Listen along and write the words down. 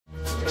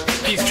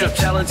keeps drip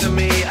telling to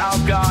me,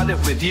 I'll guard it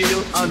with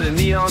you. Under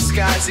neon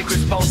sky,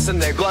 secrets pulsing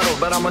their glow.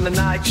 But I'm on the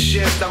night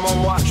shift, I'm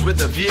on watch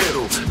with a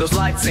view. Those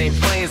lights ain't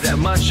planes, that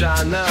much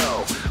I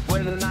know.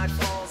 When the night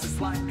falls, it's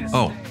like this.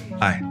 Oh,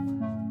 hi.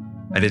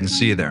 I didn't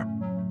see you there.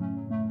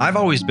 I've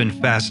always been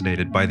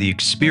fascinated by the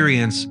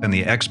experience and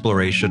the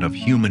exploration of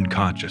human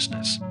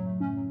consciousness.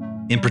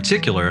 In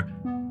particular,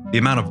 the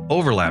amount of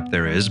overlap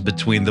there is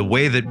between the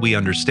way that we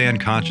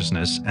understand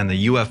consciousness and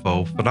the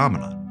UFO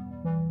phenomenon.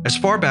 As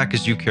far back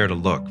as you care to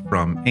look,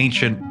 from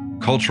ancient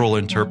cultural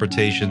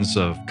interpretations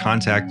of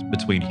contact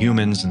between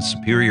humans and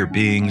superior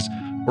beings,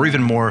 or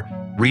even more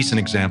recent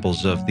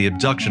examples of the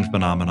abduction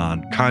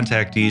phenomenon,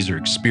 contactees or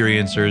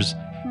experiencers,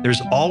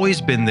 there's always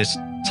been this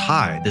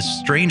tie, this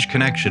strange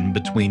connection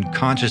between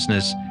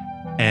consciousness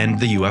and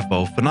the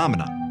UFO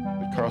phenomenon.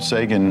 Carl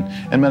Sagan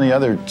and many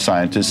other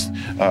scientists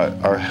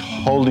are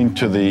holding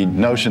to the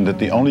notion that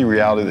the only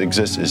reality that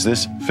exists is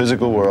this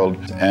physical world,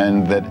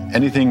 and that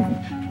anything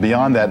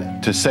beyond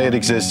that, to say it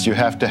exists, you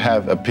have to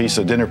have a piece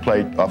of dinner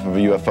plate off of a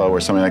UFO or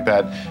something like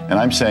that. And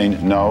I'm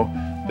saying, no,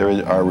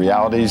 there are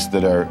realities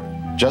that are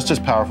just as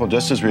powerful,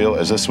 just as real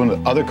as this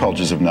one. Other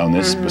cultures have known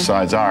this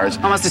besides ours.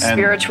 Almost a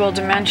spiritual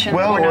dimension.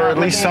 Well, or at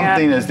least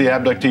something, as the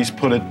abductees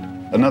put it,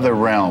 another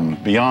realm,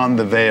 beyond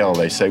the veil,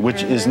 they say,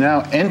 which is now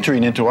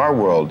entering into our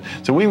world.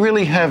 So we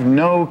really have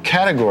no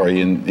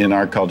category in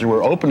our culture.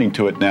 We're opening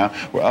to it now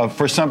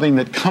for something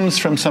that comes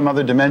from some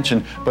other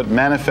dimension, but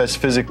manifests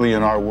physically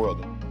in our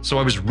world. So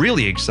I was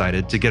really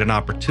excited to get an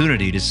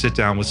opportunity to sit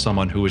down with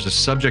someone who is a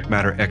subject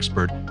matter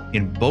expert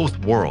in both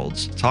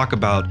worlds to talk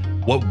about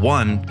what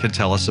one can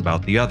tell us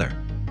about the other.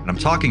 And I'm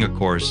talking, of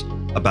course,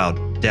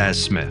 about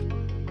Daz Smith.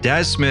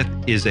 Daz Smith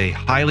is a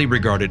highly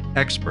regarded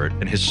expert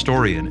and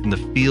historian in the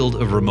field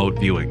of remote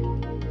viewing.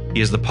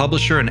 He is the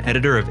publisher and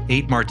editor of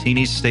 8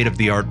 Martini's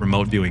state-of-the-art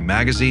remote viewing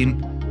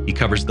magazine. He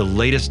covers the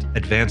latest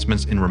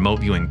advancements in remote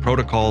viewing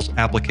protocols,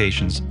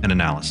 applications, and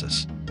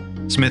analysis.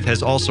 Smith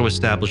has also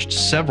established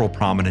several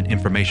prominent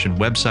information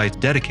websites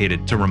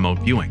dedicated to remote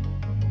viewing.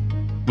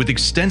 With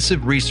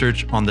extensive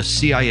research on the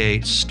CIA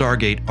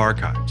Stargate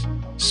archives,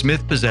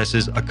 Smith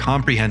possesses a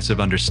comprehensive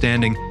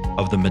understanding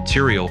of the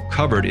material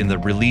covered in the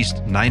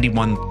released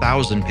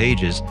 91,000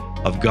 pages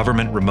of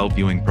government remote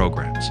viewing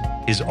programs.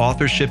 His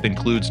authorship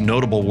includes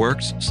notable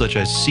works such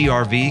as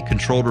CRV,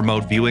 Controlled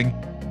Remote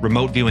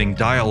Viewing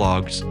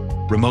Dialogues,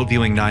 Remote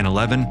Viewing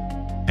 9/11,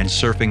 and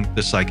Surfing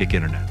the Psychic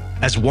Internet.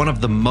 As one of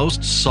the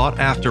most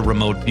sought-after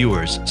remote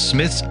viewers,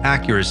 Smith's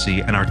accuracy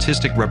and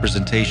artistic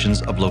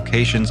representations of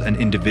locations and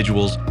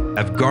individuals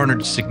have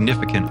garnered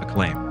significant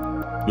acclaim.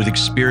 With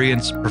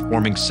experience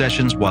performing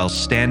sessions while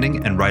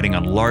standing and writing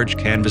on large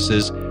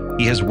canvases,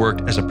 he has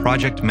worked as a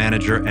project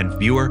manager and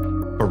viewer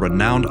for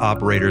renowned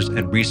operators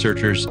and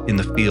researchers in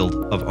the field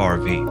of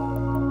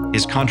RV.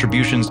 His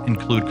contributions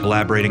include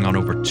collaborating on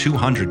over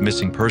 200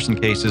 missing person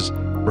cases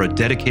for a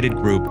dedicated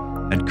group,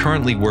 and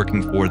currently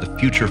working for the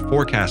Future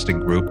Forecasting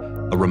Group,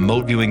 a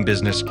remote viewing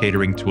business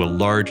catering to a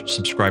large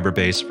subscriber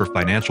base for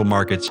financial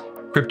markets,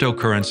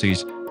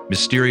 cryptocurrencies,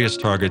 mysterious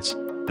targets,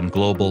 and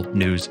global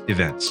news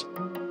events.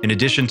 In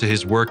addition to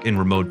his work in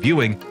remote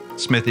viewing,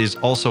 Smith is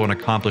also an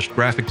accomplished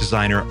graphic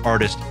designer,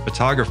 artist,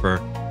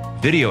 photographer,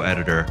 video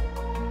editor,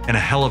 and a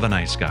hell of a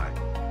nice guy.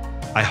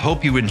 I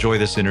hope you enjoy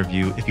this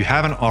interview. If you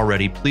haven't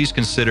already, please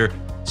consider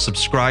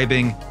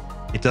subscribing.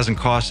 It doesn't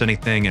cost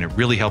anything and it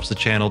really helps the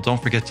channel.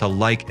 Don't forget to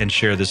like and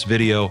share this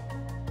video.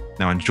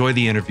 Now enjoy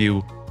the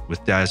interview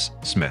with Daz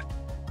Smith.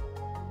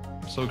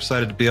 I'm so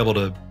excited to be able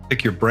to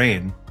pick your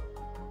brain.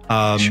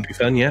 Should be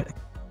fun, yeah.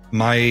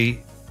 My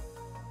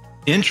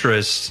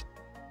interest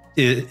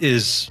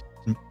is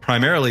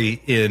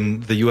primarily in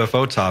the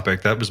UFO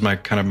topic. That was my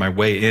kind of my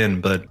way in,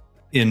 but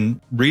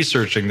in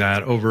researching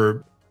that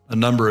over a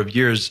number of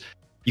years,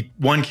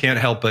 one can't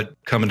help but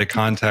come into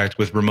contact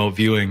with remote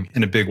viewing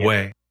in a big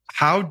way.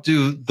 How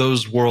do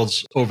those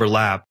worlds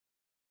overlap,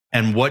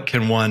 and what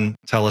can one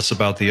tell us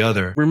about the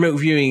other? Remote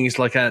viewing is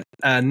like a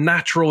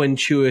natural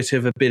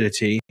intuitive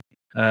ability,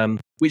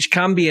 which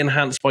can be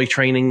enhanced by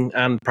training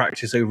and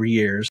practice over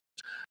years.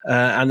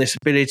 And this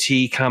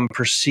ability can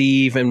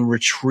perceive and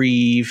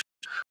retrieve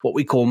what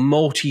we call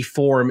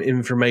multiform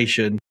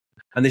information.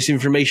 And this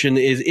information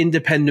is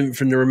independent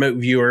from the remote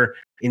viewer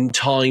in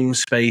time,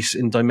 space,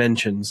 and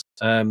dimensions.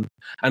 And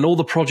all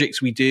the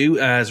projects we do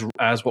as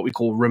what we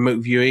call remote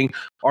viewing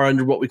are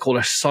under what we call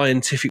a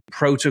scientific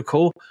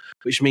protocol,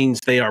 which means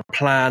they are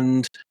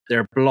planned,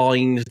 they're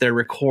blind, they're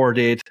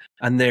recorded,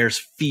 and there's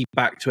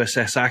feedback to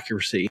assess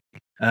accuracy.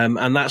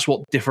 And that's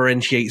what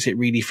differentiates it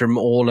really from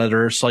all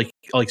other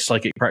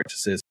psychic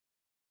practices.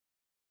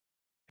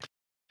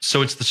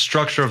 So it's the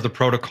structure of the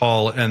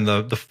protocol and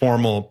the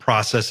formal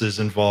processes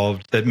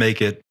involved that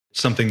make it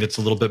something that's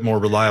a little bit more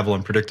reliable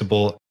and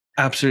predictable.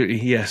 Absolutely,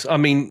 yes. I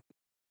mean,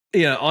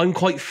 yeah, I'm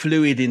quite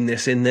fluid in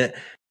this, in that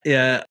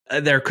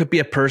there could be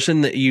a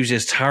person that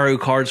uses tarot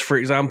cards, for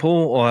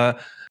example,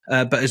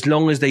 but as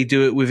long as they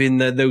do it within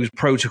those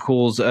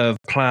protocols of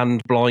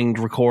planned, blind,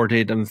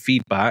 recorded, and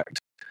feedbacked,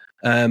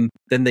 then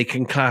they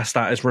can class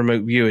that as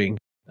remote viewing.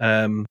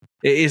 It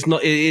is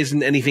not. It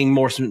isn't anything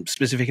more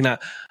specific than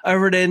that.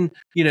 Other than,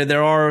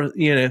 there are,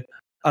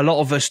 a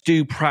lot of us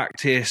do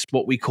practice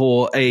what we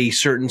call a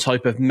certain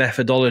type of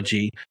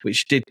methodology,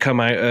 which did come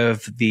out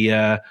of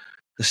the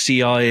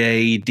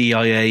CIA,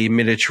 DIA,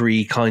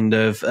 military kind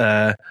of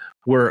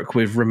work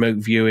with remote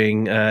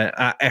viewing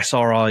at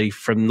SRI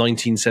from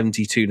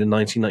 1972 to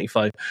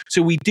 1995.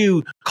 So we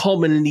do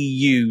commonly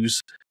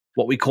use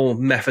what we call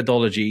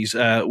methodologies,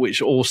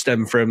 which all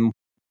stem from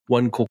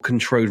one called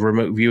controlled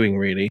remote viewing,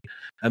 really.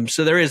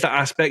 So there is that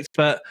aspect,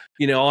 but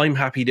I'm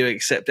happy to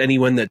accept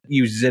anyone that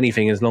uses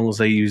anything as long as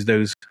they use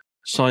those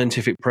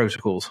scientific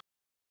protocols.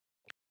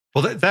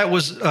 Well, that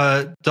was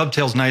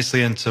dovetails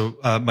nicely into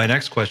my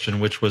next question,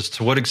 which was,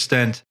 to what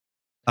extent,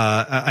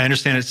 I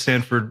understand at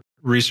Stanford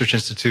Research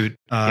Institute,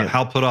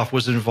 Hal Puthoff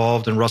was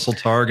involved, and Russell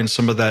Targ, and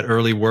some of that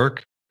early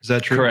work. Is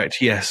that true?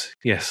 Correct. Yes.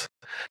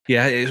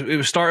 Yeah, it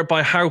was started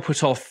by Hal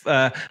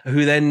Puthoff,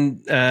 who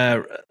then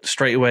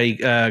straight away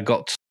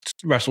got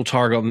Russell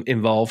Targ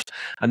involved,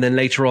 and then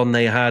later on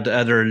they had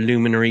other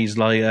luminaries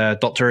like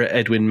Dr.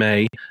 Edwin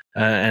May,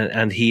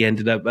 and he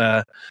ended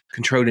up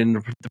controlling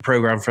the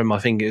program from, I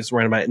think it's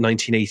around about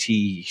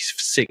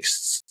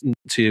 1986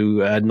 to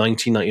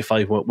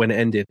 1995 when it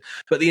ended.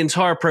 But the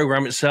entire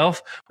program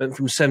itself went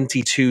from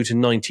 72 to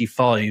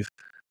 95.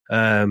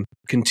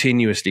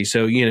 Continuously.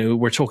 So,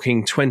 we're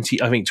talking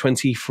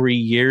 23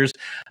 years.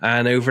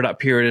 And over that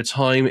period of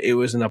time, it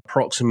was an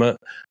approximate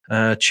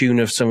tune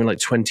of something like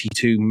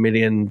 $22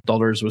 million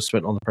was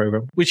spent on the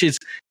program, which is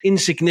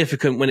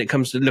insignificant when it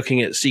comes to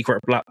looking at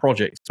secret black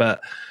projects.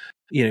 But,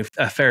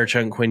 a fair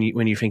chunk when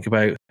you think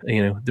about,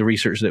 the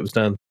research that was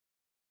done.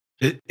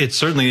 It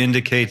certainly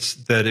indicates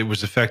that it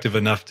was effective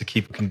enough to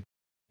keep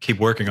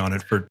working on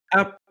it for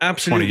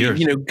absolutely 20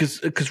 years.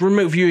 Because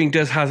remote viewing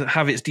does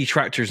have its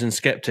detractors and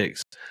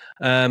skeptics,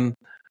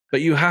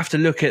 but you have to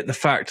look at the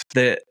fact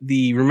that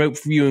the remote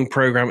viewing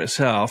program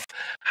itself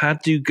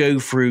had to go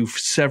through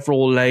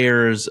several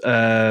layers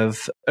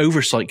of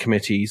oversight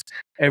committees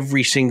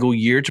every single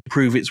year to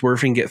prove its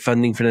worth and get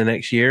funding for the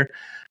next year.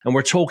 And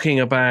we're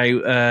talking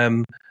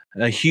about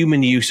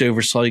human use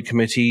oversight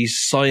committees,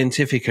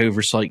 scientific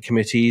oversight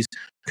committees,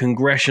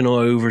 congressional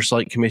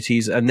oversight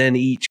committees, and then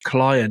each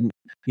client,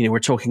 we're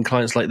talking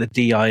clients like the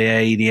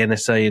DIA, the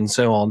NSA, and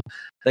so on.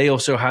 They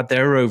also had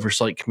their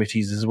oversight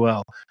committees as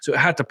well. So it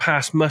had to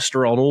pass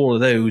muster on all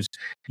of those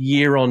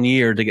year on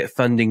year to get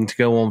funding to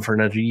go on for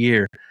another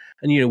year.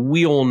 And,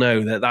 we all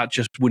know that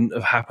just wouldn't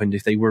have happened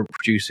if they weren't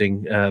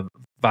producing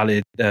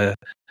valid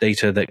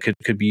data that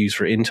could be used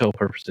for intel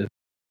purposes.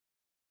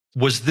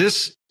 Was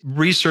this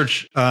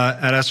research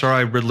at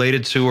SRI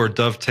related to or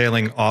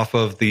dovetailing off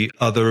of the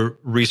other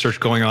research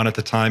going on at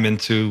the time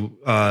into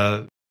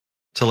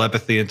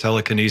telepathy and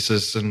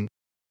telekinesis, and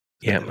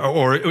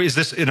or is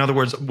this, in other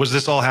words, was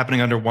this all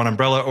happening under one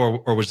umbrella,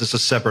 or was this a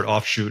separate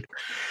offshoot?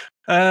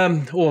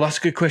 Well, that's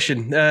a good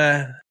question.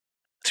 To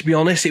be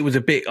honest, it was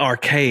a bit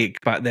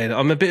archaic back then.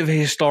 I'm a bit of a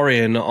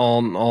historian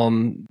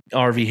on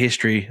RV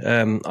history.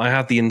 I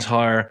have the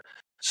entire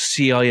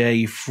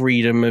CIA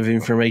Freedom of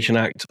Information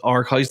Act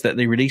archives that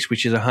they released,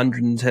 which is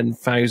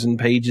 110,000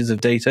 pages of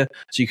data.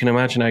 So you can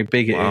imagine how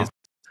big it is.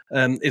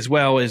 As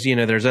well as,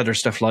 there's other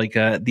stuff like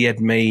the Ed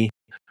May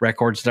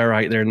records that are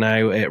out there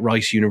now at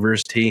Rice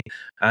University,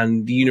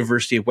 and the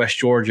University of West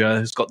Georgia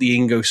has got the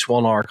Ingo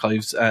Swann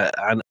archives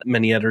and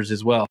many others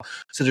as well.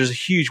 So there's a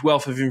huge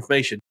wealth of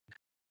information.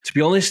 To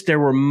be honest, there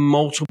were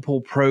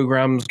multiple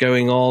programs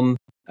going on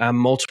and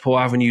multiple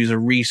avenues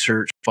of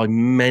research by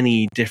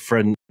many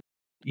different,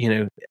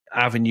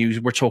 avenues.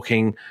 We're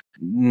talking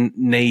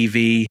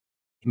Navy,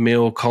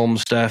 Milcom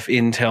stuff,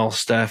 Intel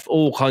stuff,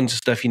 all kinds of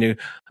stuff,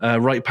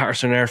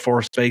 Wright-Patterson Air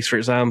Force Base, for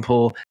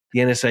example,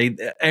 the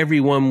NSA.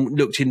 Everyone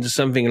looked into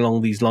something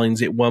along these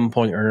lines at one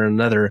point or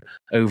another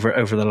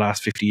over the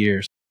last 50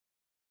 years.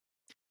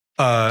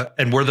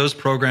 And were those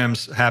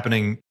programs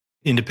happening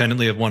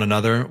independently of one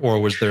another, or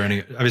was there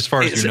any, as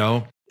far as you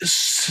know?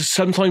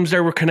 Sometimes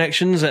there were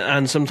connections,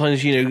 and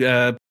sometimes,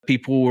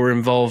 people were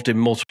involved in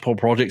multiple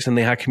projects and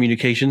they had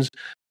communications.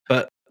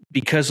 But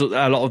because a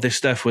lot of this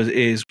stuff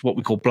is what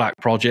we call black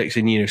projects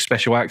and,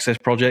 special access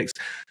projects,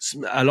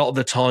 a lot of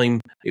the time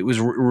it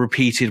was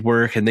repeated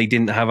work and they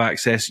didn't have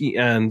access.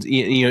 And,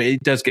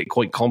 it does get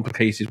quite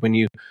complicated when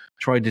you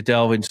try to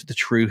delve into the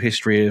true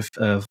history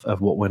of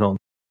what went on.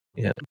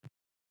 Yeah.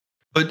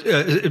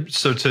 But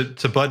so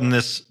to button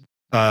this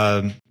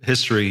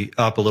history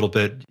up a little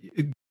bit,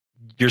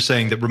 you're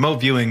saying that remote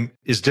viewing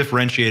is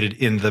differentiated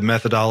in the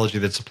methodology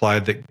that's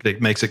applied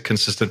that makes it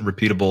consistent,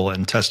 repeatable,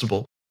 and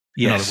testable.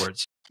 Yes. In other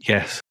words.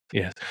 Yes.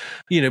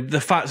 The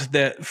fact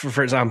that,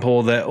 for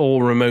example, that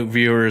all remote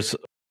viewers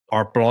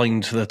are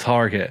blind to the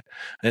target,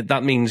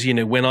 that means,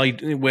 when I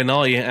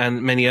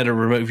and many other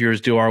remote viewers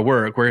do our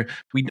work, where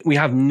we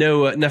have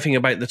nothing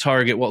about the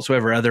target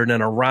whatsoever other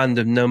than a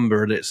random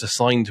number that's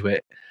assigned to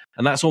it.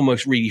 And that's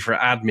almost really for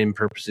admin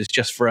purposes,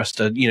 just for us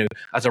to,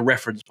 as a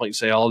reference point,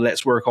 say,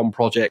 let's work on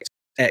project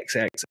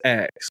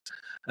XXX.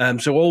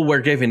 So all we're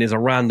given is a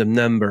random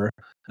number,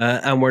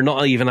 and we're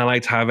not even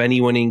allowed to have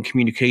anyone in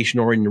communication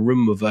or in the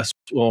room with us,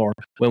 or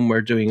when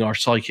we're doing our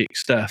psychic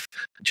stuff,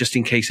 just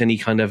in case any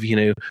kind of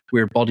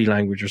weird body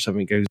language or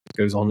something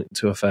goes on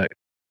into effect.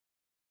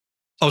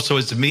 Oh, so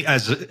it's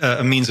as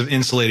a means of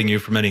insulating you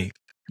from any.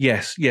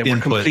 Yes, yeah,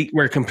 input.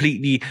 we're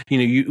completely,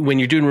 when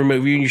you're doing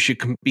remote viewing, you should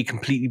be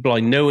completely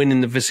blind. No one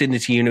in the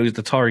vicinity who knows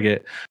the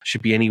target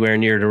should be anywhere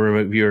near the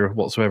remote viewer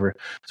whatsoever.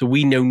 So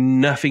we know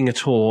nothing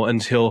at all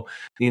until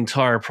the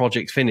entire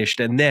project finished.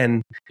 And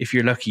then, if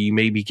you're lucky, you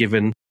may be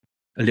given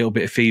a little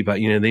bit of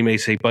feedback. They may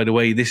say, by the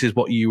way, this is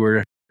what you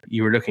were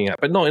looking at,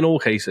 but not in all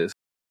cases.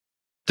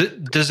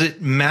 Does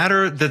it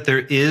matter that there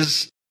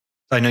is?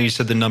 I know you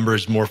said the number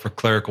is more for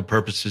clerical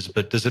purposes,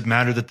 but does it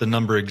matter that the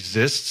number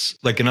exists?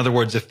 Like, in other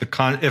words, if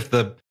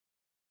the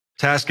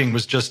tasking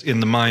was just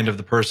in the mind of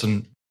the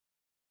person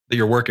that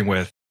you're working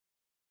with,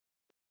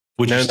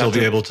 would you still be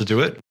able to do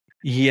it?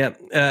 Yeah,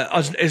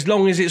 as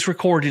long as it's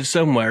recorded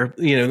somewhere,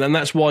 and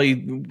that's why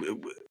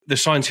the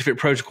scientific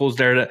protocols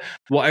there, that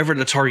whatever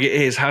the target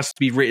is has to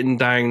be written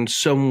down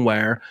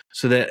somewhere,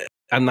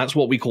 and that's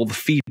what we call the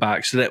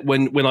feedback, so that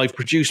when I've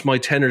produced my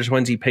 10 or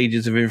 20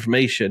 pages of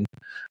information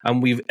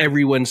and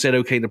everyone said,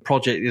 okay, the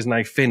project is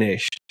now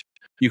finished,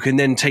 you can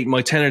then take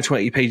my 10 or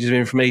 20 pages of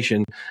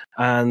information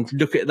and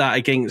look at that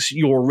against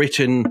your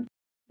written,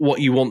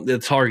 what you want the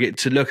target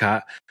to look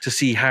at, to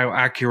see how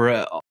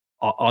accurate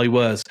I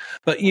was.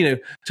 But to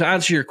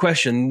answer your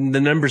question, the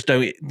numbers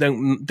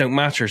don't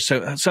matter.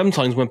 So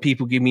sometimes when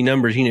people give me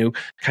numbers,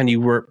 can you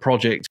work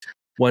project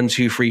 1,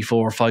 2, 3,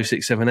 4, 5,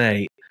 6, 7,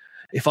 8?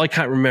 If I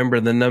can't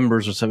remember the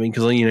numbers or something,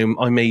 because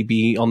I may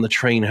be on the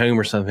train home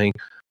or something,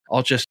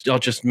 I'll just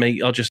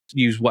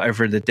use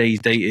whatever the day's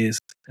date is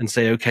and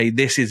say, okay,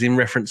 this is in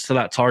reference to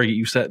that target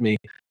you set me,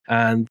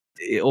 and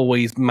it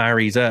always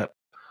marries up.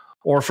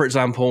 Or, for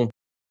example,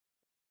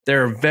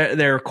 there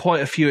are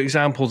quite a few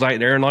examples out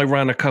there, and I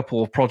ran a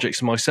couple of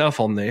projects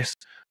myself on this,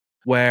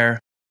 where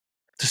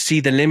to see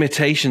the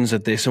limitations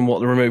of this and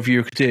what the remote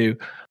viewer could do,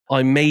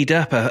 I made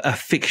up a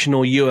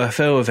fictional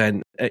UFO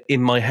event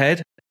in my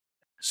head.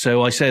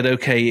 So I said,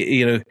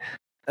 okay,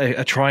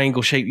 a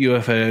triangle-shaped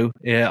UFO,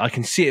 I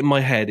can see it in my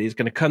head. It's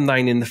going to come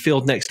down in the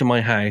field next to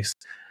my house.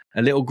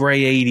 A little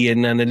grey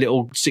alien and a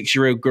little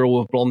 6-year-old girl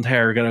with blonde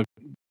hair are going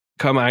to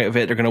come out of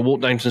it. They're going to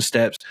walk down some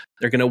steps.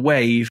 They're going to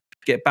wave,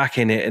 get back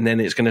in it, and then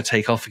it's going to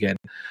take off again.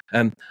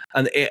 And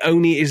it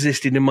only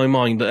existed in my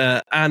mind.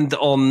 And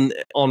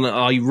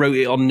I wrote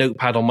it on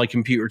Notepad on my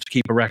computer to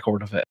keep a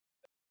record of it.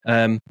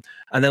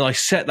 And then I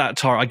set that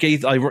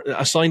target. I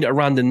assigned it a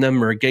random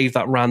number, gave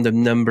that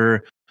random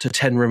number to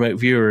 10 remote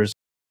viewers,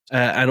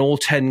 and all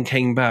 10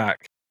 came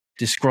back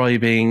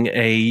describing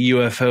a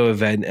UFO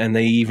event, and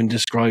they even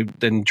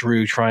described and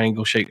drew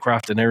triangle-shaped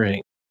craft and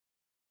everything.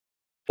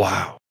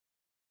 Wow.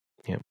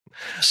 Yeah.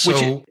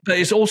 So, but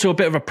it's also a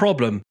bit of a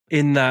problem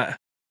in that,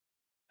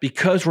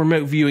 because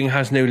remote viewing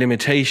has no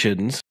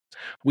limitations,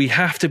 we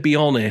have to be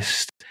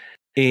honest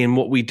in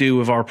what we do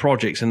with our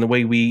projects and the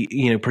way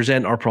we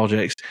present our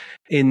projects,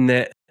 in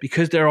that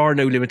because there are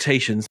no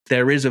limitations,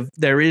 there is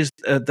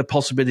the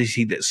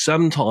possibility that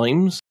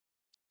sometimes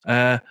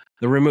the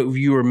remote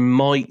viewer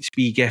might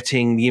be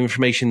getting the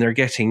information they're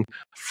getting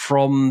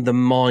from the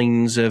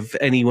minds of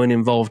anyone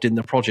involved in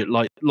the project,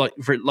 like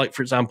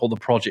for example, the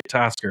project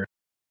tasker.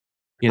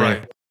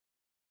 Right.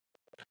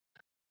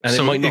 And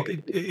so it might not.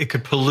 It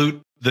could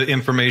pollute the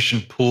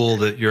information pool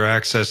that you're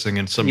accessing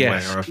in some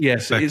way. Or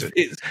Yes.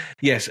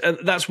 And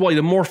that's why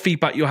the more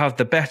feedback you have,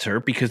 the better,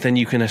 because then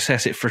you can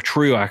assess it for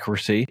true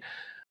accuracy.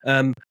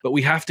 But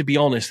we have to be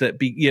honest that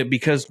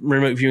because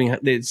remote viewing,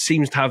 it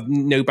seems to have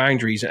no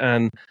boundaries,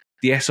 and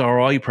the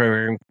SRI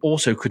program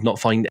also could not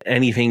find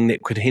anything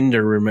that could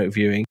hinder remote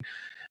viewing.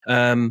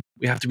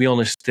 We have to be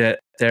honest that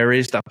there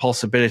is that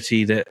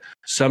possibility that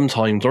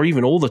sometimes, or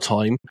even all the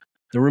time,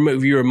 the remote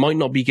viewer might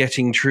not be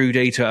getting true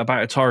data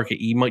about a target.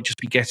 He might just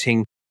be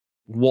getting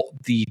what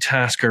the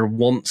tasker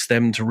wants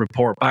them to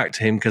report back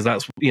to him, because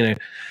that's,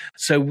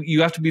 so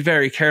you have to be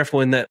very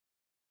careful in that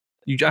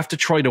you have to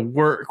try to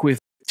work with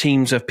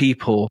teams of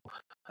people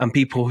and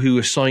people who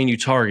assign you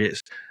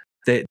targets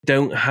that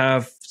don't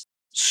have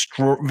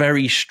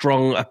very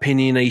strong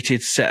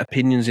opinionated set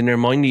opinions in their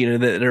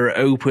mind, that are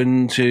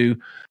open to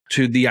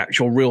the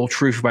actual real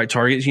truth about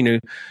targets,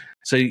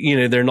 So,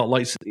 they're not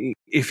like,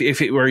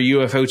 if it were a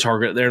UFO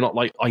target, they're not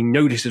like, I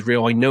know this is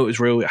real, I know it's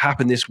real, it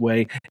happened this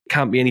way, it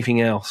can't be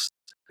anything else,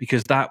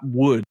 because that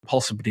would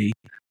possibly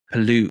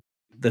pollute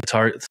the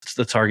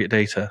target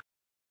data,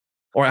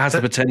 or it has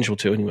the potential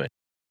to anyway.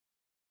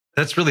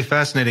 That's really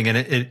fascinating, and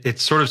it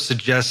sort of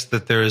suggests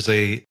that there is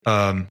a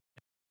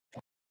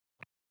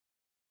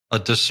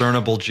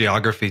discernible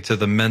geography to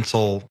the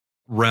mental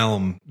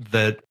realm,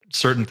 that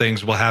certain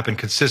things will happen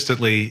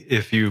consistently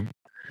if you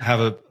have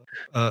a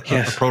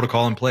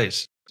protocol in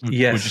place.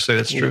 Yes. Would you say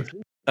that's true?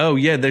 Oh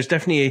yeah, there's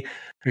definitely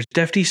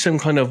some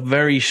kind of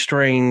very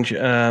strange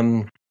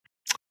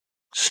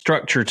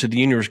structure to the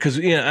universe, because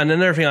and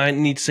another thing I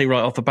need to say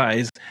right off the bat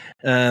is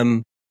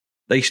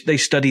they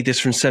studied this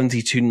from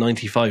 72 to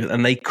 95,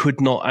 and they could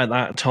not at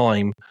that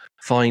time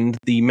find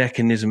the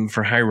mechanism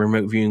for how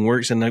remote viewing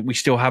works, and we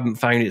still haven't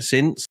found it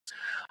since.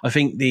 I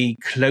think the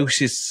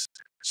closest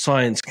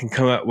science can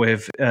come up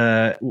with,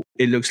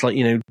 it looks like,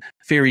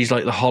 theories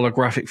like the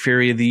holographic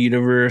theory of the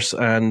universe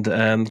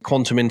and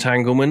quantum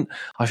entanglement.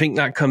 I think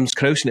that comes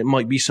close, and it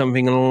might be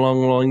something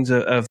along the lines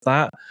of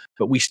that.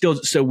 But we still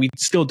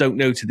don't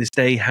know to this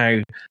day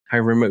how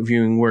remote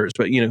viewing works.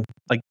 But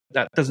like,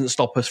 that doesn't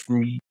stop us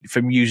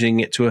from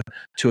using it to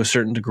a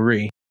certain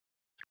degree.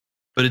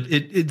 But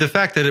the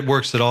fact that it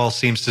works at all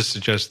seems to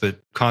suggest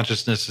that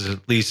consciousness is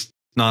at least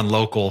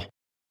non-local,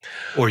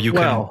 or you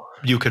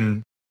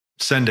can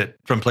send it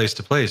from place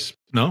to place.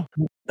 No,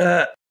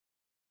 I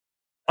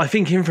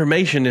think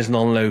information is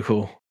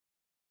non-local.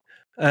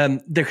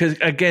 Because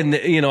again,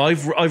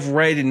 I've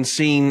read and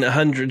seen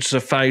hundreds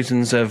of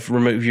thousands of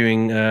remote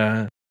viewing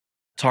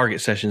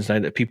target sessions now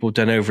that people have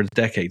done over the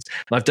decades.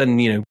 And I've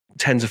done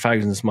tens of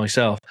thousands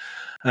myself,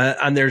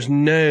 and there's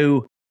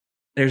no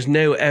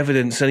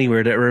evidence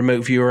anywhere that a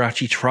remote viewer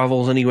actually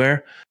travels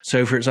anywhere.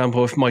 So, for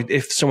example,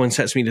 if someone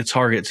sets me the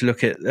target to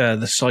look at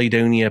the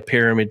Cydonia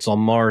pyramids on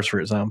Mars, for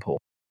example,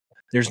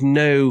 there's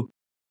no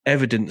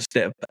evidence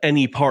that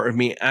any part of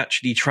me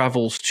actually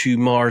travels to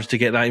Mars to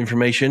get that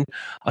information.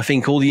 I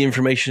think all the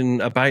information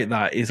about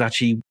that is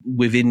actually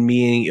within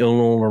me and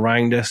all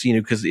around us,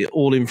 because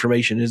all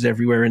information is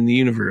everywhere in the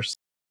universe.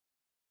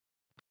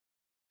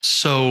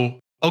 So,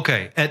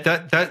 okay, at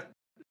that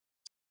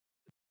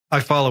I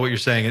follow what you're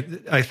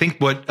saying. I think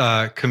what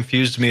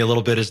confused me a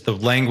little bit is the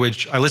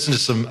language. I listened to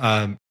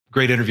some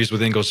great interviews with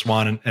Ingo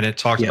Swann, and it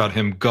talked about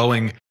him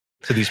going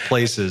to these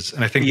places.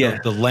 And I think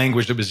the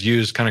language that was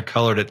used kind of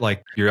colored it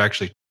like you're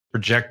actually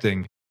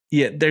projecting.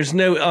 Yeah, there's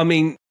no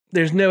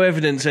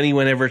evidence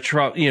anyone ever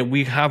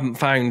we haven't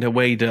found a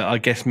way to, I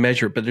guess,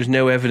 measure it, but there's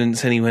no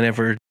evidence anyone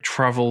ever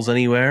travels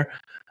anywhere.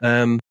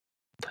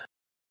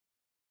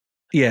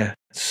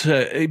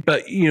 So,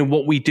 but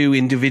what we do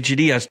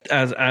individually as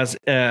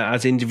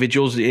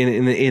individuals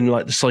in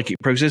like the psychic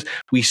process,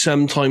 we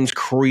sometimes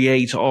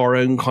create our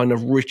own kind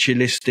of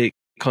ritualistic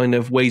kind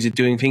of ways of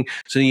doing things.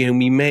 So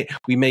we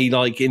may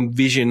like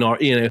envision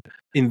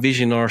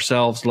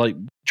ourselves like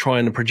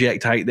trying to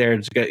project out there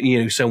to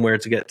get somewhere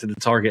to get to the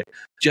target,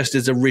 just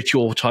as a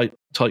ritual type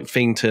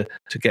thing to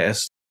get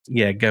us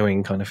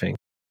going, kind of thing.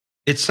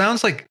 It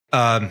sounds like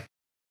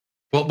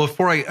well,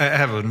 before I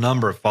have a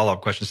number of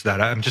follow-up questions to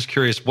that, I'm just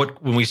curious, when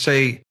we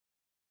say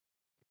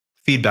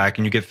feedback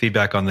and you get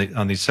feedback on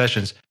these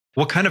sessions,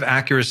 what kind of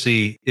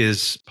accuracy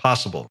is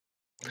possible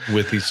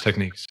with these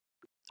techniques?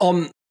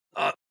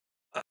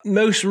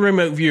 Most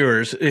remote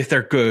viewers, if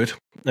they're good,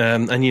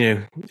 and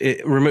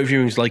remote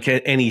viewing is like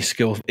any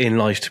skill in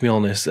life, to be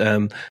honest.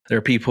 There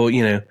are people,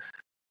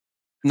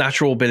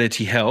 natural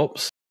ability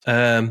helps.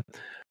 And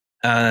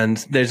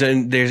I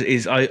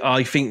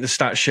think the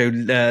stats show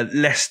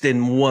less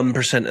than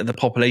 1% of the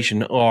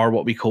population are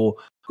what we call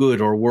good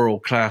or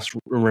world-class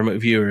remote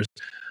viewers.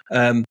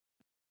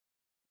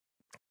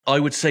 I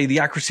would say the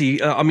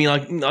accuracy, I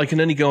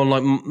can only go on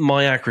like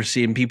my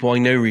accuracy and people I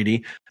know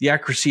really. The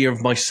accuracy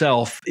of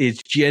myself is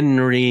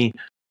generally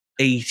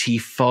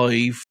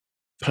 85+%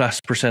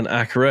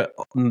 accurate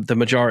the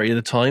majority of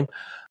the time,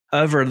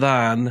 other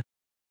than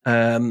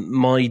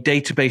my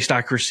database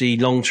accuracy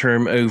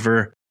long-term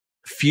over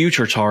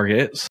future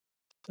targets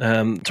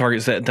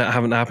that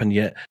haven't happened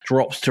yet,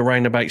 drops to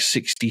around about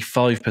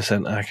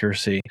 65%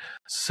 accuracy.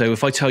 So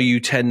if I tell you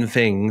 10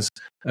 things,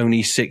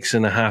 only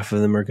 6.5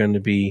 of them are going to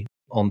be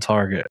on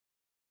target.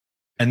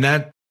 And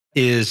that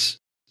is,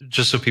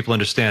 just so people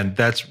understand,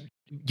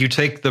 you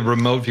take the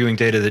remote viewing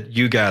data that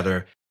you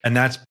gather, and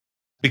that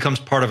becomes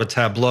part of a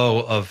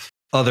tableau of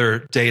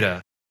other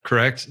data,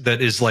 correct?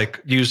 That is like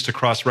used to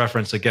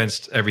cross-reference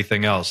against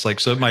everything else. Like,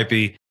 so it might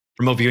be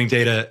remote viewing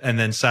data and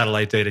then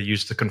satellite data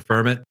used to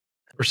confirm it,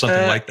 or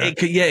something like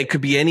that. It could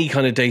be any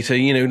kind of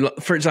data.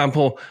 For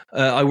example,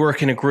 I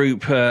work in a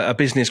group, a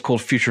business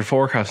called Future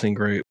Forecasting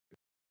Group.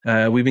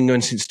 We've been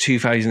going since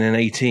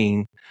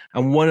 2018.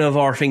 And one of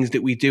our things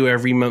that we do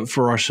every month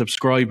for our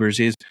subscribers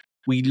is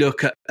we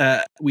look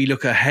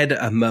ahead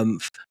a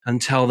month and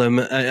tell them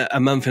a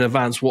month in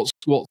advance what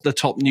the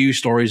top news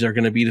stories are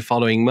going to be the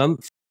following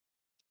month.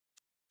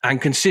 And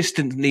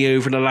consistently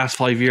over the last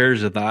 5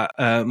 years of that,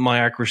 my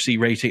accuracy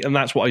rating, and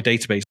that's what I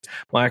database,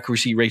 my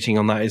accuracy rating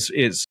on that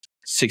is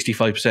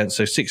 65%.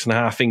 So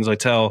 6.5 things I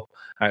tell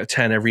out of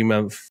 10 every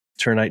month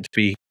turn out to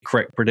be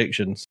correct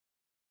predictions.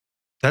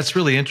 That's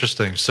really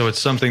interesting. So it's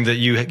something that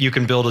you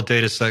can build a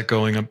data set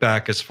going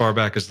back as far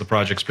back as the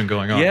project's been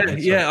going on. Yeah, right?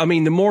 yeah. I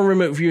mean, the more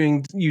remote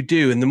viewing you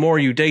do and the more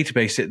you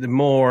database it, the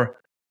more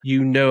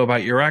you know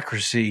about your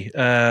accuracy.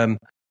 There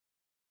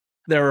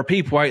are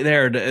people out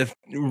there that have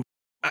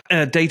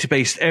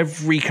databased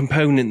every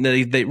component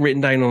that they've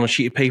written down on a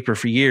sheet of paper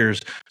for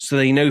years. So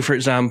they know, for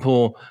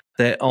example,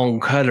 that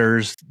on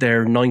colors,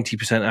 they're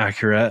 90%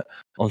 accurate.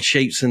 On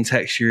shapes and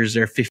textures,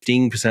 they're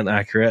 15%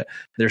 accurate.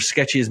 Their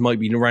sketches might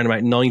be around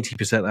about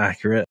 90%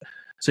 accurate.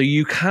 So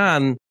you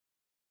can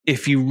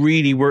if you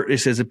really work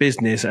this as a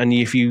business, and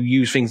if you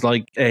use things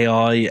like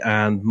AI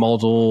and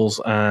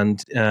models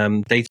and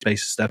database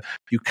stuff,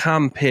 you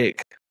can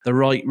pick the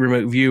right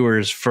remote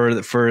viewers for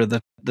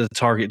the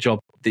target job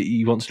that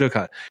you want to look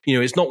at. You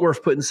know, it's not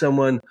worth putting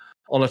someone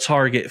on a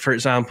target, for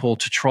example,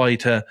 to try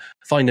to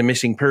find a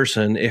missing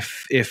person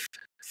if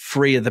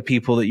 3 of the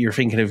people that you're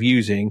thinking of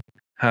using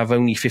have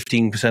only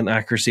 15%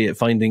 accuracy at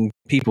finding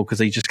people because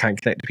they just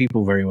can't connect to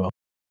people very well.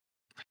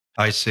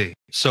 I see.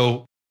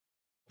 So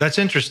that's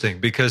interesting,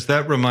 because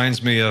that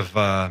reminds me of,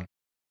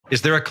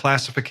 is there a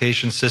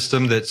classification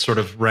system that sort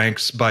of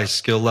ranks by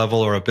skill level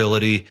or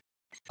ability?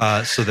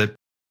 So that,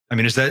 I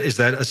mean, is that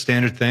a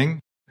standard thing?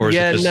 Or is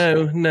it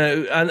just...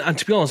 No. And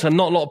to be honest,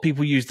 not a lot of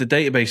people use the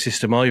database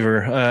system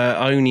either.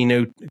 I only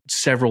know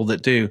several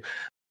that do.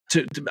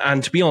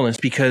 And to be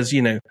honest, because,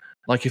 you know,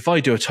 like if I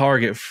do a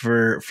target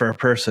for a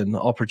person,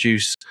 I'll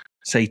produce,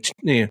 say,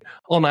 you know,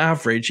 on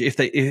average,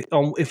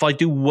 if I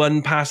do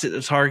one pass at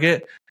the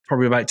target,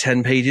 probably about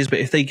 10 pages. But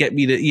if they get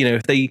me to, you know,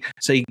 if they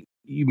say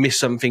you miss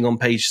something on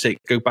page 6,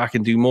 go back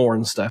and do more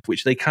and stuff,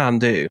 which they can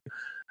do.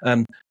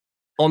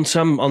 On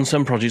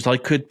some projects, I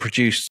could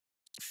produce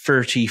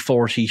 30,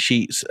 40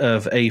 sheets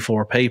of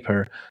A4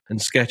 paper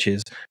and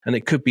sketches, and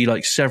it could be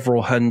like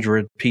several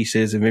hundred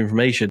pieces of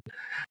information.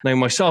 Now,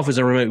 myself as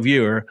a remote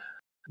viewer,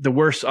 the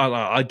worst,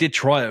 I did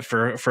try it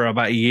for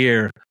about a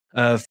year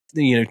of,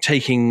 you know,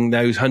 taking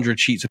those 100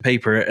 sheets of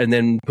paper and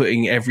then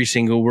putting every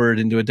single word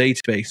into a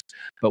database.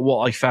 But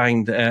what I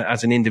found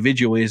as an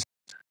individual is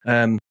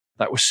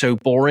that was so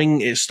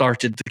boring, it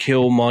started to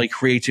kill my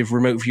creative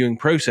remote viewing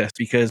process,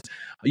 because,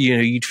 you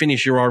know, you'd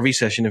finish your RV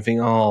session and think,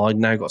 oh, I've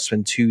now got to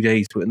spend 2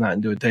 days putting that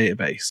into a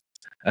database.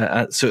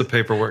 So the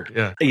paperwork,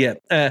 yeah. Yeah.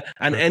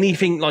 And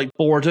anything like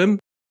boredom,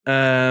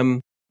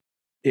 where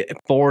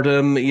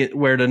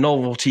the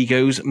novelty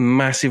goes,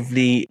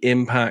 massively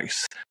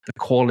impacts the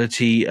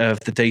quality of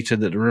the data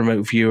that the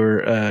remote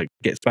viewer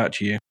gets back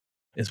to you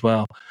as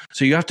well.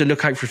 So you have to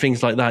look out for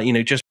things like that, you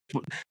know, just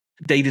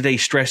day-to-day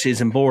stresses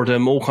and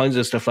boredom, all kinds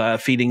of stuff like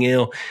that, feeling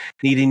ill,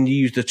 needing to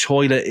use the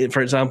toilet, for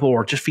example,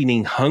 or just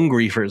feeling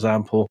hungry, for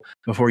example,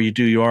 before you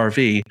do your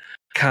RV,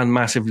 can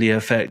massively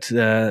affect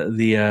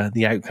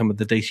the outcome of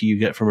the data you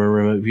get from a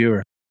remote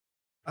viewer.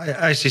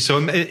 I see. So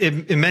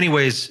in many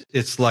ways,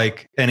 it's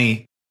like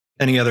any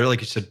other, like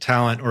you said,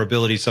 talent or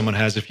ability someone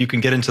has. If you can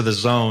get into the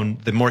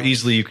zone, the more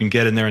easily you can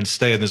get in there and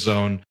stay in the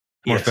zone,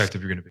 the more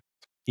effective you're going to be.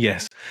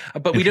 Yes,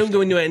 but we don't go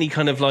into any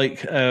kind of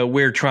like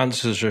weird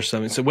trances or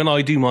something. So when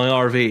I do my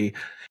RV, it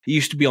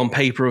used to be on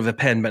paper with a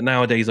pen, but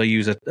nowadays I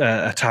use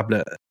a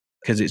tablet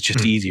because it's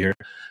just easier.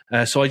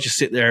 So I just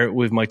sit there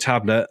with my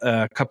tablet,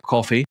 a cup of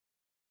coffee,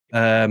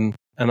 and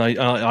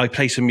I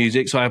play some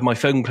music. So I have my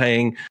phone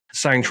playing the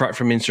soundtrack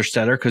from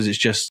Interstellar because it's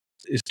just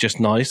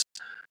nice.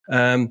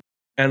 I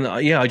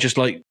just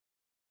like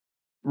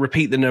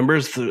repeat the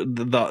numbers for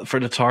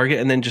the target,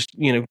 and then just,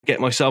 you know, get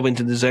myself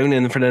into the zone.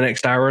 And for the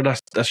next hour,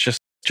 that's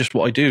just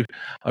what I do.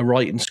 I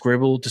write and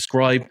scribble,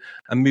 describe,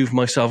 and move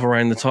myself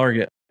around the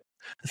target.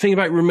 The thing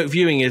about remote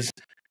viewing is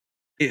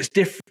it's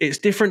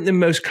different than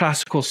most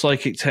classical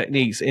psychic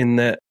techniques in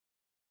that,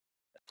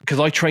 because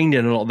I trained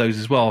in a lot of those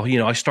as well. You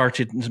know, I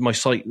started my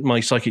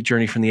psychic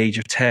journey from the age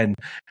of 10,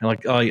 and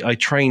I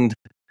trained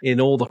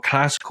in all the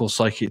classical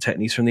psychic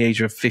techniques from the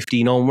age of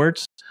 15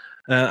 onwards.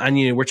 And,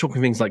 you know, we're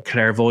talking things like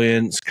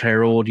clairvoyance,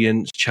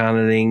 clairaudience,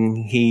 channeling,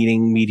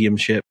 healing,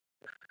 mediumship.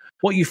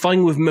 What you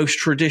find with most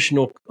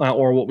traditional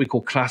or what we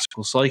call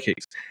classical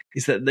psychics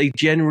is that they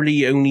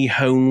generally only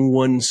hone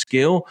one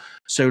skill.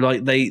 So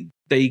like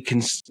they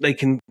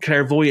can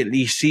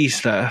clairvoyantly see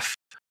stuff,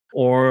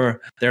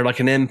 or they're like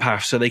an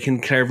empath, so they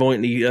can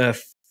clairvoyantly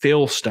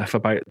feel stuff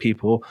about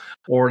people,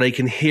 or they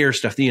can hear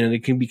stuff. You know, they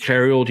can be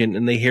clairaudient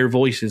and they hear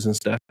voices and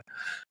stuff.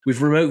 With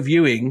remote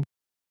viewing,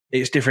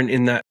 it's different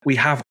in that we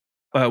have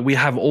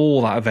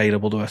all that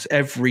available to us.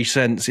 Every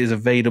sense is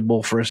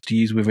available for us to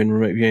use within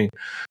remote viewing.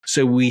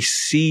 So we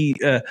see,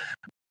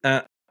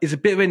 it's a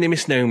bit of a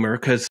misnomer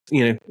because,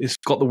 you know, it's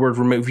got the word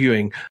remote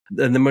viewing,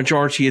 and the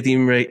majority of the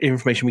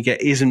information we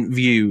get isn't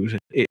viewed.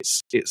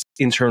 It's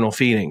internal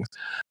feelings.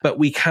 But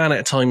we can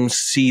at times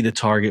see the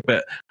target,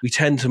 but we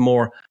tend to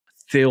more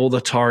feel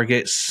the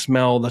target,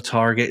 smell the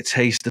target,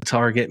 taste the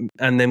target,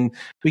 and then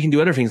we can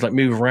do other things like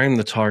move around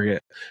the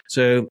target.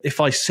 So if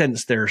I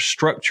sense their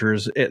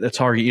structures at the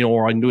target, you know,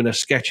 or I'm doing a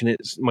sketch and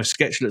my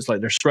sketch looks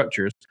like their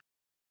structures,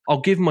 I'll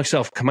give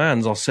myself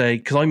commands. I'll say,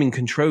 because I'm in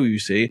control, you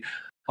see,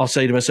 I'll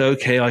say to myself,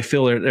 okay, I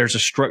feel there's a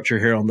structure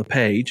here on the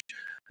page.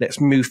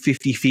 Let's move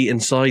 50 feet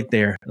inside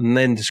there and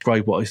then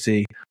describe what I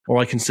see. Or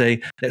I can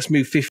say, let's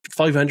move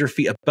 500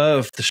 feet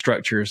above the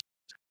structures.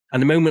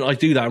 And the moment I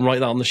do that and write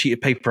that on the sheet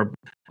of paper,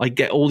 I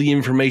get all the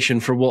information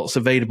for what's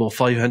available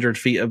 500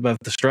 feet above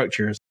the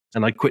structures,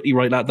 and I quickly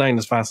write that down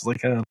as fast as I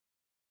can.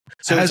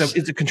 So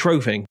it's a control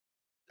thing.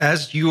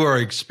 As you are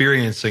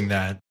experiencing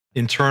that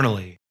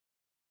internally,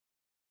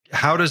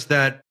 how does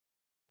that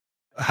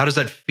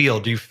feel?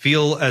 Do you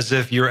feel as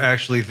if you're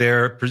actually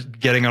there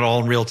getting it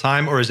all in real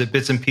time, or is it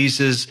bits and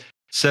pieces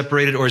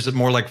separated, or is it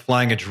more like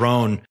flying a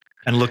drone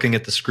and looking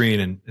at the screen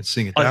and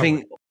seeing it that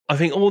way? I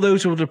think all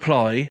those would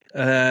apply,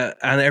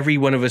 and every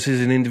one of us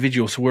is an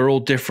individual, so we're all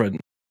different.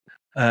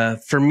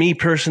 For me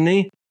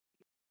personally,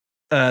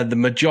 the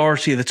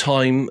majority of the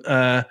time,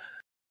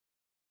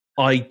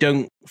 I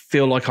don't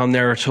feel like I'm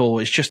there at all.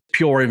 It's just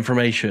pure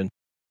information.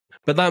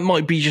 But that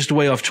might be just the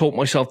way I've taught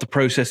myself to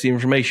process the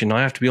information.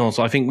 I have to be honest.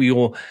 I think we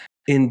all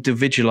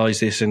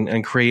individualize this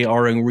and create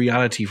our own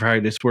reality for how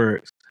this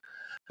works.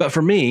 But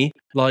for me,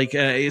 like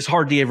it's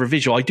hardly ever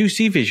visual. I do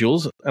see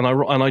visuals, and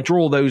I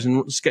draw those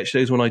and sketch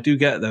those when I do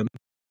get them.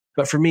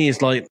 But for me,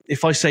 it's like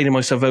if I say to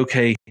myself,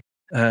 "Okay,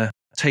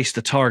 taste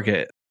the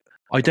target,"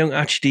 I don't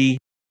actually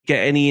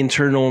get any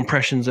internal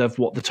impressions of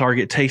what the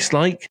target tastes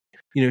like.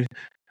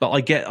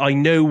 But I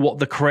know what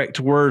the correct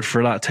word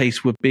for that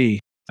taste would be.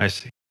 I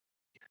see.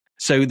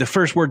 So the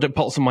first word that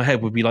pops in my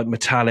head would be like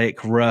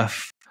metallic,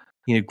 rough,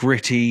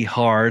 gritty,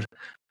 hard.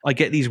 I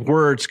get these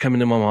words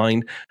coming in my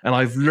mind, and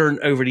I've learned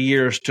over the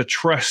years to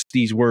trust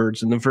these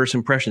words and the first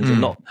impressions, and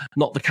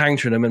not to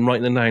counter them and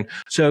write them down.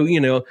 So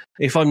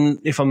if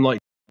I'm like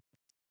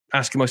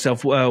asking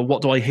myself,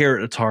 what do I hear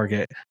at the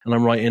target, and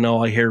I'm writing,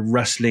 I hear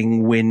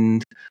rustling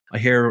wind, I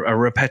hear a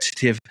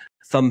repetitive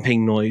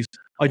thumping noise.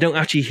 I don't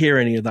actually hear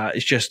any of that.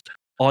 It's just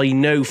I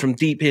know from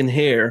deep in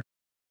here.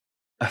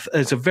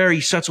 It's a very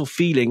subtle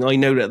feeling. I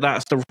know that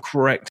that's the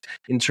correct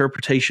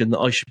interpretation that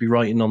I should be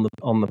writing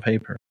on the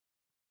paper.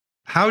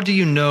 How do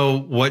you know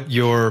what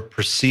you're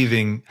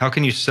perceiving? How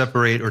can you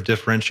separate or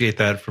differentiate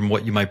that from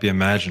what you might be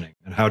imagining?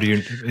 And how do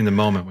you, in the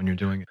moment when you're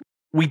doing it?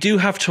 We do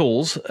have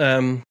tools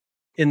in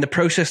the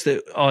process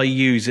that I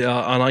use, and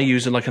I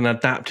use like an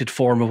adapted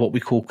form of what we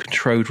call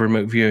controlled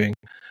remote viewing.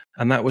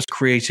 And that was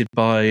created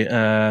by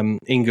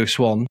Ingo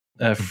Swann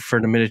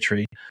for the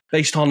military,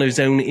 based on his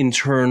own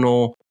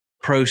internal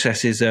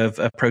processes of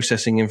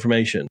processing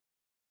information.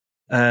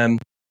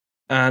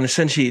 And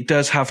essentially it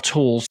does have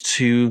tools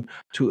to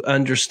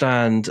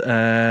understand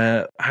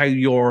how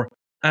your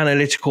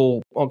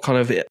analytical kind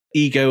of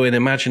ego and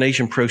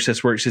imagination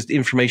process works as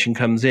information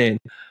comes in.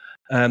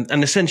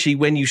 And essentially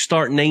when you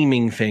start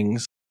naming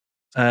things,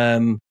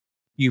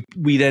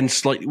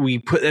 we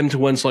put them to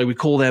one side. We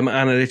call them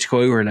analytical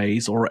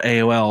overlays or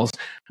AOLs.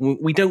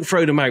 We don't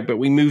throw them out, but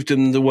we move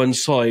them to one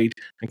side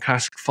and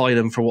classify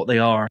them for what they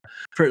are.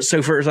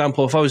 So, for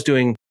example, if I was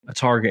doing a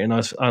target and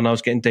I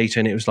was getting data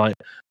and it was like,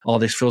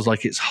 this feels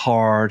like it's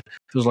hard,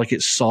 feels like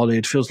it's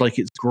solid, feels like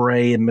it's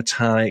grey and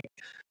metallic,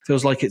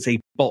 feels like it's a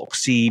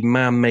boxy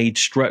man-made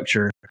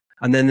structure.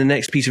 And then the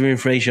next piece of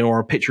information or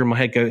a picture in my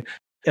head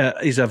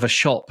is of a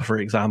shop, for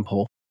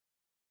example.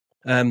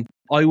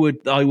 I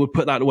would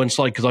put that to one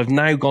side because I've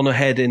now gone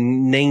ahead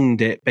and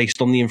named it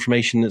based on the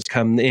information that's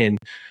come in.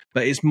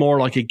 But it's more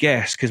like a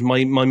guess because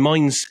my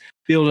mind's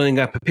building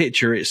up a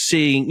picture. It's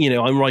seeing,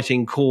 I'm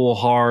writing cool,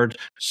 hard,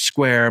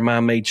 square,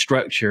 man-made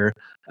structure.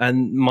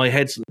 And my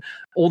head's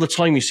all the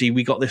time, you see,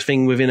 we got this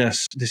thing within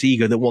us, this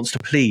ego that wants to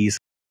please.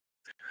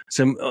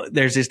 So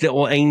there's this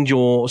little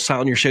angel sat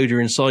on your shoulder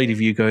inside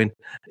of you going,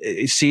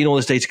 it's seeing all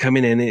this data come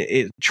in and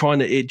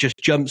it just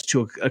jumps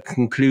to a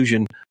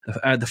conclusion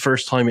at the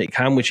first time it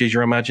can, which is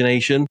your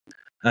imagination.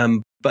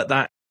 But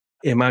that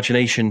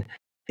imagination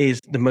is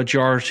the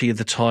majority of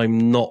the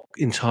time not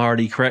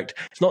entirely correct.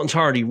 It's not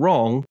entirely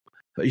wrong,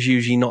 but it's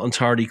usually not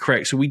entirely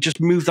correct. So we just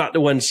move that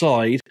to one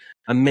side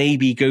and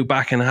maybe go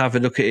back and have a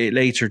look at it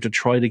later to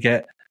try to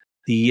get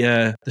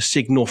the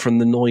signal from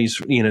the noise,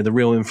 the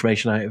real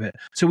information out of it.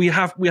 So we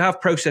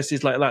have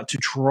processes like that to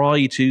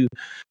try to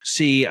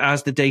see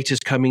as the data's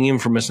coming in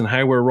from us and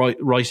how we're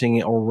writing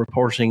it or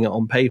reporting it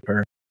on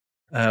paper,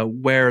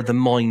 where the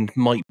mind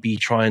might be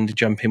trying to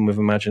jump in with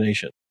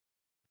imagination.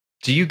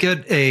 Do you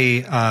get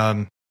a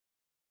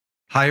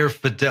higher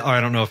fidelity?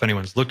 I don't know if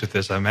anyone's looked at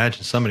this. I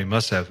imagine somebody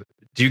must have.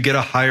 Do you get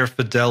a higher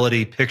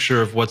fidelity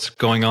picture of what's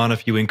going on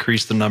if you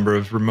increase the number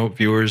of remote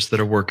viewers that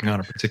are working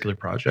on a particular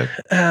project?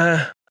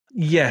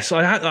 Yes,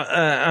 and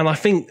I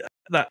think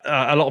that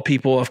a lot of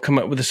people have come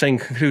up with the same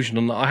conclusion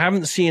on that. I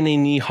haven't seen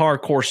any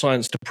hardcore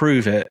science to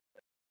prove it.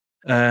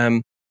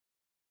 I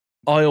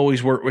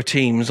always work with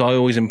teams. I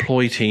always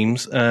employ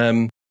teams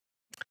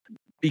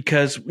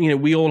because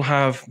we all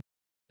have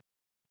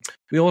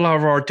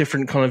our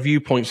different kind of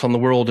viewpoints on the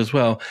world as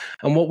well.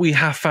 And what we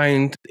have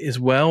found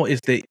as well is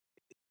that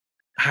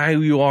how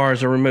you are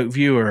as a remote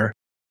viewer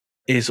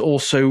is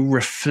also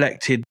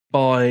reflected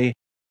by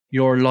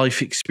your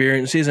life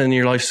experiences and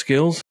your life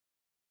skills.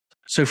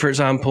 So, for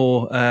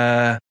example,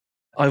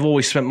 I've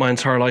always spent my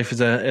entire life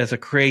as a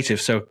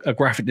creative, so a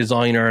graphic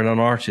designer and an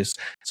artist.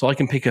 So I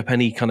can pick up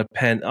any kind of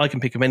pen, I can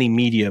pick up any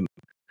medium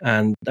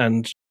and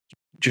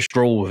just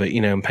draw with it,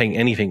 and paint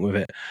anything with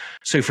it.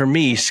 So for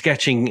me,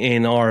 sketching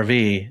in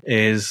RV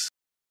is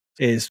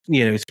it's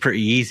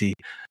pretty easy.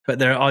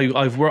 But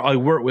I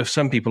work with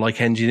some people like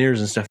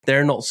engineers and stuff.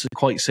 They're not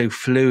quite so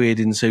fluid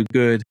and so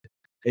good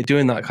at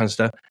doing that kind of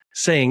stuff.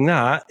 Saying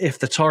that, if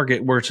the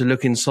target were to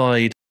look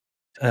inside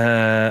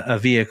a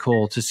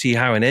vehicle to see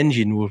how an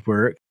engine would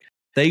work,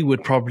 they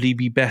would probably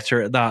be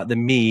better at that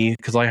than me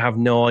because I have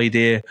no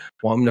idea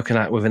what I'm looking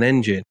at with an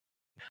engine.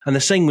 And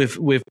the same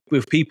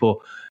with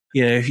people.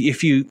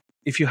 If you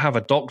if you have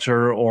a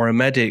doctor or a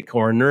medic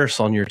or a nurse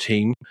on your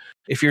team,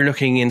 if you're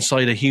looking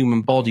inside a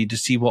human body to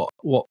see what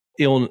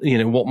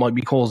might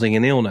be causing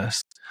an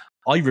illness,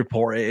 I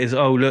report it as,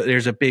 oh, look,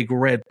 there's a big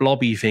red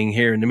blobby thing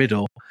here in the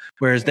middle,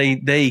 whereas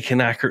they can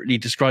accurately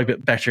describe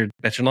it better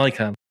than I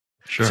can.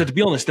 Sure. So to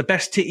be honest, the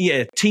best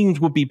teams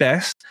would be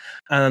best,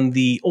 and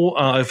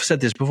I've said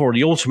this before,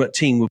 the ultimate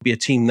team would be a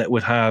team that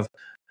would have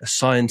a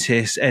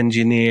scientist,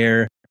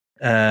 engineer,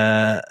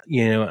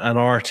 an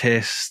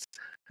artist,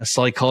 a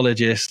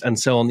psychologist, and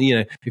so on.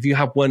 If you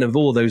have one of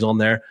all those on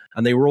there,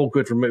 and they were all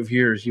good remote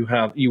viewers, you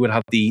would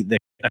have a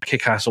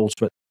kick-ass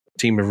ultimate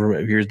team of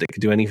remote viewers that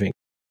could do anything.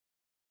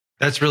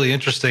 That's really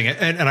interesting,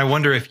 and I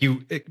wonder if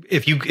you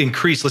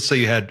increase. Let's say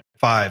you had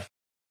 5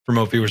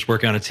 remote viewers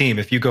working on a team.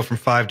 If you go from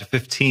 5 to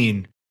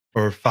 15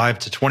 or 5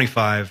 to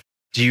 25,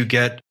 do you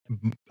get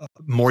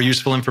more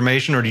useful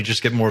information, or do you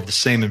just get more of the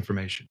same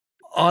information?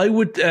 I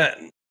would.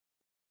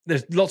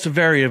 There's lots of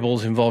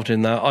variables involved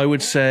in that. I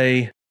would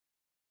say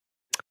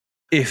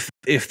if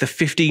the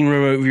 15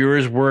 remote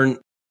viewers weren't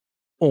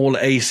all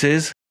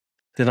aces,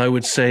 then I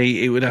would say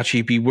it would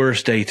actually be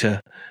worse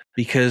data,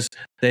 because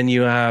then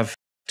you have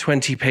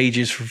 20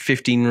 pages for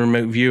 15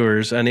 remote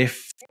viewers, and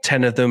if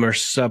 10 of them are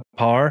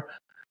subpar,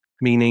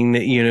 meaning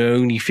that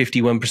only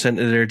 51%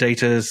 of their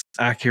data is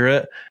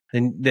accurate,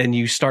 then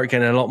you start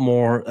getting a lot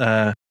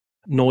more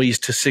noise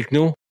to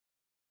signal.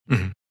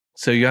 Mm-hmm.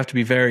 So you have to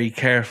be very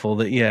careful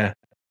that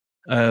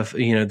of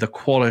the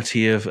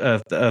quality of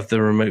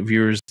the remote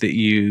viewers that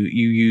you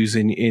use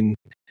in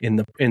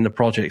the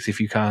projects, if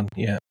you can.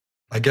 Yeah,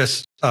 I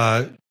guess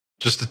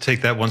just to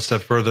take that one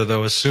step further,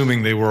 though,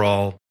 assuming they were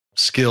all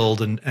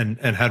skilled and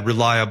had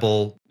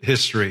reliable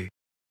history.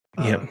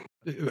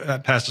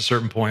 Past a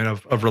certain point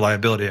of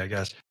reliability, I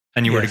guess,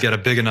 and you were to get a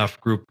big enough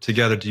group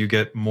together, do you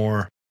get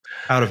more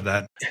out of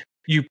that?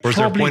 Or is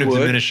there a point of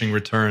diminishing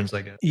returns,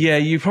 I guess? Yeah,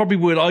 you probably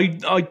would.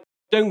 I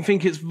don't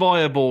think it's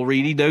viable,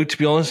 really, though, to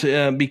be honest,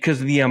 because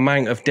of the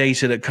amount of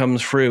data that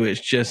comes through. It's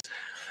just,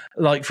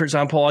 like, for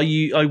example,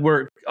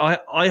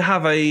 I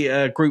have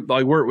a group that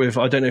I work with.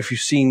 I don't know if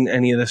you've seen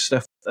any of this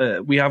stuff.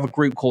 We have a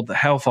group called the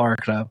Hellfire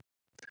Club.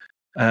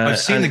 I've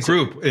seen the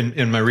group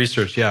in my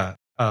research, but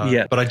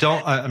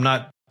I'm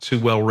not too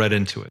well read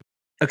into it.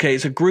 Okay,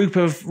 it's a group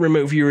of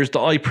remote viewers that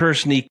I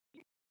personally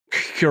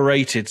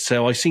curated.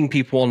 So I've seen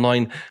people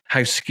online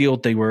how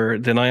skilled they were.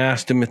 Then I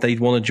asked them if they'd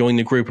want to join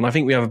the group, and I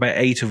think we have about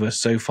 8 of us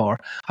so far.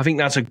 I think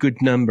that's a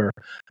good number.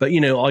 But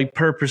I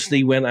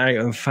purposely went out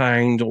and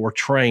found or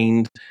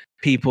trained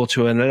people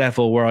to a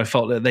level where I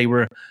felt that they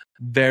were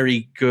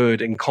very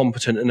good and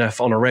competent enough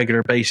on a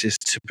regular basis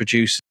to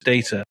produce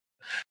data.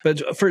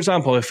 But for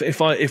example,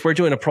 if we're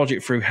doing a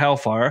project through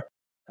Hellfire,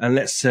 and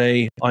let's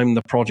say I'm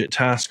the project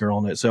tasker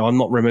on it, so I'm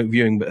not remote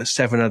viewing, but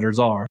 7 others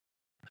are,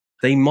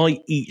 they might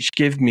each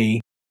give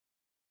me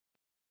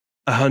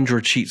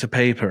 100 sheets of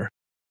paper,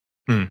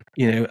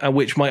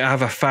 which might have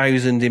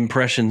 1,000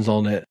 impressions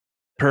on it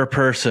per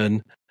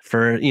person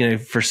for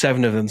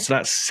 7 of them. So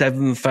that's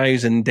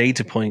 7,000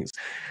 data points.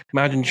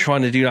 Imagine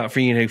trying to do that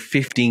for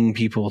 15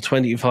 people,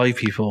 25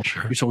 people.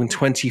 Sure. You're talking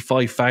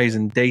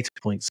 25,000 data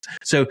points.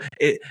 So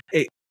it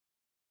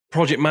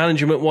project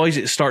management wise,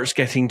 it starts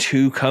getting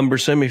too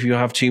cumbersome if you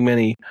have too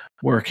many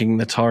working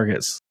the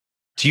targets.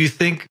 Do you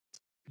think,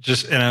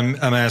 and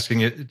I'm asking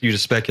you to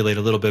speculate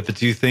a little bit, but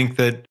do you think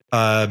that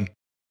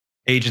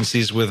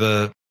agencies with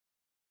a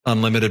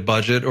unlimited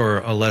budget or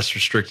a less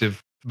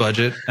restrictive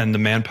budget and the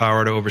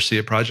manpower to oversee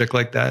a project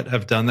like that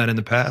have done that in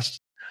the past?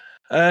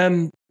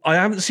 I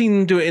haven't seen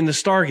them do it in the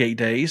Stargate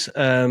days,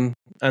 and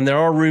there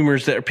are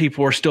rumors that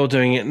people are still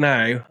doing it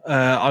now.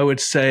 I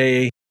would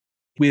say,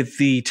 with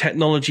the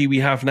technology we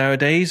have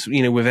nowadays,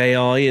 with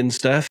AI and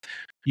stuff,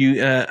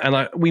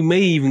 we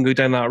may even go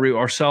down that route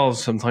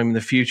ourselves sometime in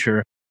the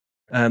future.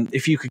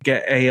 If you could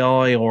get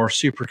AI or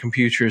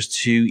supercomputers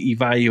to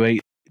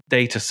evaluate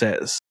data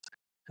sets,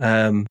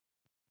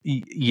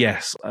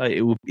 yes,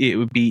 it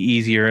would be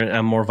easier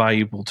and more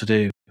valuable to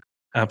do.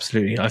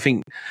 Absolutely. I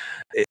think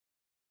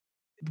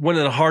one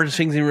of the hardest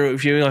things in remote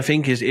viewing, I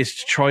think, is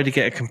to try to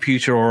get a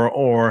computer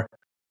or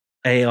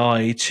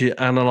AI to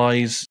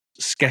analyze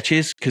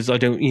sketches, because I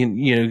don't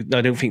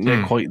think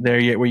they're quite there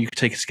yet where you could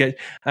take a sketch.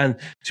 And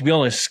to be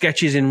honest,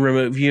 sketches in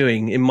remote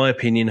viewing, in my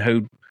opinion,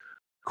 hold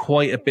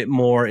quite a bit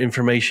more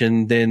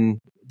information than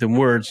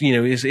words.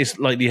 It's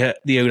like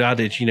the old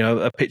adage,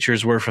 a picture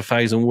is worth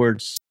 1,000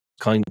 words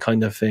kind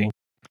of thing.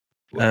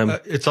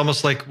 It's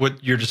almost like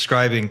what you're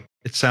describing.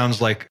 It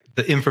sounds like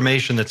the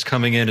information that's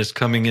coming in is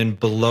coming in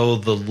below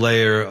the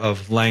layer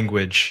of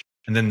language,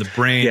 and then the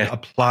brain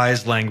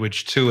applies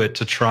language to it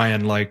to try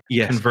and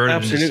convert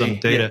it into some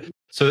data.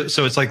 So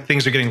it's like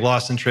things are getting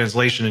lost in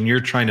translation, and you're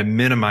trying to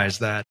minimize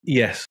that.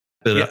 Yes.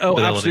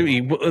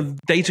 Absolutely.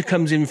 Data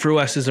comes in through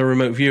us as a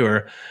remote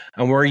viewer,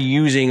 and we're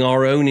using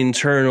our own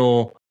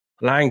internal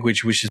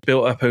language, which is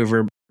built up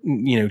over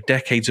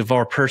decades of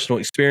our personal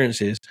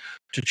experiences,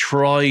 to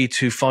try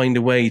to find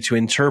a way to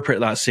interpret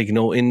that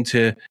signal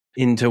into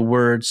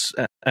words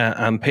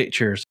and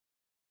pictures.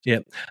 Yeah,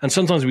 and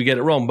sometimes we get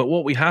it wrong. But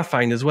what we have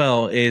found as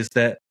well is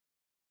that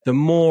the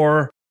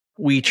more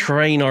we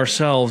train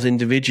ourselves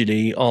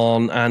individually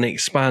on and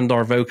expand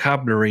our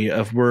vocabulary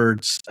of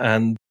words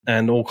and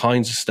all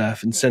kinds of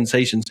stuff and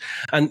sensations.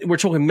 And we're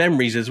talking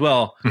memories as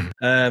well.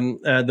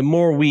 The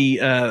more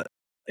we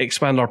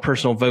expand our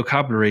personal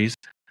vocabularies,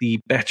 the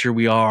better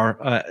we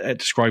are at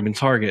describing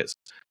targets.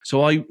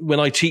 So when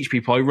I teach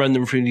people, I run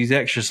them through these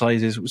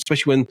exercises,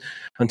 especially when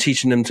I'm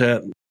teaching them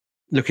to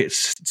look at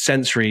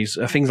sensories,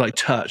 things like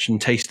touch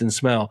and taste and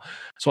smell.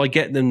 So I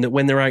get them that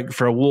when they're out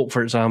for a walk,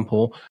 for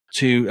example,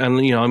 and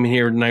I'm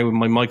here now with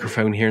my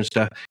microphone here and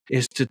stuff,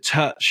 is to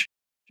touch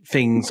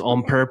things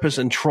on purpose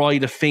and try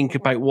to think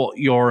about what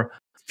you're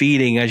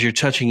feeling as you're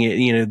touching it,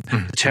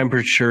 the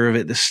temperature of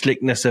it, the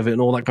slickness of it,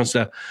 and all that kind of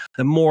stuff.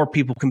 The more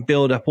people can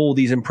build up all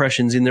these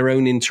impressions in their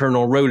own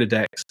internal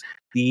Rolodex,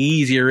 the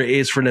easier it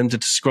is for them to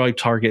describe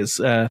targets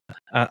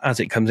as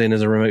it comes in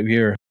as a remote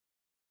viewer.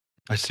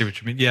 I see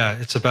what you mean. Yeah,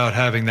 it's about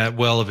having that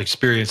well of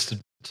experience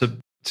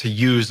to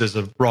use as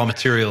a raw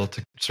material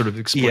to sort of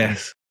explain.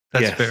 Yes,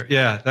 that's fair.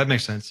 Yeah, that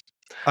makes sense.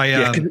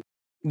 The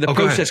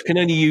process can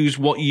only use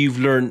what you've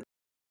learned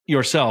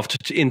yourself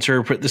to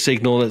interpret the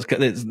signal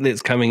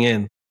that's coming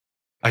in.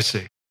 I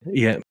see.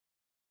 Yeah.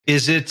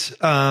 Is it?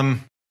 I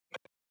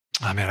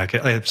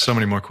have so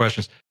many more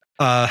questions.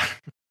 What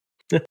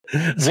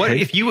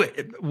if you?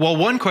 Well,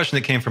 one question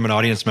that came from an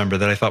audience member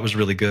that I thought was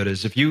really good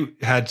is if you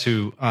had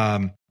to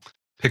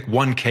pick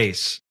one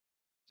case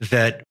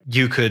that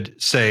you could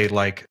say,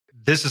 like,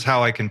 this is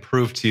how I can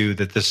prove to you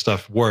that this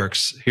stuff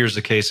works. Here's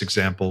a case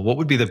example. What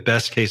would be the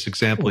best case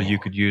example you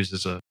could use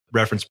as a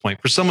reference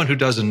point for someone who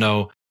doesn't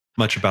know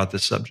much about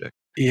this subject?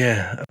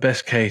 Yeah, a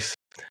best case.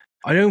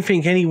 I don't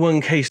think any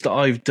one case that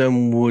I've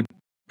done would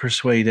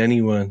persuade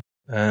anyone.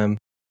 I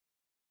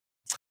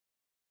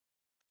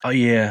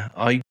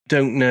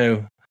don't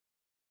know.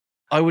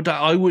 I would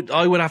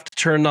have to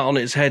turn that on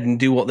its head and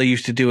do what they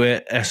used to do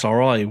at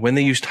SRI when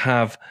they used to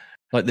have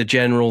like the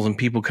generals and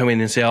people come in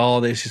and say, "Oh,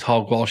 this is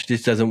hogwash.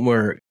 This doesn't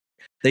work."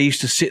 They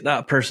used to sit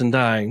that person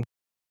down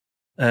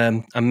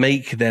and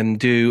make them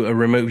do a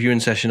remote viewing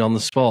session on the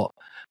spot.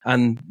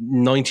 And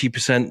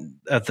 90%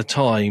 of the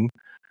time,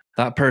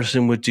 that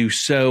person would do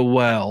so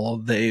well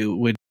that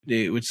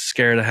it would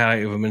scare the hell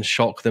out of them and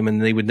shock them,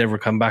 and they would never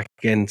come back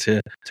again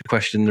to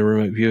question the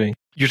remote viewing.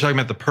 You're talking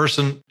about the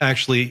person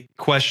actually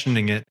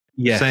questioning it,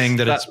 saying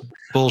that it's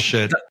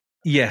bullshit.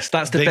 Yes,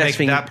 that's the best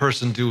thing. They make that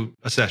person do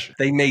a session.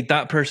 They made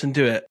that person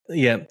do it.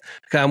 Yeah.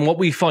 And what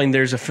we find,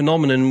 there's a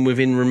phenomenon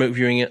within remote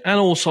viewing and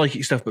all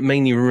psychic stuff, but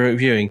mainly remote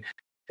viewing,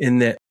 in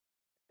that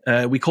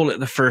we call it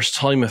the first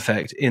time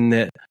effect, in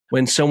that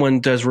when someone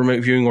does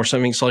remote viewing or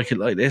something psychic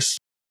like this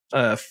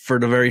for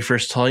the very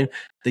first time,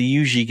 they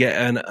usually get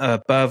an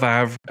above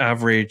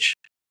average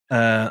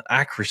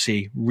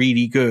accuracy,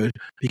 really good,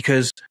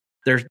 because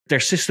their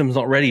system's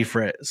not ready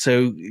for it,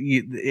 so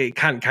it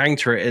can't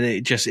counter it, and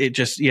it just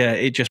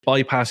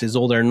bypasses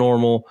all their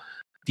normal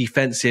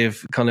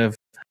defensive kind of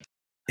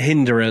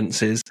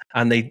hindrances,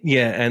 and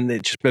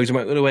it just blows them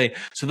out of the way.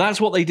 So that's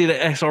what they did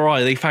at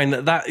SRI. They found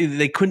that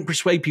they couldn't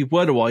persuade people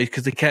otherwise,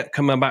 because they kept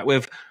coming back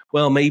with,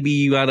 well, maybe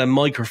you had a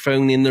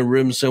microphone in the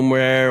room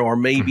somewhere, or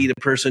maybe the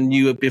person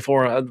knew it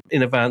before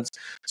in advance.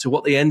 So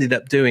what they ended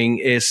up doing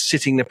is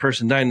sitting the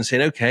person down and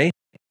saying, okay,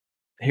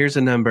 here's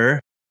a number.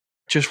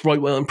 Just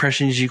write what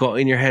impressions you got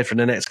in your head for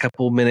the next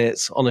couple of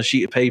minutes on a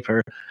sheet of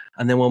paper,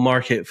 and then we'll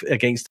mark it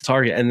against the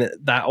target. And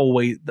that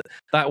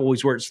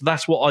always works.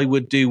 That's what I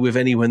would do with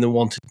anyone that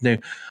wanted to know.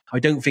 I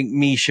don't think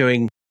me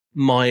showing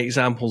my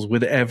examples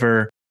would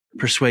ever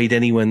persuade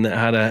anyone that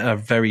had a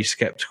very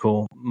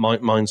skeptical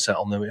mindset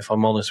on them, if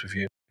I'm honest with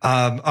you.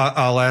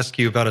 I'll ask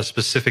you about a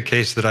specific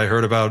case that I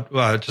heard about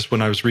just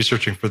when I was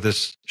researching for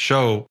this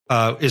show.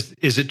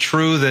 Is it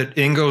true that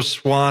Ingo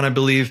Swann, I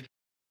believe,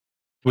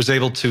 was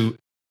able to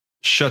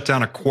shut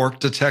down a quark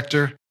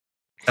detector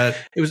at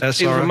SRI? It was a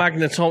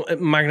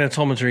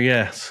magnetometer,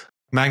 yes.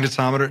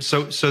 Magnetometer.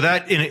 So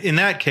that in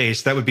that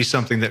case, that would be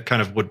something that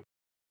kind of would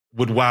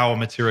wow a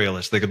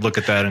materialist. They could look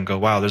at that and go,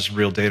 "Wow, there's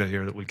real data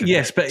here that we can."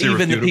 Yes, but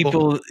even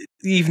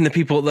the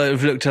people that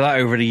have looked at that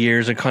over the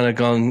years are kind of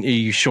gone, "Are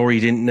you sure you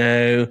didn't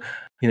know?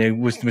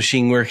 Was the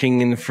machine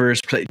working in the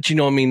first place?" Do you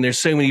know what I mean? There's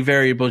so many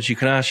variables you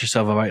can ask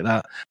yourself about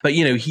that. But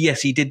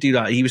yes, he did do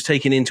that. He was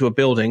taken into a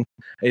building.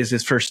 It was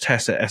his first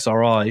test at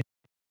SRI.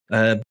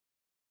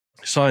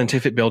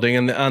 Scientific building,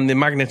 and the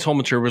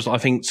magnetometer was, I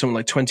think, something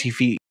like 20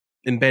 feet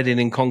embedded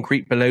in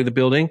concrete below the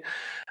building,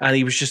 and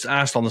he was just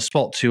asked on the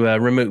spot to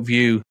remote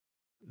view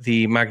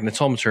the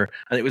magnetometer,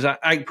 and it was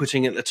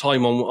outputting at the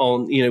time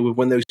on with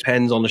one of those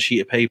pens on a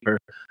sheet of paper,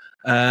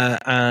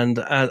 and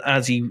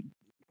as he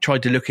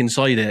tried to look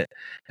inside it,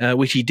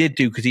 which he did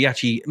do, because he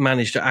actually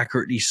managed to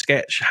accurately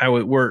sketch how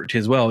it worked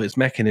as well, its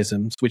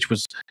mechanisms, which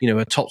was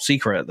a top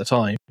secret at the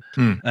time.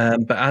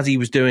 But as he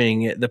was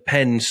doing it, the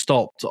pen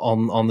stopped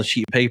on the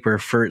sheet of paper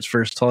for its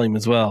first time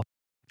as well.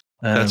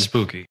 That's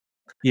spooky.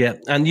 Yeah,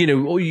 and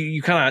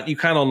you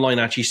can online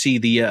actually see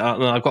the.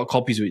 I've got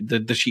copies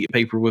of the sheet of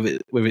paper with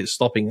it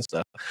stopping and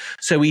stuff.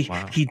 So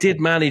he did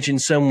manage in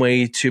some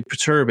way to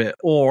perturb it,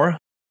 or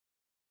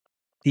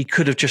he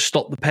could have just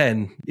stopped the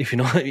pen. If you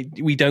know,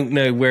 we don't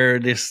know where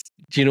this.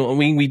 Do you know what I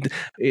mean?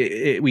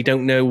 We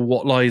don't know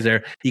what lies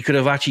there. He could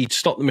have actually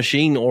stopped the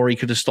machine, or he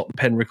could have stopped the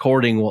pen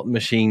recording what the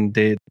machine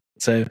did.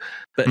 So,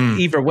 but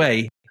either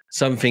way,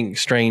 something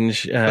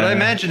strange. But I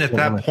imagine at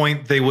that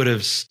point they would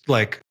have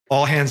like,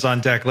 all hands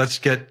on deck. Let's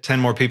get 10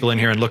 more people in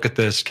here and look at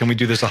this. Can we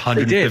do this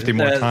 150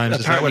 more times?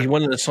 Apparently,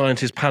 one of the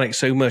scientists panicked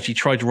so much he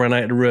tried to run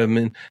out of the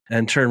room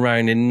and turn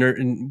around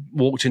and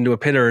walked into a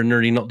pillar and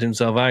nearly knocked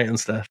himself out and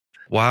stuff.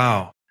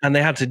 Wow. And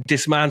they had to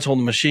dismantle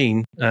the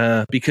machine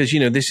because, you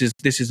know, this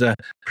is a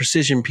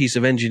precision piece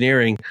of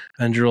engineering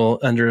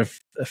under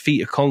a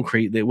feet of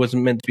concrete that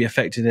wasn't meant to be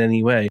affected in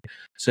any way.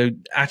 So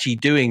actually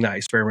doing that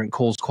experiment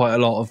caused quite a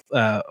lot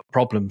of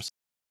problems.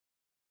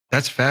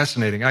 That's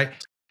fascinating.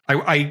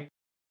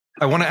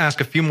 I want to ask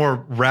a few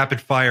more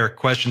rapid fire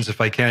questions if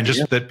I can,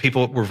 just that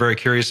people were very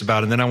curious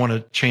about. And then I want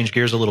to change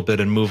gears a little bit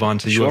and move on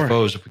to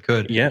UFOs if we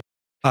could. Yeah.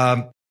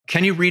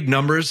 Can you read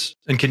numbers,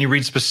 and can you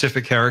read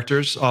specific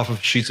characters off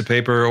of sheets of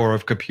paper or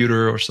of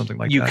computer or something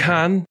like that? You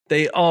can.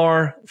 They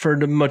are, for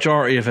the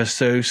majority of us,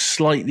 so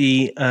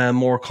slightly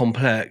more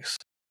complex.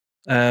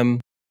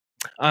 And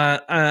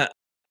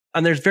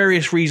there's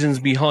various reasons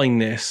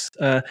behind this.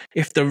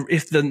 If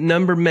the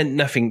number meant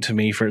nothing to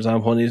me, for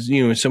example, and is,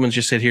 you know, someone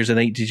just said, "Here's an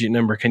 8-digit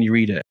number. Can you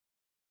read it?"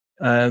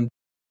 I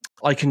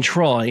can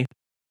try,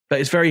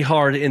 but it's very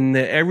hard. In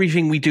that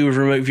everything we do with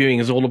remote viewing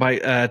is all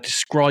about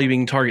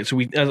describing targets. So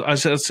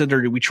as I said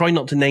earlier, we try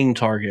not to name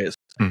targets.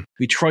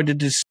 We try to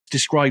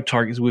describe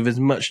targets with as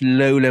much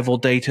low-level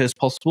data as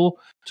possible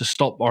to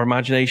stop our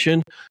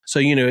imagination. So,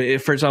 you know,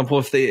 if, for example,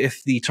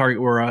 if the target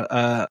were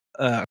a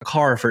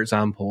car, for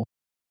example,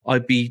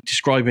 I'd be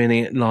describing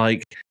it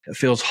like it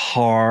feels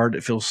hard,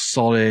 it feels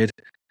solid,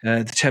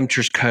 the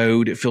temperature's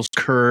cold, it feels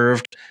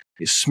curved,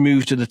 it's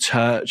smooth to the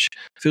touch,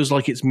 feels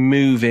like it's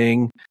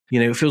moving,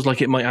 you know, it feels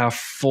like it might have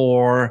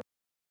 4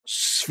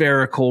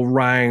 spherical,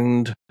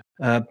 round,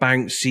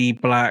 bouncy,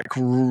 black,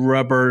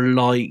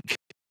 rubber-like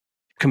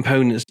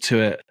components to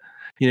it.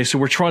 You know, so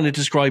we're trying to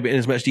describe it in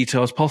as much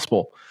detail as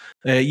possible.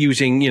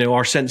 Using, you know,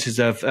 our senses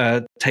of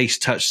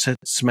taste, touch,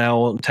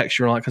 smell,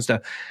 texture, and all that kind of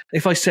stuff.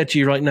 If I said to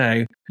you right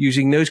now,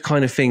 using those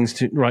kind of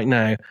things right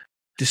now,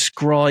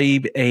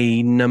 describe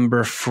a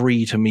number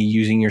 3 to me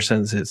using your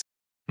senses.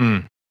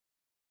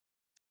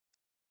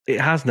 It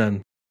has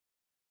none.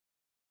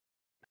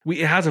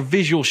 It has a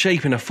visual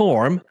shape and a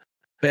form,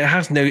 but it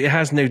has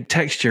no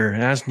texture,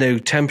 it has no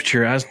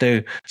temperature, it has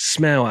no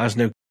smell, it has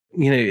no,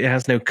 you know, it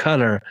has no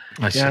color,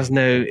 it has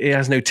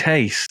no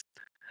taste.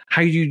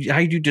 How do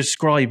you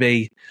describe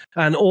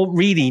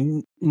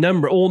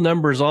all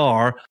numbers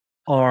are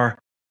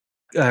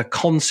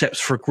concepts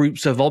for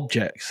groups of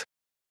objects.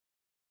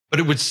 But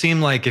it would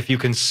seem like if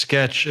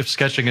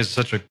sketching is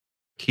such a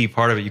key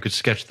part of it, you could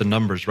sketch the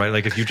numbers, right?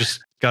 Like if you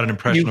just got an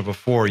impression of a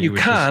 4,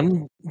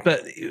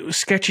 but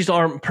sketches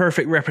aren't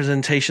perfect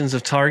representations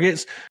of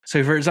targets.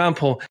 So for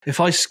example, if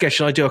I sketch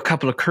and I do a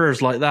couple of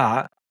curves like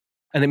that,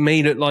 and it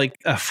may look like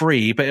a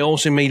 3, but it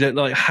also may look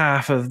like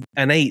half of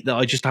an 8 that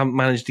I just haven't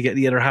managed to get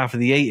the other half of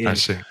the 8 in. I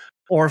see.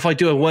 Or if I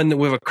do a one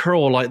with a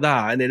curl like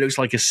that and it looks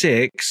like a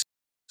 6,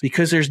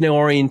 because there's no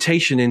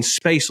orientation in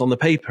space on the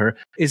paper,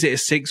 is it a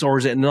 6 or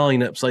is it a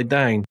 9 upside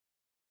down?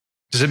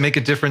 Does it make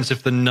a difference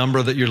if the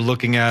number that you're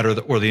looking at or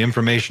the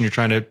information you're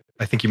trying to,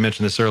 I think you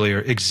mentioned this earlier,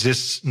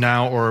 exists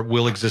now or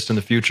will exist in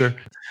the future?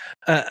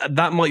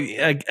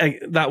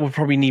 That would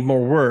probably need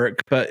more work,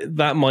 but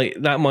that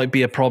might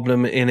be a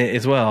problem in it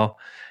as well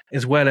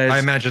as I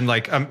imagine,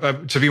 like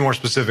to be more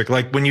specific,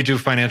 like when you do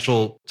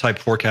financial type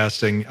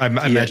forecasting, I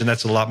imagine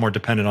that's a lot more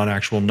dependent on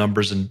actual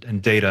numbers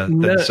and data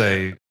than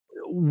say.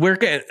 We're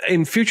getting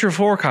in future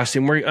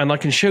forecasting, and I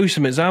can show you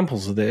some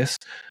examples of this.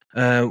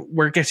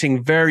 We're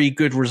getting very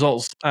good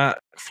results at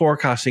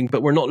forecasting,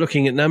 but we're not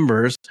looking at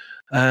numbers.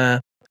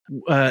 We're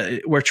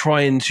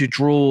trying to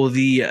draw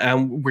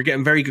we're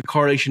getting very good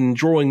correlation in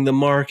drawing the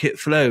market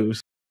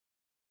flows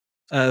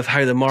of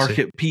how the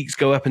market peaks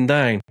go up and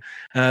down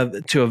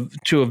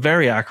to a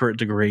very accurate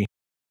degree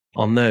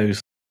on those.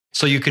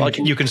 So you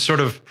can sort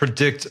of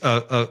predict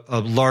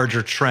a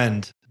larger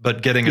trend,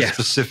 but getting a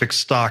specific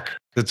stock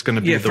that's going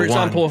to be the one. For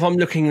example, if I'm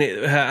looking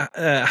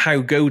at how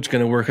gold's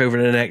going to work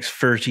over the next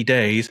 30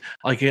 days,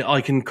 I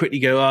can quickly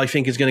go, I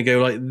think it's going to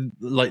go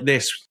like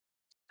this.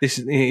 This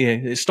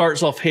it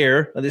starts off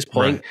here at this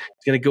point. Right.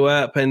 It's going to go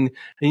up, and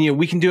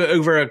we can do it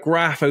over a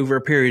graph over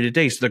a period of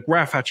days. So the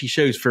graph actually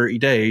shows 30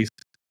 days,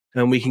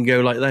 and we can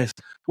go like this.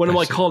 One of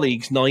my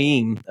colleagues,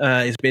 Naeem,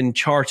 has been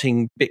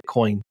charting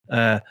Bitcoin,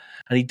 and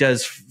he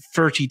does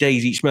 30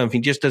 days each month. He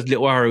just does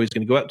little arrows,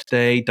 going to go up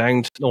today,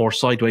 down, or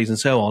sideways, and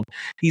so on.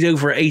 He's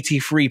over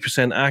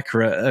 83%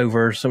 accurate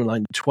over something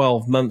like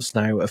 12 months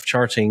now of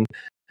charting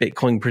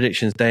Bitcoin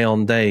predictions day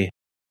on day.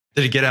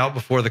 Did he get out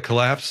before the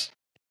collapse?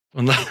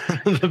 When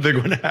the big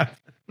one happened?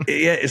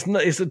 Yeah, it's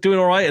doing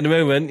all right at the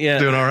moment. Yeah,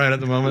 doing all right at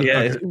the moment. Yeah,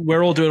 okay.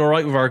 We're all doing all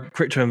right with our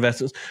crypto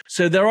investments.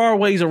 So there are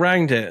ways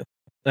around it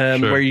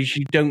where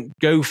you don't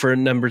go for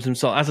numbers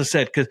themselves. As I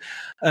said, because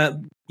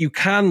you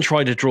can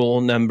try to draw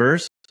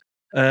numbers,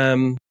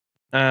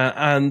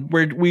 And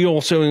we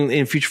also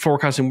in future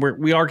forecasting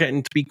we are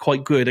getting to be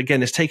quite good.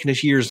 Again, it's taken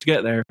us years to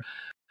get there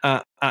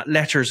at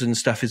letters and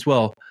stuff as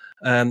well.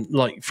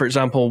 Like for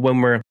example,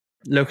 when we're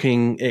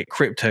looking at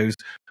cryptos,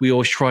 we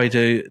always try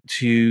to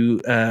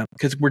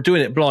because we're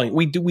doing it blind.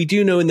 We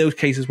do know in those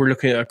cases we're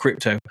looking at a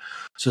crypto.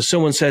 So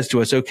someone says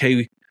to us,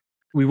 okay,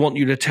 we want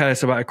you to tell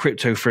us about a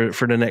crypto for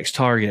the next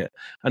target.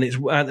 And it's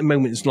at the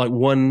moment, it's like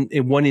one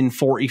in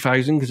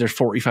 40,000 because there's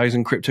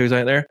 40,000 cryptos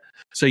out there.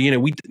 So, you know,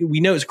 we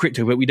know it's a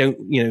crypto, but we don't,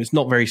 you know, it's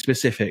not very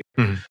specific.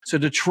 Mm-hmm. So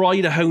to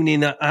try to hone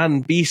in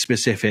and be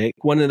specific,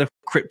 one of the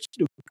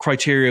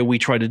criteria we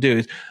try to do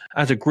is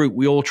as a group,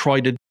 we all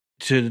try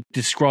to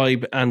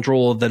describe and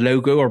draw the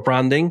logo or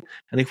branding.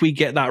 And if we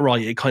get that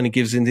right, it kind of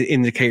gives an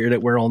indicator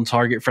that we're on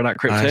target for that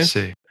crypto. I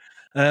see.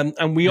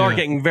 And we are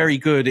getting very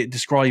good at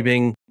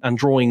describing and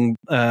drawing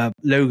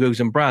logos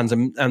and brands.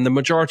 And the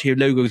majority of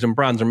logos and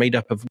brands are made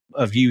up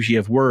of usually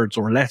of words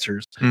or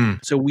letters.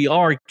 Mm. So we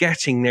are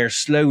getting there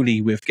slowly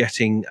with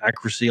getting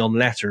accuracy on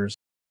letters.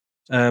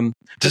 But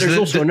there's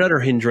also another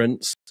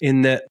hindrance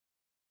in that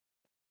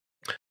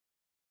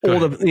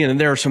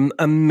there are some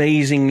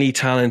amazingly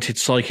talented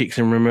psychics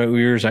and remote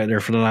viewers out there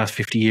for the last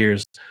 50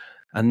 years.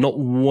 And not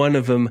one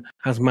of them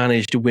has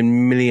managed to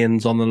win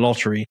millions on the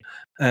lottery.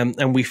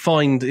 And we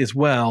find as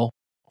well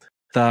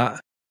that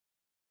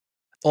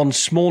on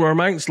smaller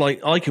amounts,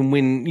 like I can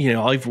win, you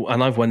know, I've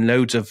won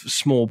loads of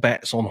small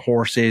bets on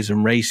horses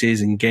and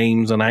races and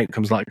games and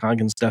outcomes like that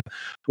and stuff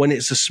when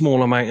it's a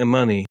small amount of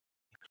money.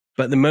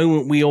 But the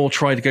moment we all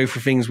try to go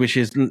for things which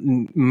is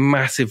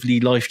massively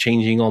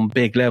life-changing on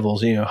big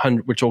levels, you know,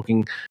 we're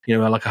talking, you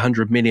know, like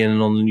 100 million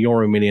on the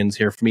Euro Millions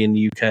here for me in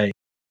the UK.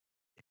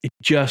 It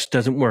just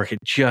doesn't work. It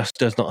just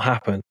does not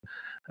happen.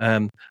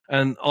 And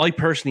I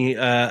personally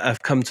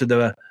have come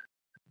to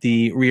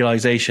the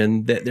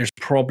realization that there's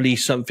probably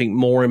something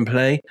more in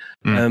play,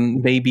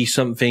 maybe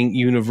something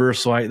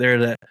universal out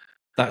there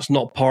that's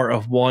not part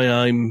of why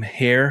I'm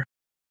here.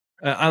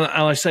 And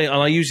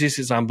I use this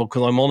example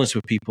because I'm honest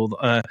with people.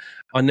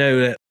 I know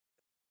that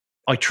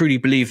I truly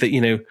believe that,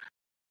 you know,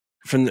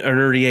 from an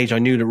early age, I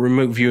knew that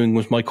remote viewing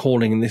was my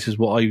calling and this is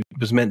what I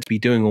was meant to be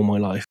doing all my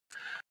life.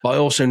 But I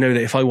also know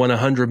that if I won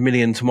 100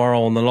 million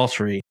tomorrow on the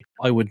lottery,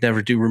 I would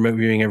never do remote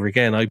viewing ever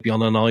again. I'd be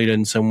on an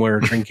island somewhere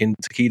drinking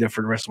tequila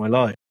for the rest of my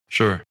life.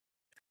 Sure.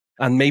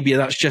 And maybe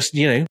that's just,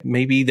 you know,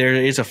 maybe there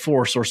is a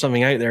force or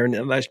something out there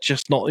and that's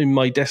just not in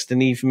my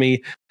destiny for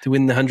me to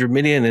win the 100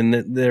 million and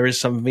that there is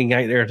something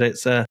out there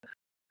that's not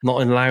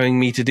allowing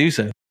me to do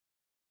so.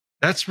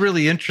 That's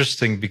really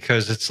interesting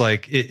because it's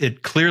like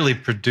it clearly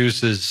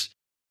produces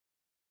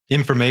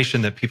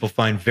information that people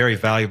find very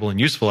valuable and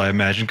useful, I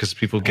imagine, because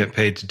people get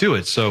paid to do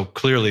it. So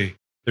clearly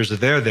there's a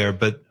there,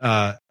 but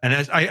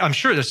and I'm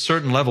sure at a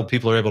certain level,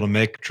 people are able to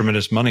make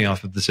tremendous money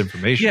off of this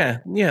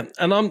information. Yeah.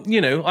 And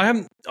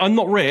I'm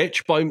not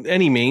rich by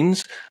any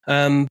means,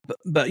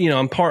 but you know,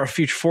 I'm part of a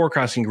future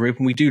forecasting group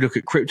and we do look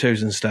at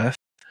cryptos and stuff.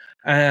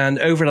 And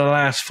over the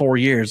last 4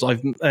 years,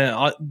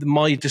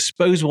 my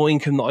disposable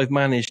income that I've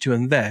managed to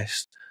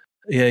invest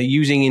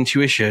using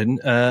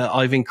intuition,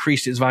 I've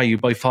increased its value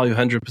by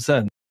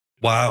 500%.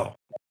 Wow.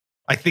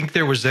 I think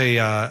there was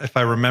if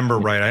I remember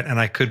right, and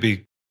I could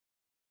be,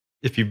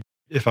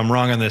 if I'm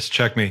wrong on this,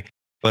 check me,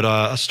 but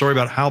a story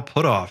about how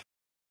Puthoff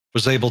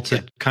was able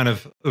to kind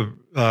of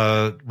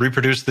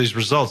reproduce these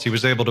results. He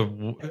was able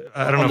to,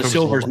 I don't know if it was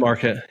silver's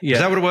market. Yeah. Is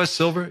that what it was?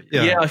 Silver?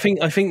 Yeah. I think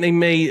they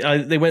made,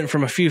 they went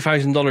from a few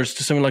 $1,000s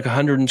to something like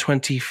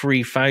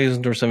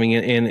 123,000 or something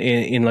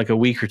in like a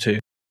week or two.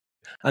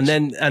 And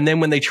then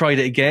when they tried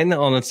it again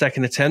on a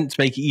second attempt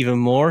to make it even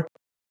more,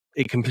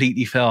 it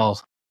completely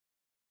failed.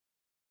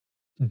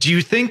 Do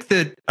you think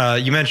that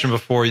you mentioned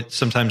before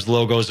sometimes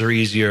logos are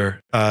easier?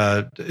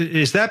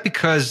 Is that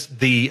because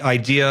the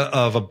idea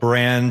of a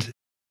brand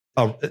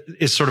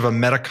is sort of a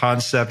meta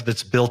concept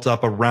that's built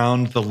up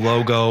around the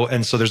logo,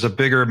 and so there's a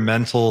bigger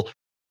mental,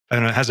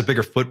 and it has a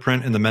bigger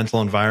footprint in the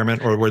mental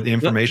environment or where the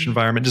information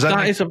environment? Does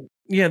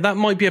that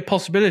might be a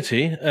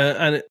possibility,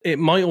 and it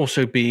might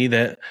also be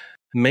that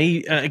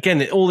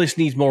again, all this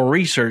needs more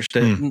research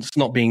that's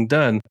not being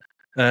done.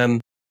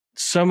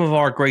 Some of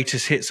our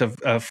greatest hits of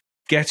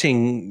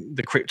getting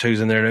the cryptos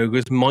and their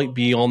logos might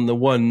be on the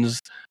ones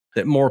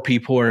that more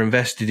people are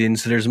invested in.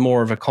 So there's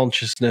more of a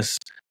consciousness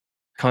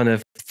kind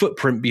of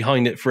footprint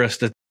behind it for us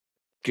to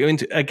go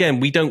into. Again,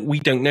 we don't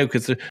know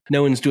because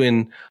no one's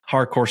doing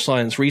hardcore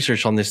science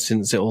research on this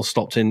since it all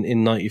stopped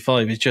in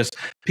 95. It's just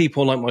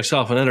people like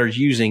myself and others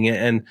using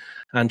it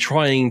and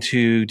trying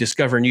to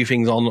discover new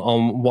things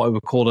on what I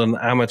would call an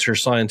amateur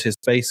scientist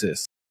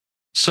basis.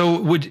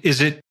 So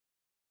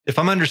if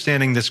I'm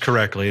understanding this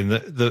correctly, and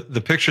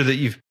the picture that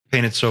you've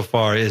painted so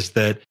far is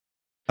that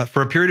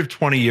for a period of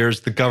 20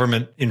 years, the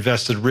government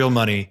invested real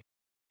money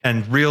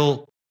and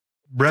real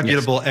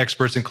reputable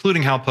experts,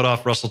 including Hal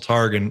Puthoff, Russell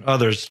Targ, and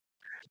others.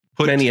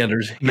 Many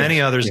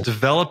others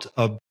developed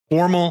a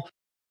formal,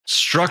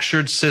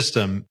 structured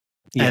system,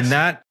 and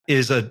that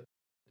is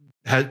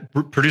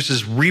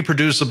produces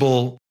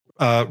reproducible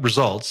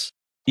results.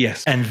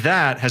 Yes. And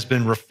that has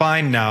been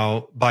refined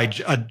now by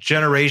a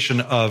generation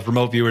of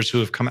remote viewers who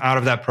have come out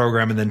of that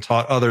program and then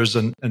taught others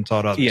and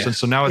taught others. Yeah. And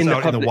so now it's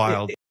out in the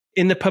wild.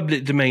 In the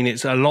public domain,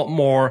 it's a lot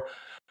more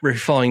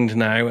refined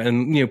now.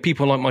 And,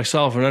 people like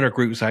myself and other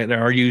groups out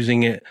there are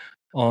using it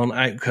on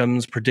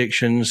outcomes,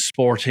 predictions,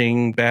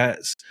 sporting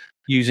bets,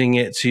 using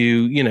it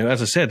to,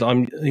 as I said,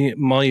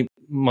 my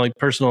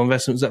personal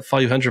investment is at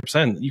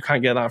 500%. You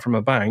can't get that from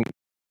a bank.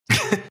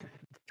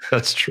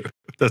 That's true.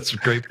 That's a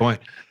great point.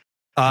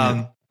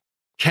 Is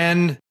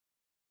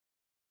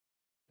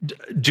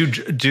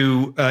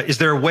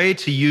there a way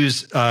to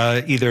use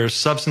either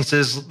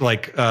substances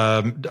like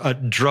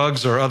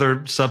drugs or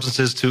other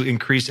substances to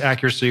increase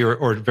accuracy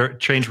or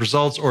change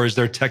results, or is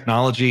there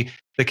technology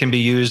that can be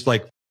used?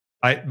 Like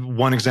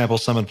one example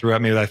someone threw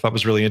at me that I thought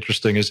was really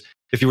interesting is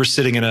if you were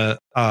sitting in a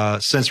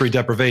sensory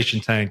deprivation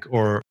tank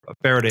or a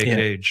Faraday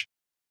cage.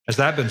 Has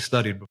that been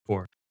studied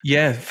before?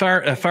 Yeah,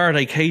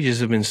 Faraday cages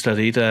have been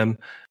studied, and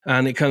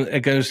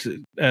it goes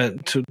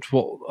to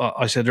what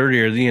I said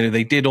earlier.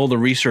 They did all the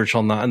research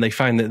on that, and they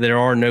found that there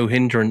are no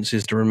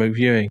hindrances to remote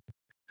viewing.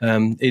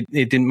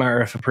 It didn't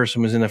matter if a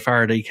person was in a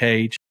Faraday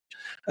cage,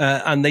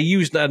 and they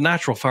used a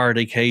natural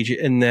Faraday cage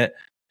in that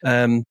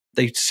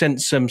they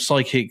sent some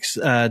psychics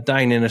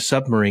down in a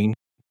submarine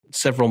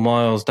several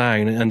miles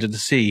down under the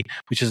sea,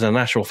 which is a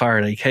natural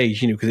Faraday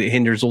cage, because it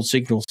hinders all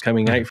signals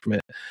coming out from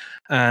it.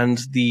 And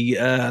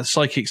the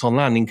psychics on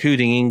land,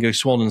 including Ingo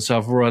Swann and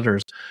several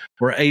others,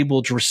 were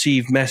able to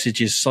receive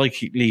messages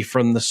psychically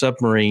from the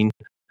submarine,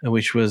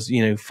 which was,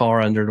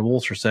 far under the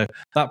water. So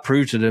that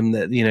proved to them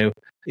that,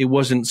 it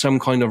wasn't some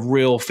kind of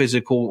real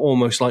physical,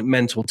 almost like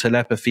mental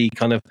telepathy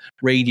kind of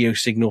radio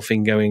signal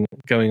thing going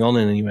on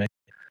in any way.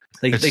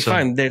 They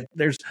found that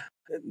there's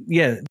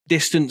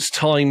distance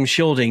time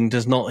shielding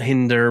does not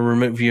hinder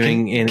remote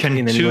viewing in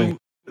any way. Can two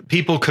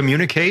people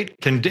communicate?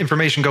 Can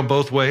information go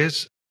both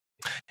ways?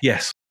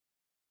 Yes.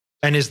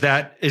 And is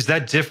that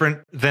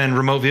different than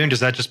remote viewing? Does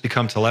that just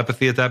become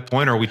telepathy at that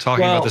point, or are we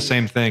talking about the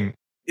same thing?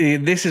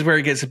 This is where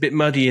it gets a bit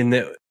muddy in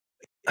that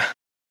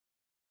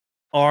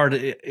are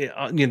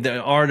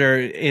there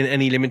in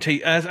any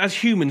limitation? As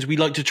humans, we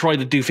like to try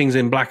to do things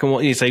in black and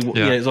white. You say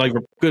it's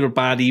either good or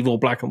bad, evil,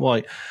 black and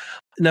white.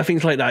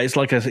 Nothing's like that. It's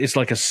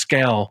like a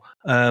scale.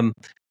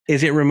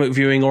 Is it remote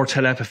viewing or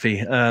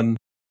telepathy?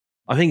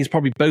 I think it's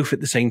probably both at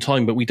the same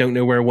time, but we don't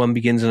know where one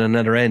begins and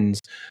another ends,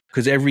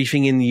 because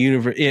everything in the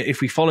universe,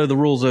 if we follow the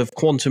rules of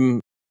quantum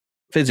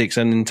physics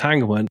and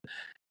entanglement,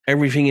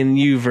 everything in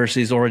the universe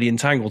is already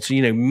entangled. So,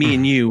 me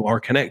and you are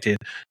connected.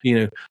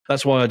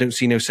 That's why I don't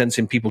see no sense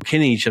in people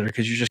killing each other,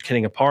 because you're just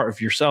killing a part of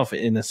yourself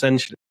in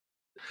essentially.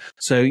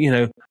 So,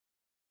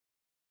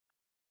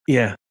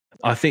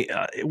 I think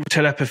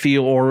telepathy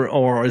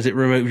or is it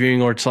remote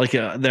viewing or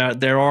psychic?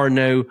 There are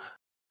no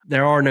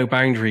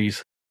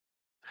boundaries.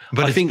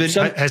 But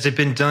has it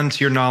been done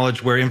to your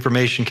knowledge where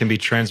information can be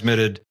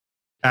transmitted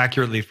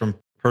accurately from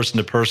person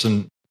to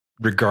person,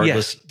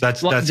 regardless?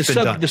 Yes. That's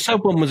been done. The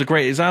sub one was a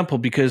great example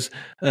because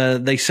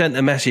they sent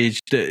a message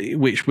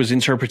which was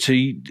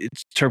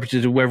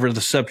interpreted whether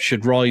the sub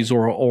should rise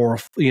or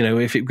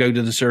if it go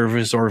to the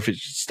surface or if it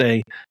should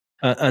stay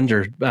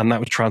under, and that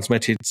was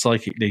transmitted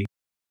psychically.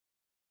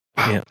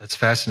 Wow, that's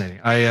fascinating.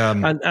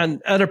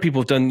 And other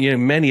people have done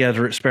many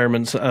other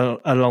experiments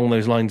along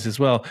those lines as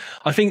well.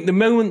 I think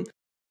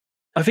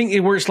it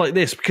works like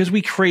this because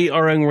we create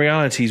our own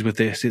realities with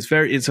this.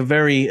 It's a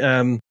very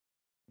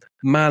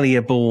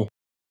malleable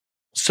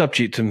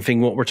subject and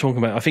thing what we're talking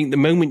about. I think the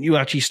moment you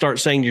actually start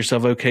saying to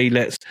yourself, okay,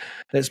 let's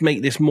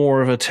make this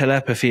more of a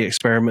telepathy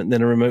experiment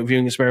than a remote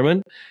viewing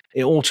experiment,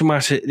 it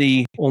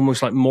automatically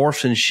almost like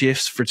morphs and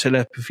shifts for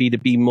telepathy to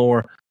be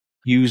more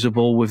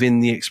usable within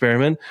the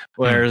experiment.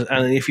 Whereas,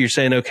 and if you're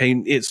saying, okay,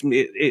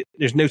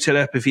 there's no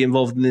telepathy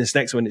involved in this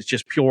next one, it's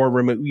just pure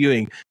remote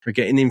viewing for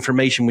getting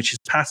information which is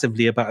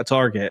passively about a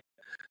target,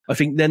 I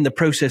think then the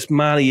process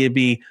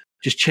malleably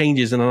just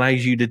changes and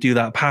allows you to do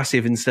that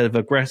passive instead of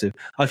aggressive.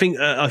 I think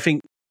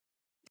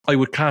I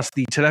would class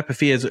the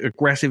telepathy as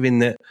aggressive in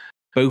that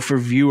both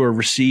of you are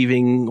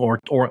receiving or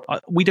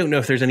we don't know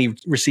if there's any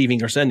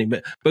receiving or sending,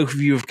 but both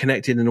of you have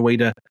connected in a way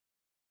to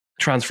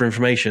transfer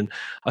information.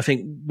 I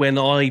think when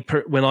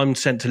I'm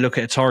sent to look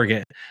at a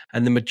target,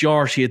 and the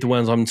majority of the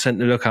ones I'm sent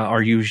to look at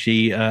are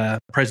usually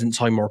present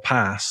time or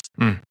past,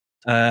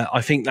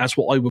 I think that's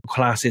what I would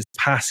class as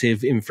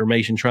passive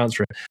information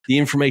transfer. The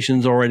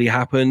information's already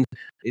happened.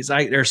 It's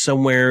out there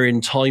somewhere in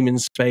time and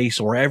space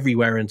or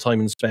everywhere in time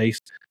and space,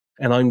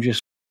 and I'm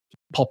just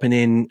popping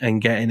in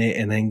and getting it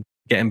and then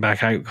getting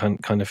back out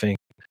kind of thing.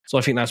 So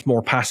I think that's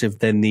more passive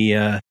than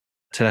the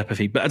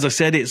telepathy. But as I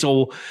said, it's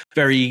all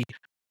very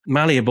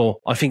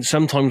malleable. I think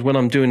sometimes when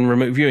I'm doing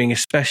remote viewing,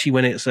 especially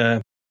when it's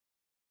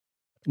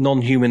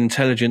non-human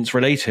intelligence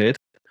related,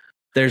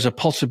 there's a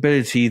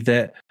possibility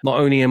that not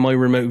only am I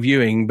remote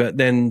viewing, but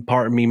then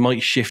part of me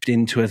might shift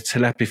into a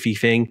telepathy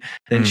thing,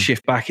 then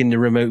shift back into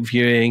remote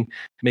viewing,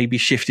 maybe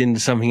shift into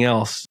something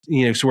else.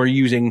 So we're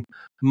using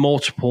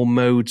multiple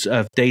modes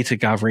of data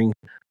gathering.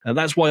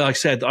 That's why I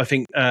said I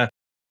think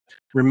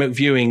remote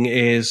viewing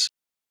is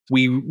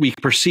we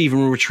perceive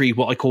and retrieve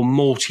what I call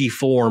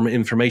multi-form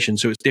information.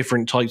 So it's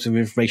different types of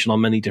information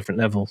on many different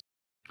levels.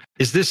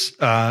 Is this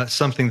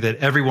something that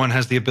everyone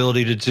has the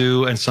ability to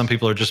do and some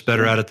people are just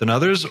better at it than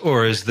others?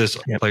 Or is this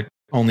like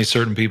only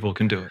certain people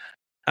can do it?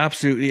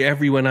 Absolutely.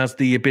 Everyone has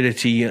the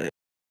ability,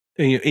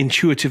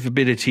 intuitive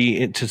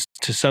ability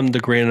to some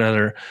degree or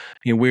another.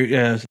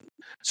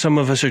 Some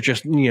of us are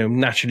just,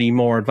 naturally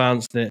more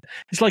advanced in it.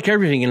 It's like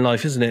everything in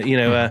life, isn't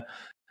it?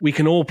 We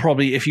can all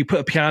probably, if you put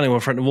a piano in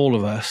front of all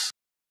of us,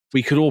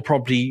 we could all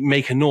probably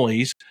make a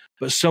noise,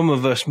 but some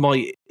of us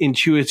might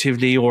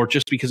intuitively or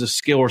just because of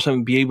skill or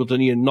something be able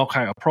to knock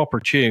out a proper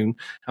tune.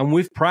 And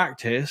with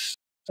practice,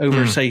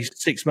 over say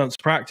 6 months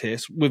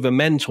practice with a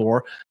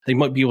mentor, they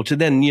might be able to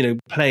then,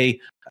 play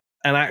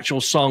an actual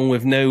song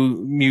with no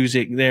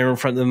music there in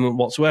front of them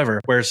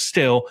whatsoever. Whereas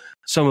still,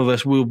 some of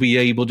us will be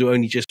able to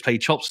only just play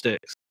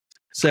chopsticks.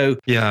 So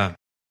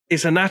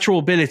it's a natural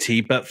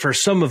ability, but for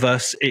some of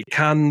us, it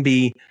can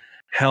be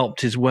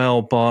helped as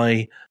well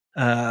by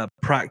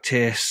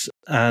practice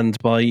and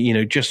by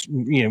just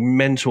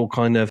mental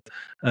kind of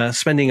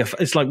spending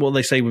it's like what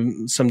they say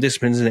with some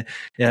disciplines, isn't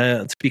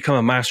it? To become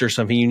a master or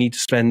something, you need to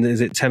spend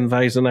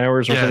 10,000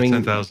 hours or something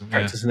 10,000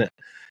 practicing it.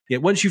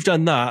 Once you've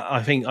done that,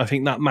 I think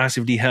that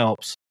massively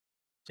helps.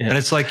 And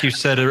it's like you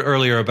said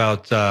earlier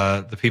about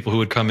the people who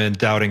would come in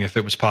doubting if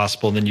it was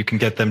possible, and then you can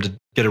get them to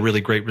get a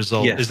really great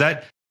result. Is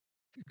that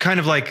kind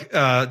of like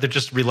they're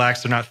just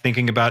relaxed, they're not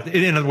thinking about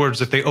it? In other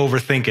words, if they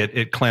overthink it,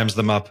 it clams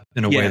them up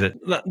in a way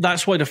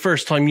that's why the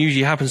first time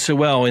usually happens so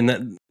well, in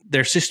that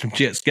their system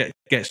just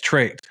gets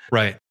tricked.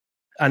 Right.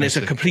 And it's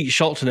a complete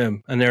shock to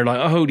them. And they're like,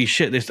 oh, holy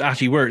shit, this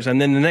actually works.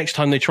 And then the next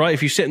time they try it,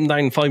 if you sit them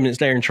down 5 minutes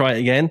later and try it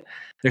again,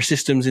 their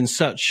system's in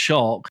such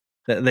shock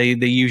that they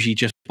usually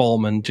just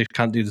bomb and just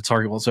can't do the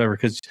target whatsoever,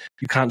 because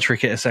you can't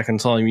trick it a second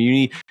time.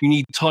 You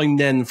need time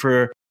then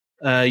for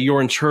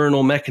your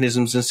internal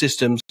mechanisms and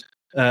systems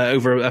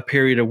over a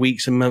period of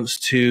weeks and months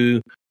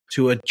to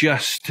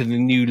adjust to the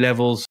new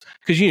levels.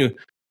 Because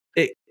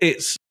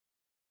it's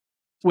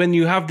when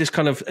you have this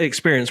kind of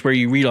experience where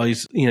you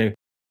realize,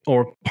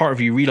 or part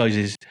of you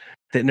realizes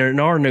that there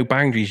are no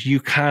boundaries. You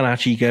can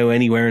actually go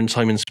anywhere in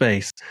time and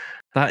space.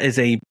 That is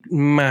a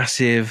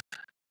massive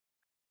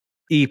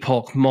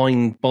epoch,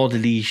 mind,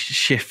 bodily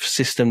shift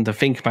system to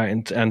think about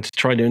and to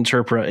try to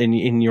interpret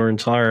in your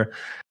entire,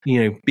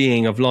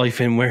 being of life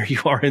and where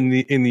you are in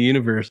the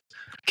universe.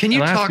 Can you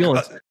talk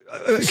about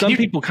some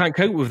people can't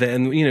cope with it,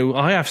 and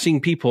I have seen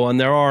people,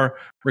 and there are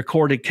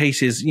recorded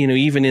cases,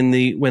 even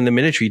when the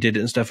military did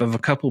it and stuff, of a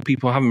couple of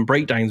people having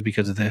breakdowns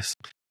because of this.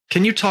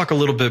 Can you talk a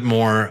little bit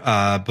more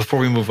before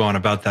we move on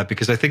about that?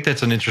 Because I think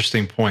that's an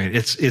interesting point.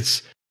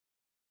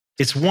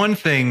 It's one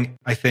thing,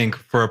 I think,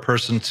 for a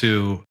person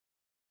to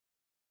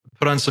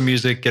put on some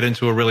music, get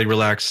into a really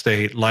relaxed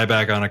state, lie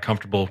back on a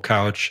comfortable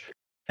couch,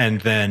 and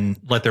then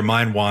let their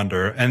mind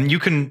wander. And you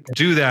can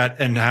do that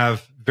and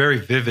have very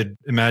vivid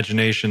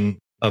imagination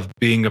of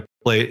being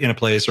in a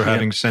place or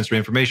having sensory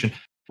information.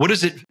 What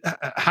is it?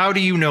 How do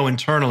you know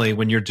internally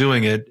when you're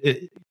doing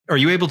it? Are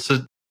you able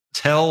to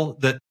tell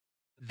that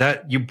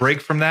you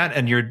break from that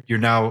and you're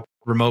now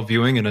remote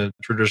viewing in a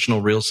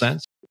traditional real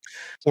sense?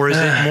 Or is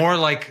it more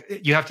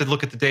like you have to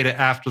look at the data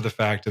after the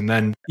fact and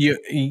then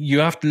you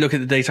have to look at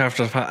the data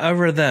after the fact?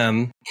 Other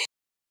than,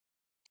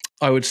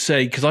 I would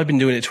say, because I've been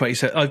doing it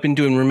I've been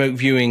doing remote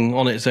viewing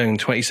on its own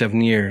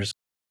 27 years.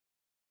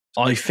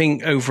 I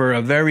think over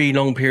a very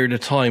long period of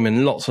time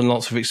and lots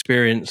of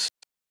experience,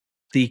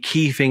 the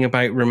key thing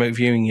about remote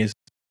viewing is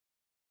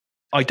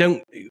we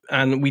don't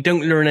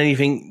learn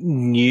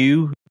anything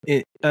new,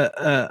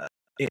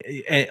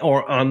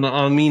 or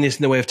I mean this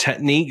in the way of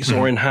techniques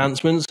or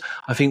enhancements.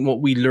 I think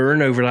what we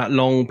learn over that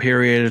long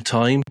period of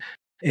time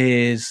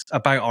is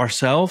about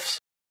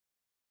ourselves.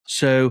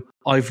 So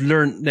I've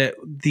learned that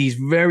these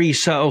very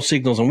subtle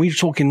signals, and we're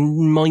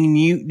talking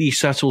minutely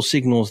subtle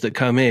signals that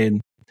come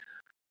in,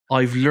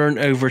 I've learned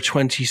over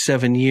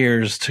 27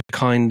 years to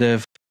kind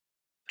of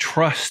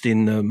trust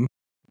in them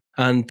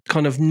and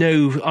kind of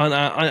know, and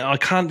I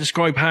can't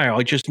describe how,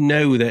 I just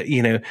know that,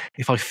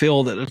 if I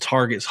feel that the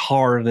target's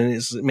hard and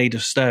it's made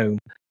of stone,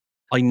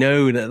 I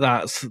know that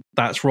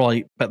that's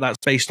right, but that's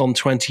based on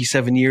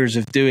 27 years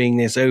of doing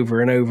this over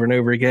and over and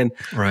over again,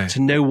 right? To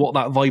know what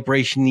that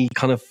vibration-y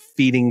kind of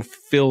feeling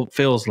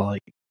feels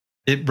like.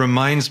 It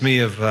reminds me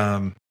of,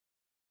 are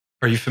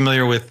you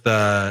familiar with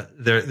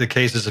the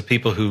cases of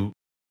people who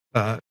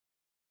are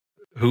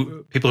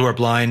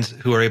blind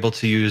who are able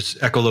to use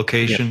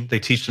echolocation? They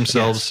teach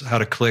themselves how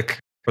to click,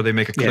 or they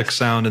make a click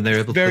sound, and they're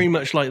able very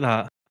much like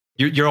that.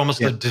 You're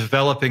almost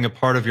developing a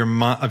part of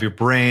your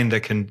brain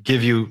that can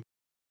give you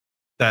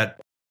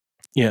that.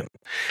 Yeah.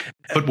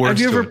 Put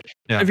words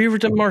have you ever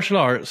done martial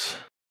arts?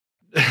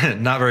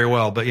 Not very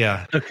well, but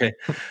yeah. Okay.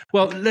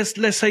 Well,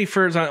 let's say,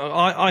 for example,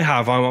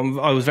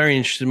 I was very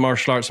interested in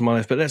martial arts in my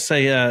life, but let's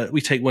say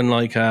we take one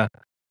like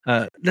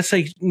let's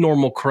say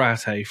normal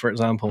karate, for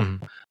example.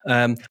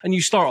 And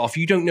you start off,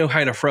 you don't know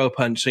how to throw a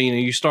punch. So,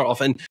 you start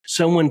off and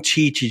someone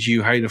teaches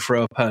you how to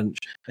throw a punch,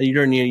 and you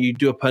learn, you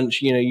do a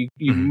punch, you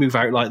move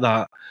out like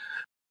that.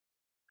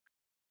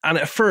 and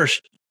at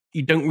first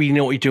you don't really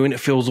know what you're doing. It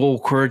feels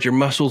awkward. Your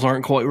muscles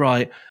aren't quite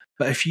right.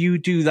 But if you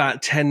do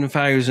that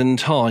 10,000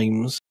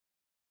 times,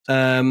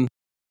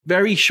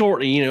 very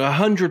shortly,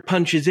 100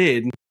 punches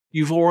in,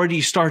 you've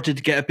already started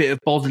to get a bit of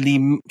bodily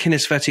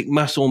kinesthetic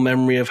muscle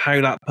memory of how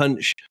that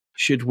punch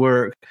should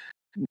work.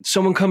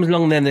 Someone comes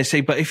along then, they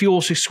say, but if you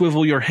also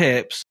swivel your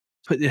hips,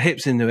 put the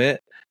hips into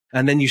it,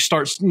 and then you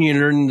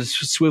learn to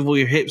swivel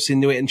your hips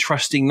into it and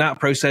trusting that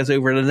process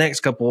over the next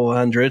couple of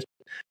hundred,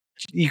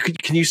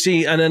 can you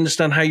see and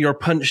understand how your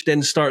punch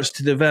then starts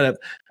to develop?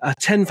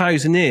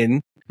 10,000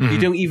 in, you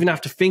don't even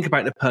have to think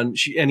about the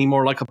punch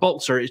anymore like a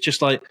boxer. It's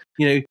just like,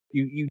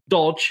 you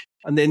dodge,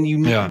 and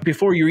then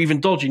before you're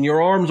even dodging,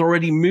 your arm's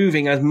already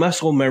moving as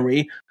muscle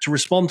memory to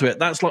respond to it.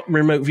 That's like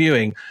remote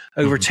viewing.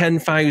 Over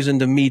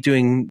 10,000 of me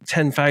doing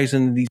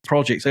 10,000 of these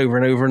projects over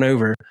and over and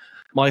over.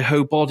 My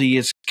whole body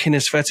is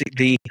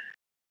kinesthetically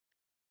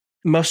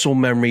muscle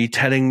memory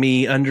telling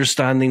me,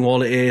 understanding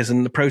what it is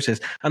and the process.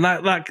 And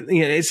that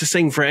it's the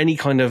same for any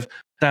kind of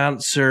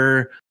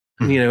dancer,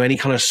 any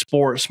kind of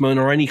sportsman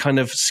or any kind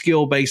of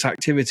skill-based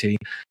activity.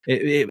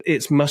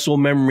 It's muscle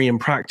memory and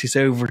practice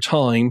over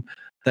time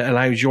that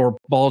allows your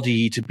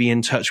body to be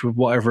in touch with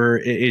whatever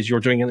it is you're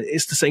doing. And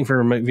it's the same for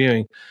remote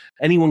viewing.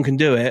 Anyone can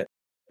do it,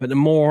 but the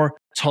more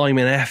time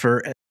and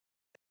effort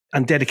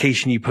and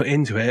dedication you put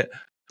into it,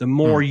 the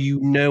more you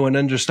know and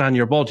understand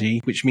your body,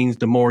 which means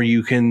the more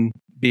you can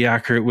be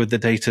accurate with the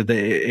data that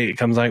it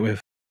comes out with.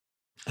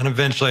 And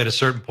eventually at a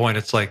certain point,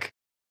 it's like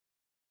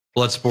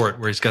Bloodsport,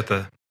 where he's got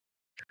the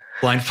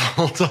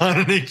blindfold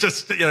on and he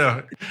just, it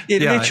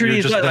literally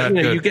is like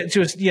you get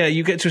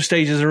to a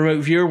stage as a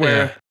remote viewer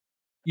where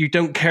you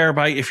don't care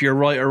about if you're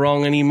right or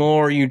wrong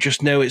anymore. You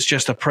just know it's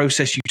just a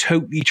process. You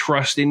totally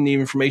trust in the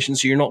information,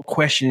 so you're not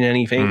questioning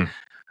anything.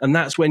 And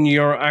that's when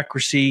your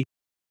accuracy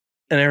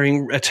and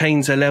everything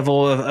attains a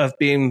level of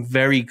being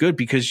very good,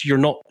 because you're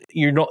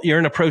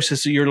in a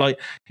process. So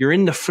you're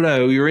in the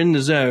flow, you're in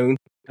the zone,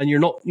 and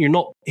you're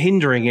not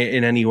hindering it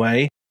in any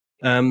way.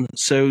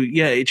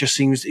 It just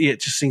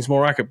seems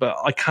more accurate. But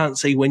I can't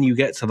say when you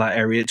get to that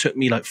area. It took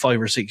me like 5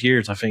 or 6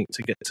 years, I think,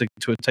 to get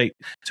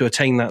to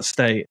attain that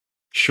state.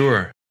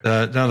 Sure.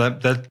 No,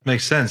 that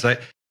makes sense.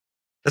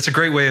 That's a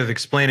great way of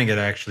explaining it,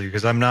 actually,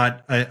 because I'm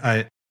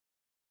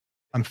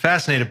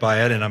fascinated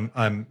by it and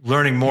I'm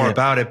learning more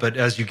about it. But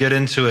as you get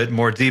into it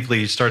more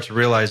deeply, you start to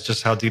realize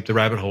just how deep the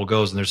rabbit hole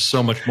goes, and there's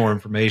so much more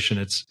information.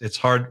 It's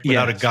hard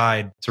without a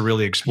guide to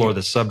really explore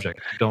the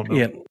subject. You don't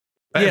know.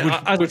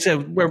 I would say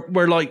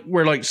we're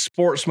like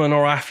sportsmen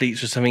or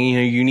athletes or something.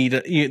 You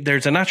need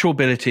there's a natural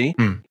ability.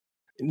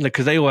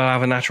 Because they will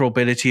have a natural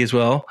ability as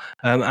well,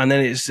 and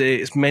then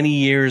it's many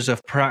years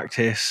of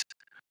practice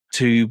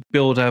to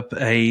build up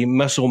a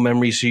muscle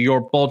memory, so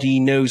your body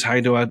knows how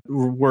to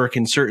work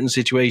in certain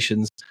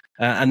situations,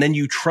 and then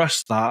you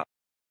trust that,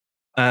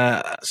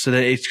 so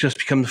that it just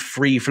becomes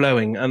free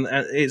flowing, and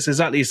it's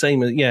exactly the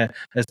same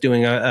as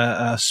doing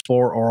a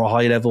sport or a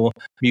high level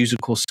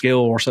musical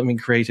skill or something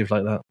creative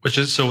like that.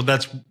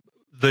 That's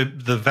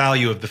the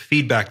value of the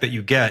feedback that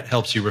you get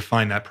helps you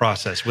refine that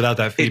process. Without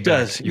that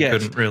feedback, you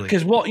couldn't really.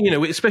 Because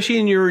especially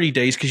in your early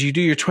days, because you do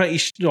your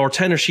 20 or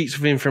 10 sheets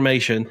of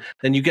information,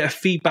 then you get a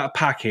feedback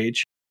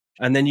package,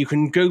 and then you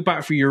can go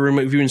back for your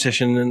remote viewing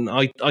session. And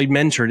I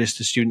mentor this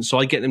to students, so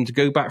I get them to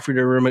go back through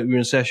their remote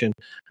viewing session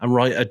and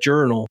write a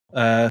journal.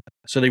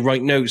 So they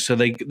write notes. So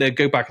they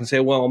go back and say,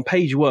 well, on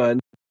page 1,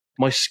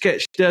 my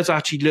sketch does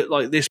actually look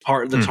like this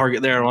part of the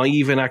target there, and I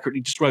even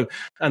accurately just wrote.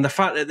 And the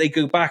fact that they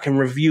go back and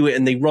review it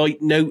and they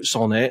write notes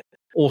on it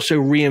also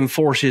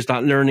reinforces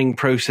that learning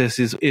process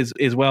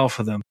is well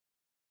for them.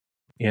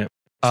 Yeah.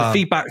 So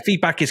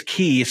feedback is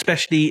key,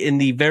 especially in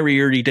the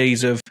very early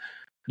days of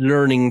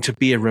learning to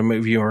be a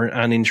remote viewer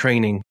and in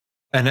training.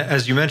 And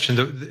as you mentioned,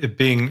 it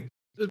being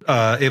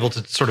able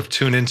to sort of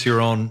tune into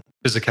your own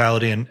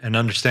physicality and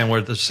understand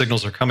where the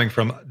signals are coming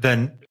from.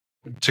 Then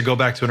to go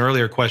back to an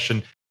earlier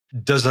question,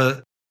 does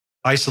a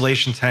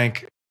isolation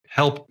tank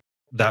help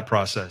that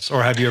process,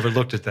 or have you ever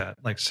looked at that,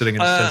 like sitting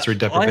in a sensory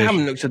deprivation? I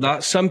haven't looked at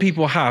that. Some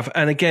people have,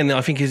 and again,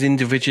 I think it's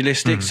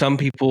individualistic. Some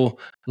people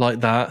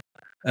like that.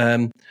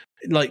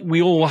 Like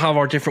we all have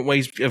our different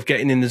ways of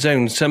getting in the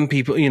zone. Some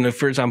people,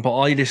 for example,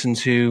 I listen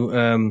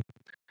to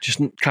just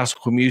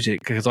classical music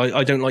because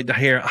I don't like to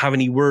have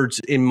any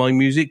words in my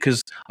music,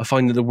 because I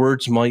find that the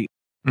words might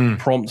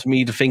prompt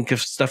me to think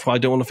of stuff I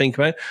don't want to think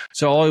about.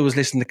 So I always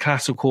listen to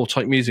classical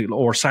type music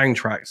or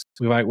soundtracks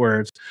without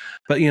words.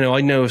 But I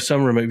know of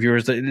some remote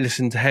viewers that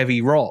listen to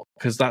heavy rock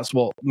because that's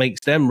what makes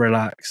them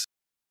relax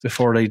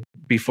before they do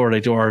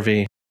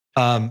RV.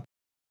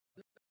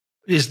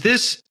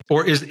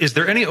 Is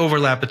there any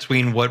overlap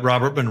between what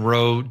Robert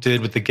Monroe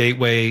did with the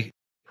gateway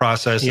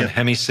process and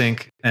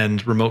HemiSync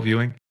and remote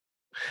viewing?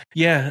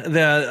 Yeah,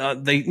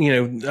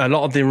 a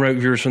lot of the remote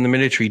viewers from the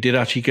military did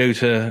actually go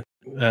to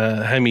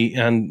Hemi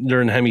and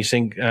learn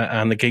HemiSync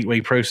and the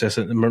gateway process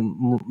at the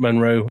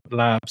Monroe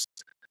labs.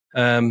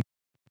 And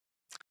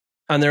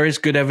there is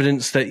good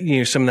evidence that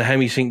some of the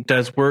HemiSync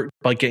does work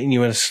by getting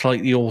you in a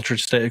slightly altered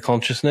state of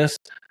consciousness.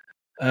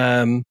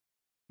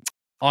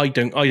 I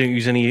don't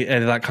use any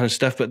of that kind of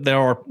stuff, but there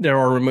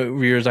are remote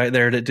viewers out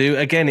there that do.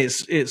 Again,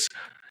 it's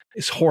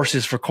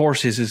horses for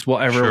courses, is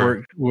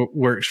whatever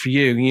works for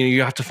you. You know,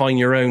 you have to find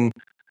your own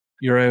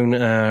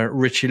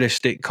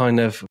ritualistic kind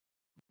of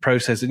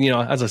process. And, you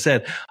know, as I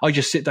said, I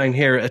just sit down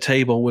here at a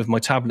table with my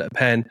tablet and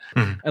pen,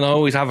 and I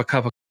always have a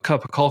cup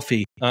of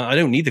coffee. I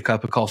don't need the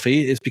cup of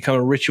coffee. It's become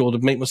a ritual to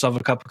make myself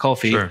a cup of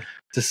coffee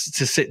to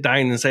sit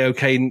down and say,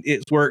 okay,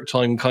 it's work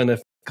time kind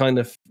of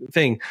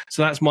thing.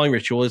 So that's my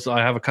ritual, is I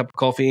have a cup of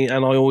coffee,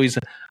 and I always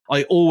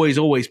play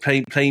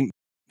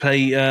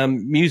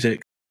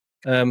music.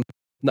 I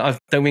don't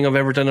think I've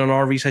ever done an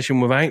RV session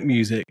without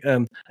music.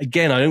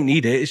 Again, I don't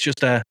need it. It's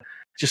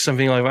just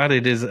something I've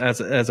added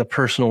as a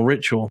personal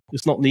ritual.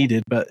 It's not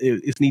needed, but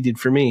it's needed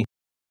for me.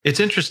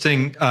 It's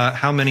interesting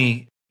how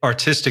many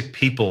artistic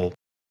people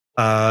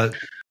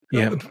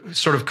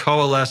sort of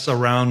coalesce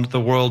around the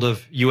world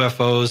of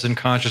UFOs and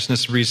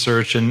consciousness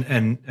research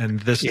and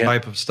this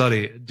type of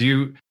study. Do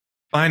you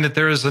find that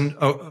there is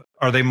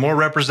are they more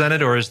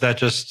represented, or is that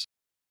just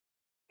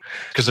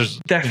because there's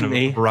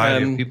definitely a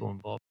variety of people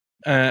involved?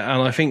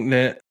 And I think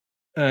that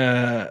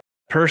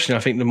personally,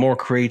 I think the more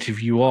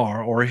creative you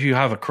are, or if you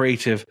have a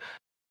creative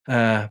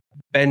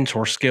bent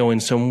or skill in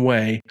some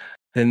way,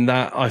 then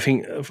that, I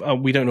think,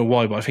 we don't know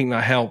why, but I think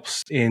that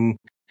helps in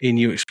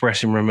you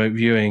expressing remote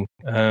viewing.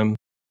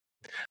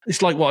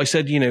 It's like what I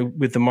said, you know,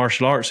 with the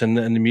martial arts and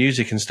the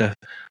music and stuff.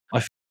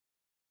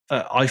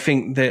 I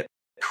think that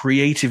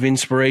creative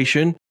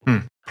inspiration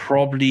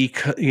probably,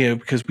 you know,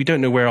 because we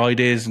don't know where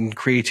ideas and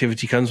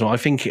creativity comes from. I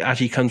think it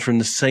actually comes from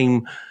the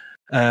same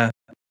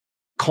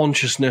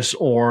consciousness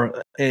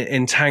or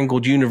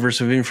entangled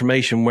universe of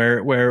information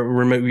where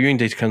remote viewing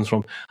data comes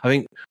from. I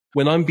think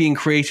when I'm being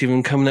creative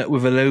and coming up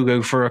with a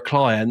logo for a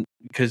client,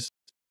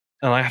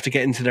 and I have to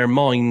get into their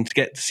mind to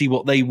get to see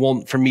what they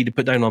want for me to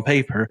put down on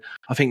paper,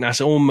 I think that's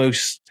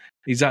almost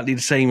exactly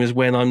the same as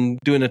when I'm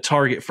doing a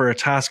target for a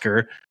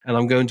tasker and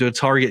I'm going to a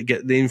target to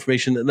get the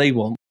information that they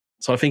want.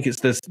 So I think it's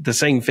the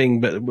same thing,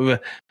 but with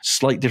a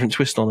slight different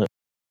twist on it.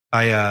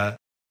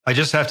 I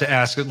just have to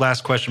ask a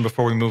last question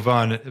before we move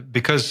on,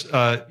 because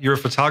you're a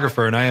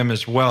photographer and I am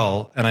as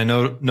well. And I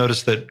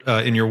noticed that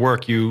in your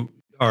work, you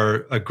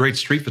are a great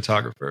street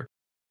photographer.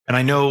 And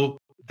I know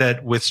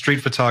that with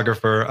street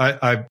photographer,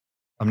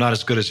 I'm not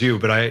as good as you,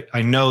 but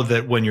I know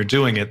that when you're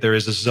doing it, there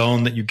is a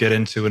zone that you get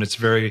into, and it's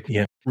very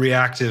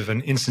reactive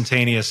and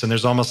instantaneous. And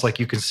there's almost like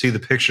you can see the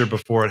picture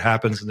before it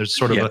happens. And there's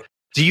sort of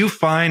do you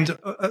find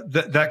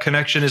that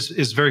connection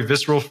is very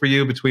visceral for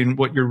you between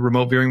what your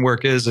remote viewing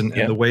work is and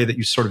the way that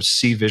you sort of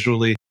see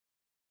visually?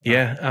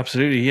 Yeah,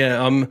 absolutely.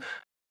 Yeah.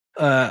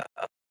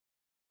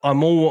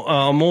 I'm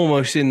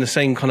almost in the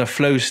same kind of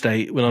flow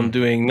state when I'm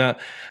doing that.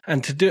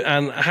 And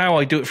how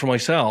I do it for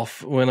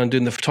myself when I'm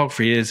doing the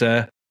photography is,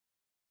 I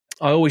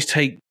always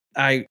take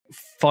out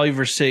 5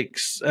 or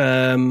 6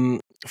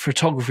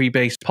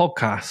 photography-based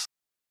podcasts.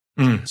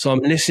 So I'm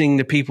listening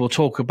to people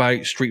talk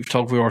about street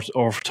photography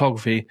or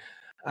photography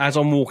as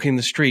I'm walking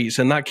the streets,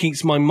 and that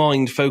keeps my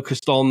mind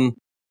focused on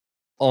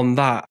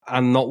that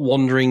and not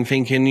wandering,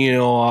 thinking, you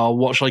know,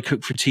 what shall I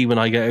cook for tea when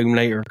I get home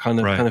later, kind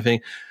of thing.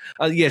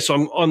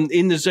 So I'm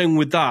in the zone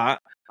with that,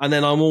 and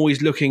then I'm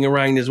always looking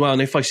around as well.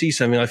 And if I see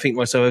something, I think to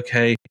myself,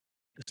 okay,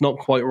 it's not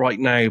quite right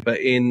now, but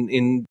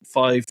in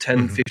 5,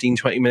 10, 15,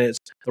 20 minutes,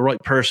 the right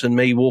person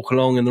may walk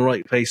along in the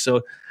right place.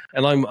 So,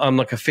 and I'm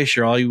like a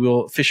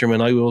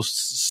fisherman. I will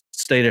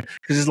stay there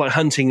because it's like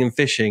hunting and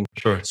fishing.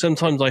 Sure.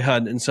 Sometimes I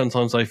hunt and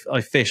sometimes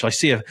I fish.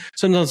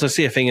 Sometimes I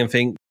see a thing and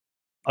think,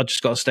 I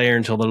just got to stay here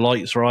until the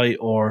light's right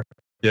or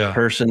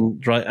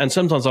person right. And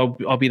sometimes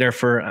I'll be there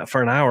for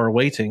an hour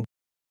waiting.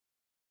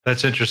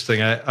 That's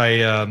interesting.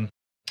 I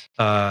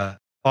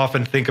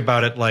often think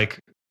about it like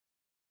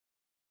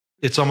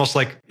it's almost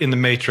like in the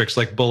Matrix,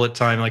 like bullet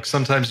time. Like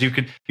sometimes you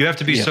have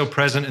to be so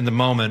present in the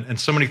moment, and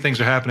so many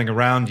things are happening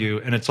around you,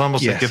 and it's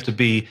almost like you have to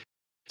be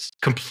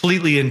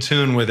completely in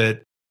tune with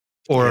it,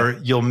 or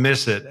you'll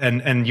miss it.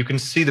 And you can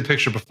see the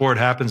picture before it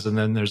happens, and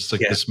then there's like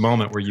this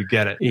moment where you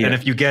get it. And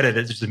if you get it,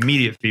 it's just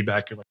immediate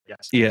feedback. You're like,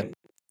 yes. Yeah.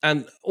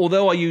 And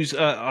although I use,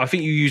 I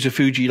think you use a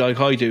Fuji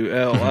like I do,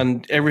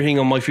 and everything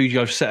on my Fuji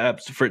I've set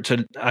up for it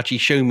to actually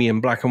show me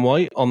in black and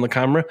white on the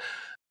camera.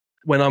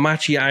 When I'm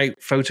actually out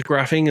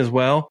photographing as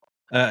well,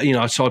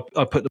 so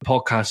I put the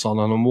podcast on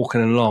and I'm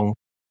walking along.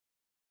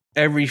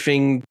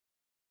 Everything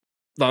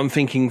that I'm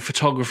thinking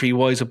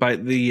photography-wise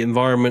about the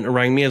environment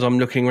around me as I'm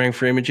looking around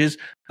for images,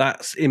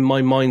 that's in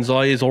my mind's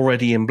eye is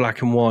already in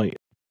black and white.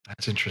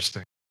 That's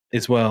interesting.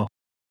 As well.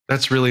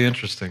 That's really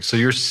interesting. So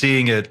you're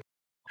seeing it.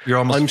 You're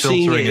almost I'm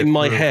seeing it in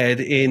my through. head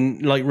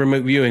in like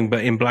remote viewing,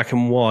 but in black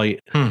and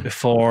white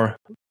before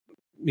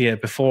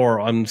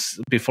I'm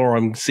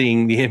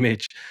seeing the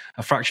image,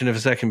 a fraction of a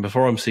second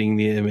before I'm seeing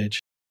the image.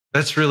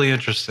 That's really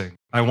interesting.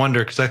 I wonder,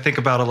 because I think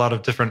about a lot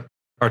of different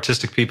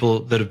artistic people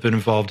that have been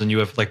involved in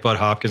UFO, like Bud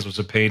Hopkins was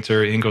a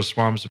painter, Ingo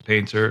Swarm was a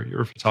painter,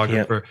 you're a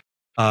photographer,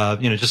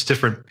 just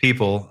different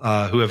people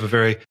who have a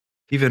very,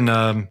 even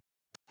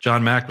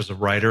John Mack was a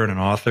writer and an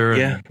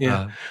author.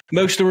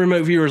 Most of the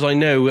remote viewers I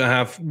know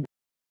have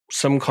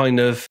some kind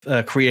of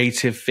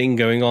creative thing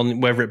going on,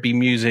 whether it be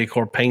music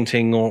or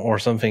painting or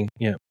something.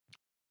 Yeah.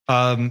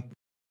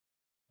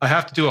 I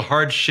have to do a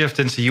hard shift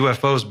into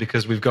UFOs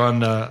because we've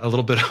gone a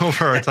little bit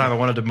over our time. I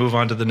wanted to move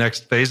on to the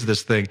next phase of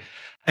this thing.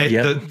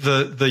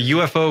 The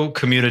UFO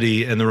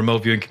community and the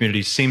remote viewing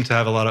community seem to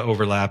have a lot of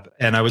overlap.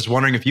 And I was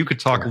wondering if you could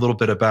talk a little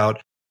bit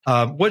about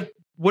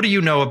what do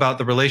you know about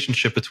the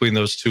relationship between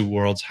those two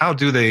worlds? How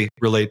do they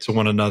relate to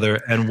one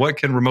another? And what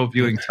can remote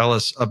viewing tell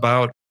us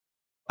about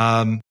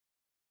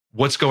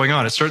what's going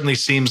on? It certainly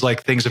seems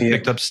like things have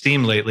picked up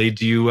steam lately.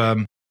 Do you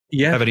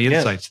have any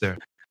insights there?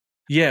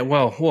 Yeah,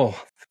 well,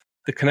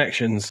 the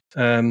connections.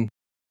 The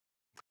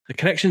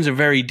connections are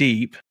very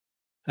deep,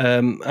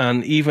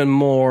 and even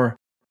more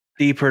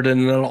deeper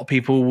than a lot of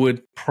people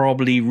would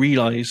probably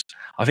realize.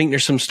 I think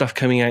there's some stuff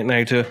coming out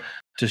now to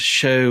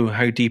show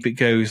how deep it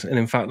goes. And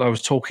in fact, I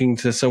was talking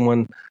to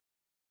someone,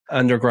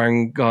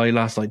 underground guy,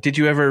 last night. Did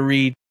you ever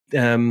read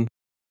the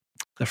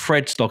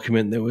Fred's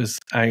document that was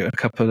out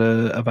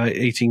about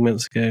 18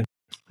 months ago?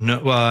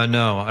 No,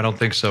 no, I don't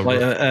think so.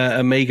 Like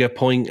Omega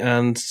Point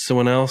and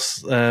someone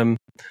else.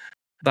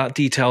 That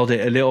detailed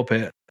it a little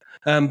bit.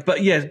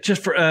 But yeah,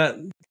 just for as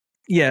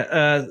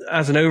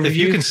an overview. If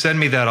you can send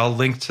me that, I'll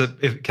link to.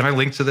 Can I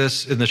link to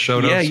this in the show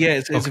notes?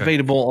 Yeah, it's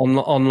available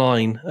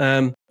online.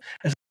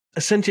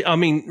 Essentially, I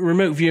mean,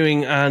 remote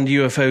viewing and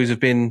UFOs have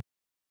been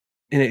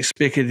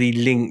inexplicably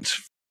linked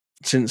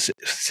since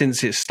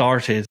it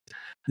started.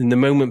 And the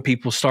moment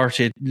people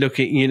started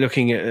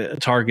looking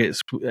at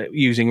targets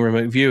using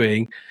remote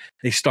viewing,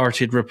 they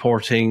started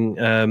reporting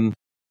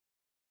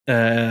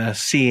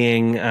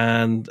seeing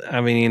and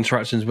having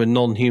interactions with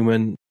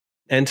non-human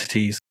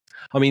entities.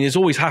 I mean, it's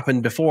always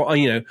happened before.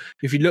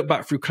 If you look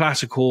back through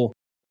classical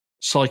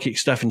psychic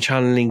stuff and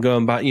channeling,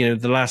 going back,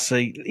 the last,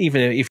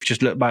 even if you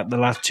just look back the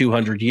last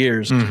 200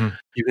 years,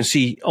 you can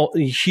see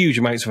huge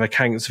amounts of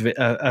accounts of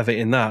it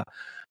in that.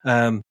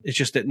 It's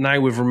just that now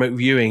with remote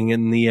viewing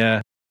and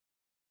the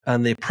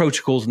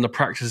protocols and the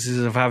practices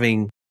of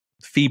having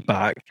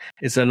feedback,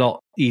 it's a lot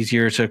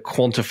easier to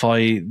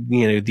quantify,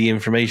 the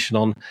information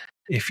on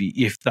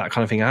if that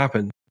kind of thing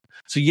happened.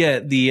 So yeah,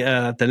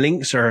 the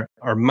links are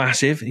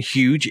massive,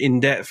 huge, in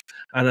depth,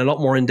 and a lot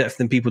more in depth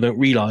than people don't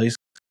realize.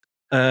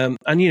 And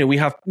we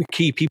have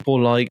key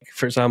people like,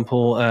 for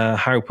example,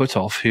 Howard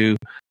Puthoff, who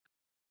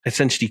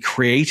essentially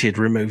created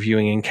remote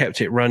viewing and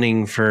kept it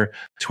running for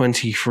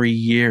 23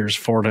 years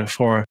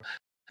for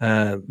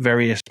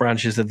various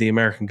branches of the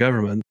American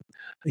government.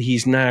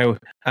 He's now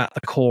at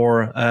the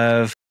core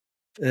of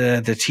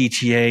the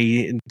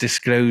TTA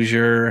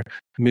disclosure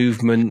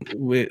movement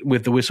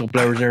with the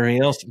whistleblowers and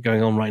everything else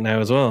going on right now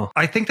as well.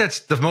 I think that's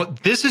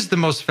this is the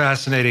most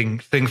fascinating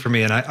thing for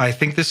me. And I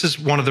think this is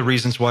one of the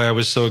reasons why I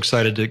was so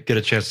excited to get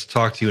a chance to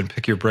talk to you and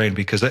pick your brain,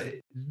 because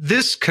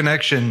this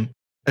connection,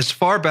 as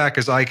far back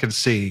as I can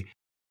see,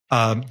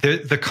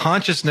 the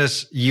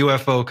consciousness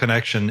UFO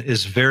connection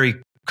is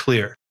very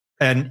clear.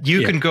 And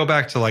you can go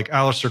back to like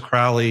Aleister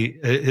Crowley,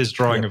 his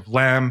drawing of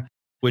Lamb,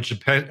 which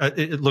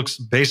it looks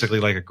basically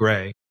like a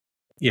gray.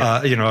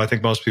 I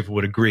think most people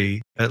would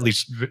agree, at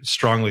least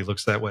strongly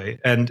looks that way.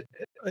 And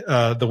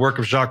the work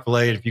of Jacques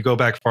Vallée, if you go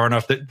back far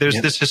enough,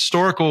 there's this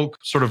historical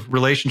sort of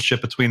relationship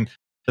between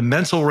the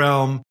mental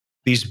realm,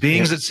 these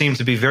beings that seem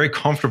to be very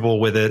comfortable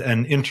with it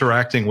and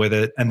interacting with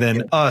it, and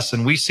then us,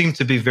 and we seem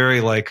to be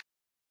very like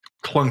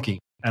clunky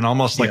and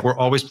almost like we're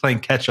always playing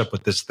catch up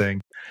with this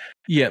thing.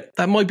 Yeah,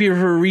 that might be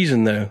for a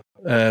reason though.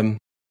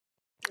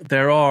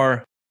 There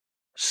are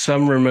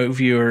some remote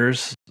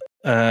viewers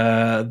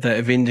that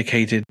have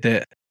indicated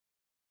that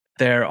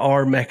there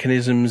are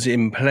mechanisms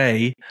in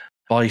play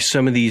by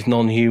some of these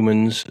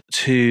non-humans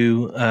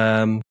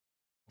to,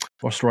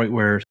 what's the right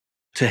word,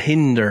 to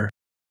hinder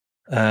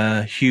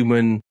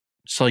human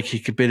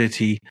psychic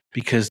ability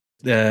because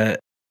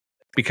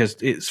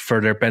it's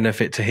for their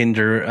benefit to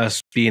hinder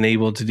us being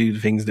able to do the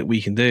things that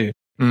we can do.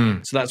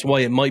 So that's why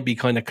it might be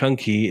kind of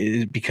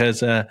clunky, because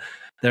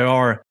there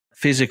are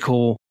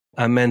physical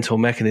and mental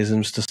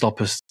mechanisms to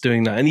stop us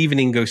doing that. And even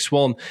Ingo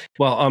Swann,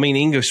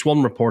 Ingo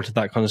Swann reported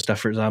that kind of stuff,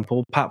 for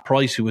example. Pat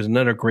Price, who was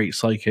another great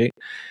psychic,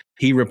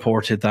 he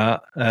reported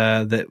that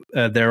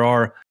there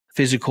are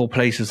physical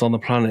places on the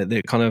planet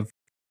that kind of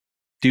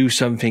do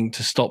something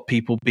to stop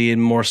people being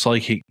more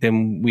psychic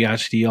than we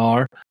actually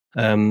are.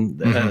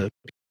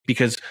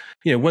 Because,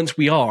 once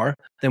we are,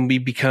 then we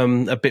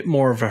become a bit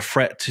more of a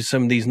threat to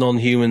some of these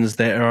non-humans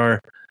that are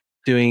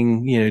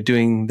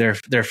doing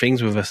their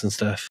things with us and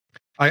stuff.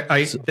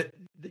 I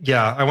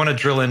want to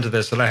drill into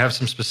this, and I have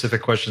some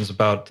specific questions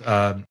about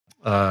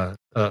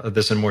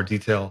this in more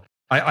detail.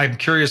 I'm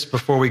curious,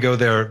 before we go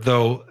there,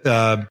 though,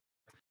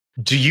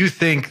 do you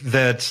think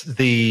that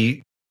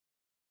the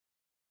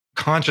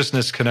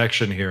consciousness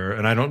connection here,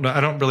 and I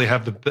don't really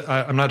have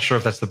I'm not sure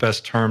if that's the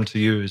best term to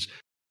use,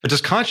 but does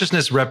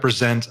consciousness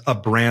represent a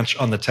branch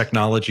on the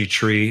technology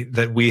tree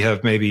that we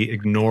have maybe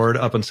ignored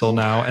up until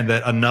now, and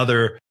that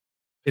another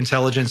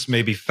intelligence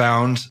may be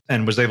found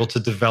and was able to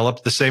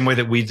develop the same way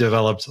that we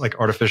developed like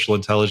artificial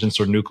intelligence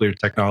or nuclear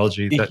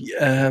technology? Do you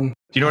know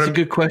that's a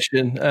good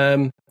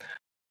question.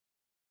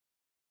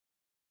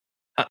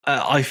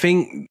 I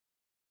think,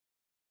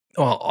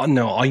 well,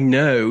 no, I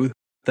know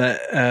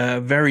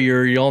that very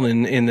early on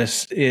in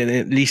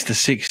at least the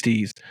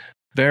 60s,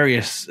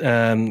 various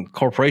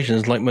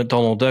corporations like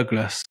McDonnell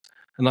Douglas,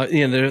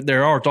 and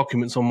there are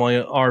documents on my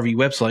RV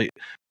website.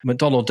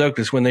 McDonnell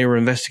Douglas, when they were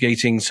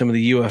investigating some of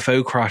the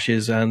UFO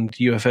crashes and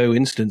UFO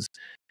incidents,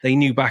 they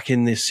knew back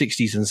in the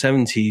 60s and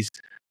 70s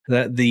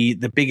that the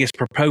biggest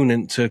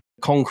proponent to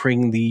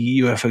conquering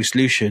the UFO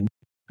solution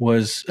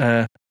was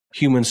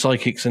human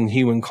psychics and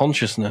human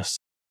consciousness.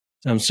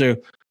 So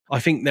I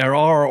think there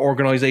are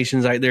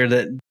organizations out there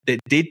that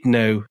did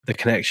know the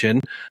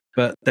connection,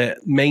 but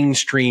that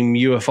mainstream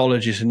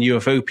ufologists and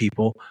UFO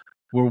people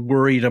were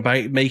worried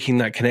about making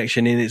that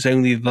connection. And it's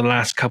only the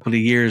last couple of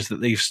years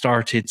that they've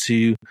started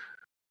to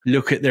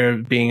look at there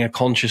being a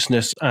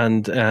consciousness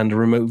and a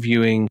remote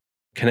viewing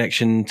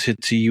connection to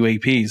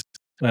UAPs,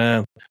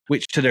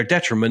 which to their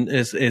detriment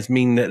is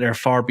mean that they're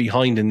far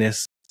behind in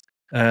this.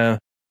 And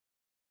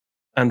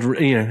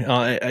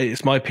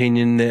it's my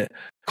opinion that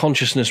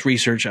consciousness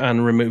research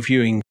and remote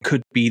viewing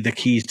could be the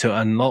keys to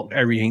unlock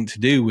everything to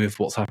do with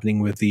what's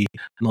happening with the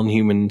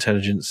non-human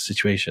intelligence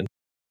situation.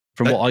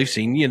 From what I've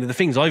seen, the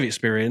things I've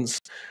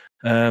experienced,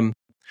 for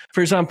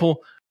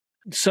example,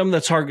 some of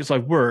the targets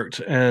I've worked,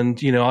 and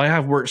I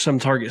have worked some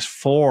targets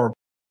for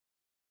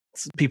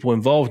people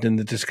involved in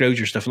the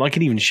disclosure stuff, and I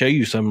can even show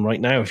you some right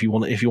now if you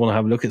want to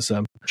have a look at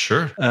some.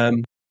 Sure.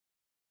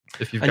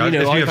 If you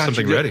have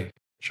something ready.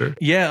 Sure.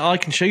 Yeah, I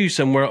can show you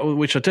somewhere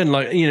which I've done,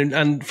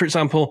 and for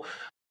example,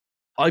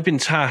 I've been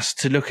tasked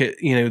to look at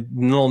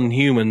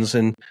non-humans,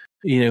 and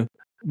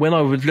when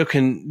I was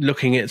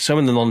looking at some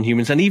of the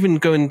non-humans, and even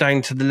going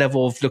down to the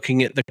level of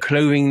looking at the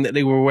clothing that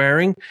they were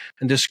wearing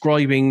and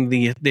describing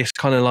this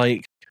kind of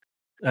like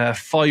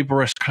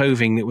fibrous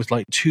clothing that was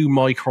like 2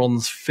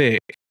 microns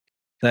thick,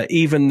 that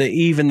even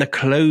the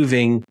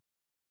clothing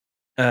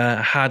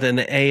had an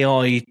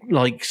AI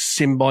like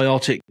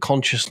symbiotic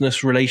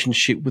consciousness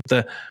relationship with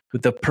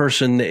the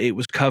person that it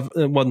was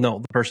covering. Well,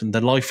 not the person,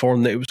 the life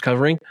form that it was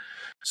covering.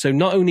 So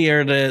not only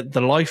are the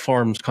life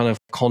forms kind of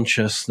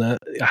conscious, that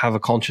have a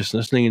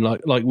consciousness,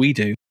 like we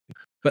do,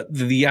 but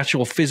the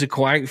actual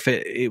physical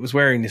outfit it was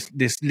wearing,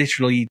 this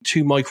literally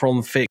 2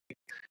 micron thick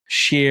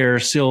sheer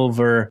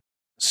silver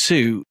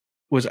suit,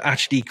 was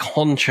actually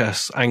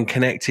conscious and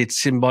connected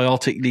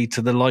symbiotically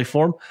to the life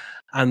form,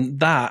 and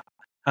that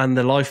and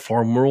the life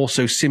form were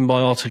also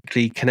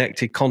symbiotically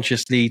connected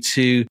consciously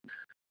to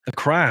the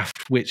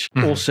craft, which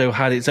also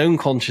had its own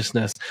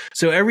consciousness.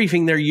 So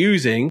everything they're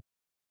using,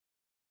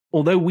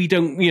 although we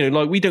don't,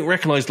 we don't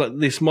recognize like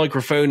this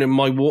microphone and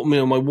my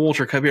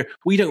water cup here,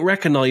 we don't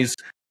recognize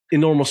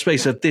in normal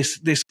space that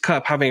this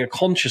cup having a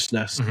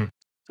consciousness.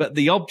 But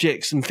the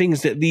objects and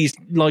things that these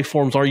life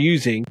forms are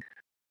using,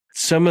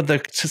 some of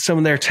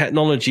their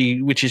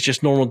technology, which is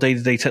just normal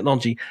day-to-day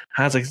technology,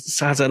 has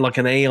a like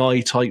an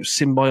AI type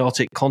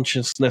symbiotic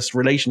consciousness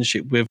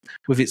relationship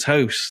with its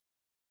host.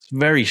 It's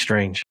very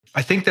strange.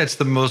 I think that's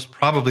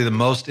probably the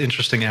most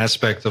interesting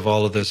aspect of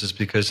all of this, is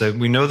because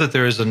we know that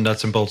there is a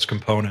nuts and bolts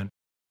component,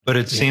 but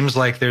it seems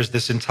like there's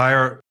this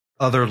entire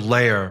other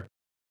layer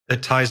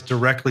that ties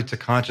directly to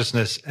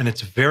consciousness, and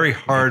it's very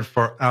hard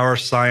for our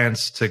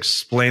science to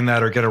explain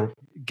that or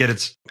get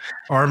its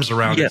arms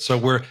around it. So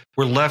we're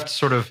left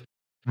sort of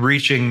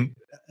reaching,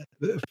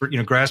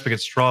 grasping at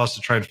straws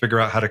to try and figure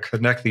out how to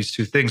connect these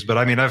two things. But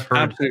I mean, I've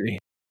heard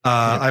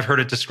I've heard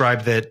it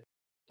described that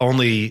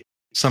only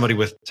somebody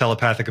with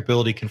telepathic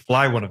ability can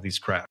fly one of these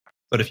craft.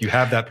 But if you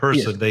have that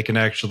person, they can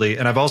actually.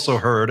 And I've also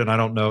heard, and I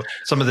don't know,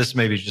 some of this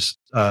may be just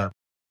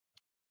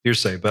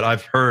hearsay, but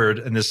I've heard,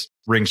 and this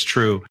rings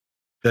true,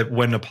 that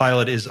when a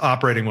pilot is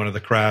operating one of the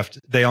craft,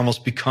 they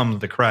almost become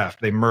the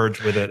craft. They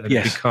merge with it, and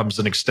it becomes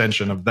an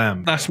extension of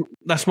them.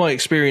 That's my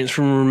experience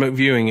from remote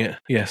viewing it.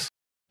 Yes,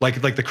 like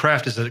the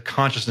craft is a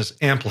consciousness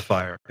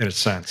amplifier in a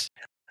sense.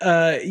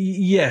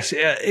 Yes,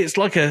 it's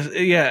like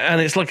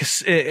and it's like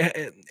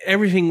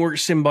everything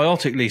works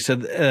symbiotically. So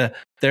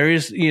there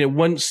is,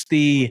 once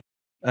the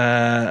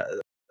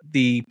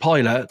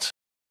pilot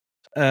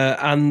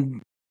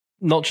and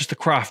not just the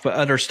craft, but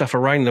other stuff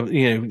around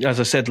them, as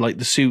I said, like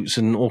the suits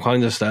and all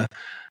kinds of stuff,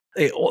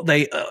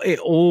 it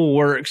all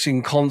works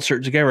in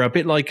concert together, a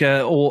bit like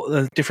all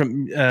the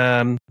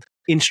different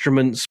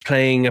instruments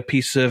playing a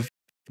piece of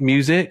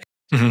music,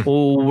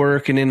 all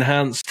work and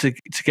enhance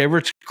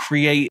together to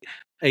create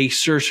a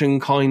certain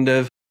kind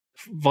of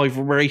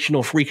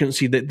vibrational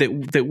frequency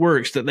that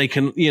works, that they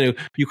can, you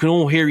can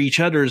all hear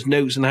each other's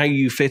notes and how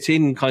you fit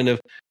in kind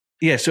of.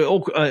 Yeah, so it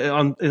all,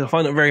 I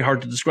find it very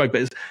hard to describe,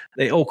 but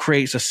it all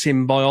creates a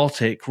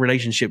symbiotic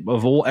relationship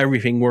of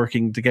everything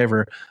working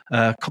together,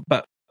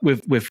 but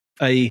with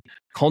a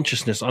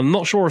consciousness. I'm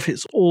not sure if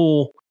it's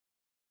all,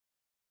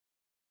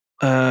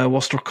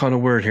 what's the kind of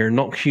word here?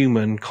 Not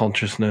human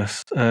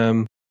consciousness.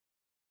 I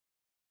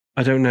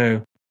don't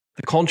know.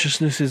 The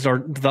consciousnesses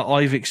that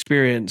I've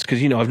experienced,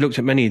 because I've looked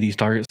at many of these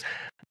targets.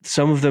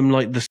 Some of them,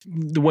 like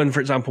the one,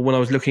 for example, when I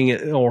was looking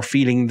at or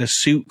feeling the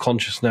suit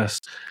consciousness,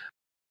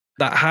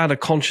 that had a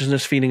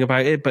consciousness feeling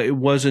about it, but it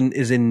wasn't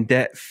as in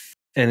depth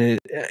and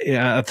it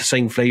have the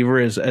same flavor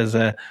as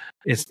like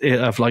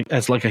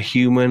a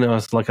human, or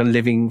as like a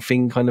living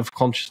thing kind of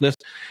consciousness.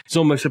 It's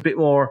almost a bit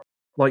more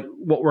like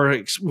what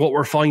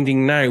we're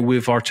finding now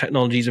with our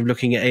technologies of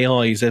looking at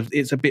AIs.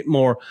 It's a bit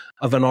more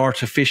of an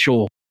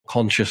artificial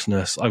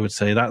consciousness, I would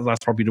say.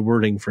 That's probably the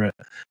wording for it.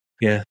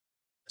 Yeah.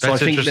 So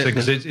That's I think interesting,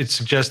 because it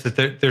suggests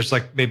that there's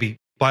like maybe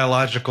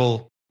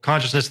biological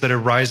consciousness that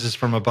arises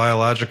from a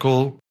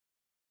biological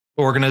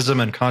organism,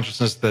 and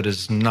consciousness that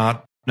is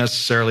not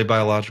necessarily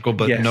biological,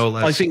 but no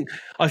less.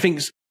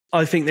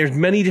 I think there's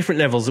many different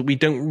levels that we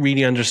don't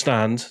really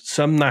understand.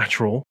 Some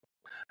natural,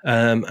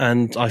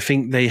 and I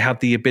think they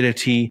have the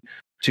ability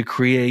to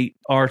create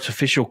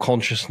artificial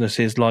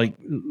consciousnesses like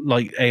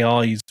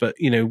AIs, but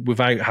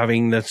without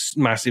having the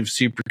massive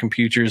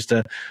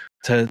supercomputers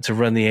to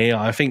run the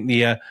AI. I think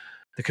the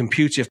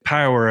computive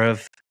power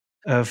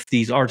of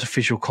these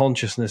artificial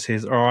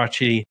consciousnesses are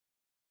actually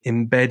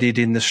embedded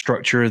in the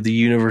structure of the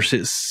universe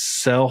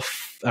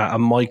itself at a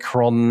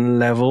micron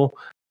level.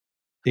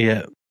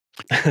 Yeah.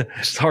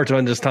 It's hard to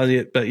understand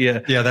it, but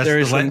yeah. Yeah, that's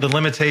the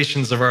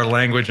limitations of our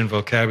language and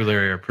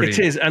vocabulary are pretty... It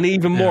is, and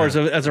even more as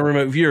a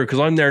remote viewer, because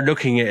I'm there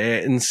looking at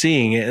it and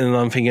seeing it, and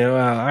I'm thinking,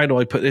 how do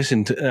I put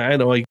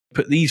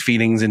these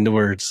feelings into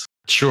words?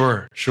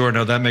 Sure.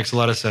 No, that makes a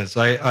lot of sense.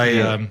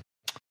 I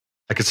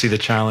could see the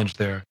challenge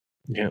there.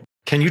 Yeah.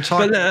 Can you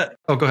talk... go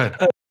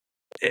ahead.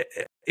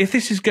 If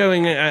this is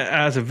going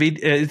as a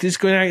video, is this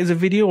going out as a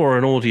video or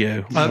an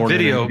audio?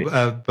 Video,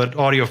 but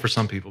audio for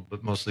some people,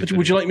 but mostly video.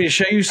 Would you like me to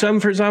show you some,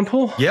 for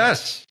example?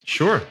 Yes,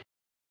 sure.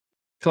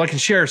 So I can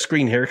share a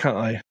screen here, can't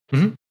I?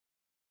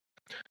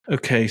 Mm-hmm.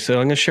 Okay, so I'm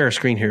going to share a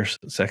screen here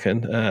a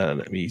second.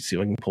 Let me see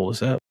if I can pull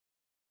this up.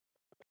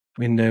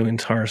 Window,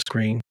 entire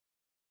screen.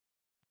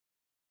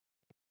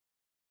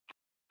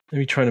 Let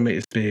me try to make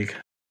this big.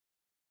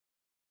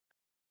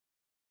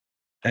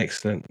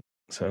 Excellent.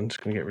 So I'm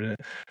just going to get rid of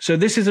it. So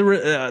this is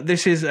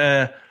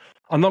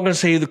I'm not going to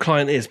say who the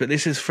client is, but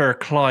this is for a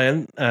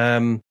client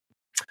to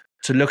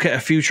look at a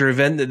future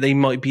event that they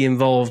might be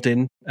involved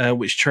in,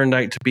 which turned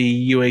out to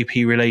be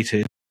UAP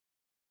related.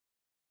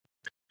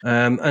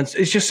 And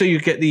it's just so you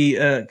get the,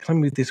 can I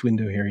move this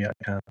window here? Yeah,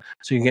 I can.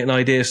 So you can get an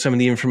idea of some of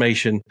the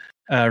information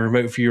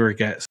remote viewer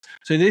gets.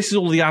 So this is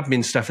all the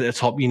admin stuff at the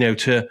top,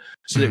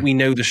 so that we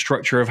know the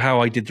structure of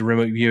how I did the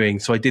remote viewing.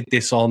 So I did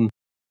this on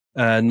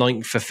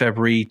 9th of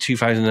February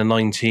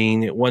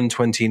 2019 at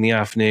 1:20 in the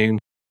afternoon.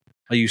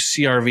 I used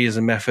CRV as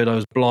a method. I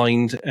was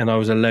blind and I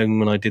was alone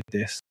when I did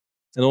this.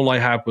 And all I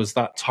had was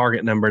that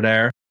target number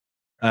there.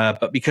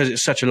 But because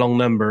it's such a long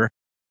number,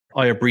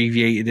 I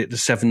abbreviated it to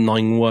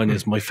 791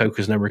 as my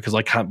focus number, because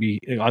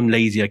I'm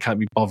lazy. I can't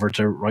be bothered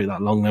to write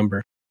that long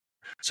number.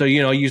 So,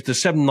 I used the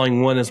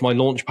 791 as my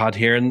launch pad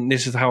here, and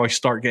this is how I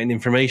start getting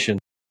information.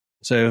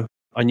 So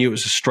I knew it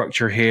was a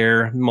structure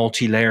here,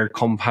 multi-layered,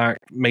 compact,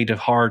 made of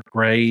hard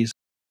grays.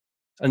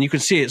 And you can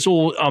see it's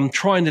all, I'm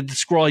trying to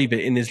describe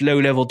it in as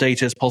low-level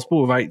data as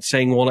possible without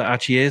saying what it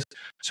actually is.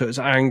 So it's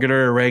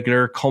angular,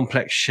 irregular,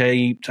 complex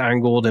shaped,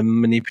 angled,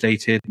 and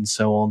manipulated, and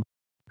so on.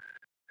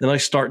 Then I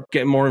start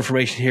getting more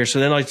information here. So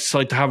then I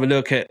decide to have a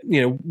look at,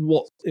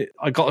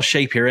 I got a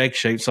shape here, egg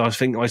shape. So I was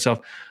thinking to myself,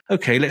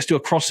 okay, let's do a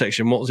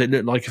cross-section. What does it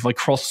look like if I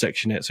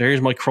cross-section it? So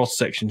here's my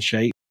cross-section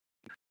shape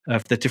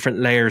of the different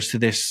layers to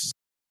this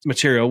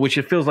material, which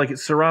it feels like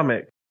it's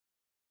ceramic.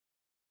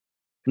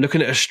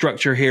 Looking at a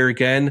structure here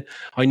again,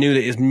 I knew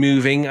that it's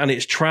moving and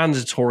it's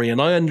transitory,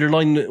 and I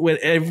underline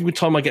every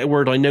time I get a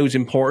word I know is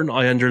important,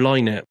 I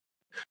underline it.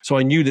 So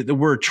I knew that the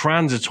word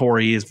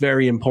transitory is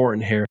very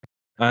important here,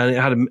 and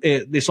it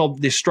had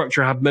this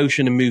structure had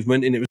motion and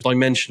movement, and it was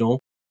dimensional.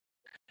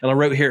 And I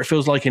wrote here, it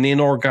feels like an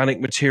inorganic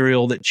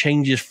material that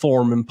changes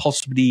form and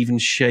possibly even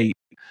shape,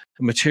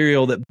 a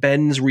material that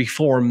bends,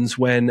 reforms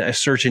when a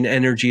certain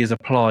energy is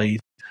applied.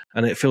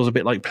 And it feels a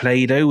bit like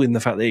Play-Doh in the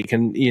fact that it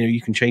can, you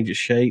can change its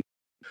shape.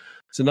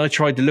 So then I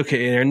tried to look at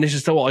it, and this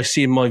is what I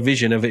see in my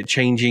vision of it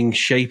changing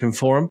shape and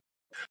form.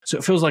 So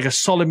it feels like a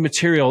solid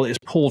material that is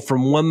pulled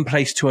from one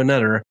place to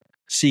another,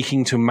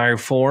 seeking to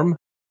malform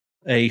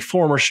a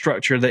form or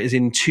structure that is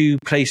in two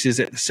places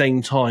at the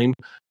same time,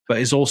 but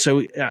is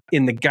also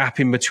in the gap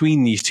in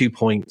between these 2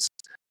 points.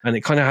 And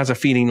it kind of has a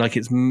feeling like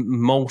it's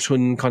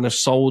molten kind of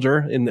solder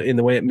in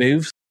the way it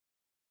moves.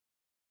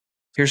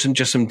 Here's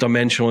just some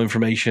dimensional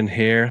information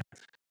here.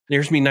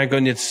 Here's me now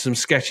going into some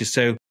sketches.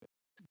 So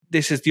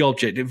this is the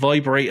object. It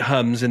vibrates,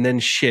 hums, and then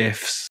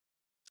shifts.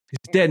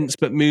 It's dense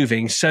but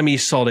moving,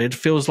 semi-solid,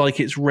 feels like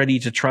it's ready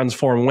to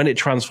transform. When it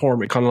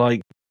transforms, it kind of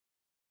like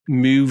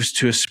moves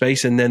to a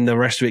space, and then the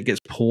rest of it gets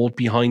pulled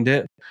behind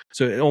it.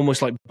 So it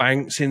almost like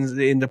banks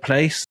into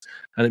place,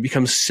 and it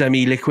becomes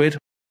semi-liquid.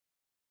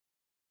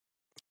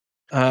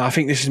 I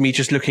think this is me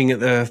just looking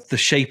at the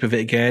shape of it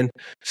again.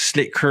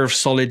 Slit curve,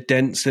 solid,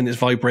 dense, and it's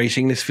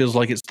vibrating. This feels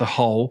like it's the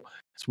hull.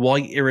 It's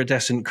white,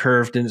 iridescent,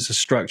 curved, and it's a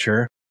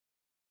structure.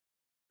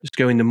 Just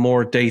go into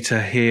more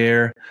data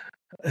here.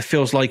 It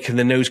feels like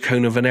the nose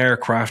cone of an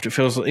aircraft. It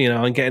feels,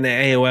 I'm getting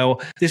an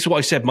AOL. This is what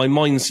I said. My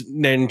mind's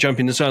then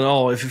jumping to saying,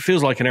 oh, if it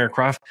feels like an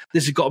aircraft,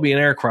 this has got to be an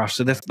aircraft.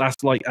 So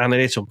that's like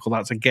analytical.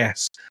 That's a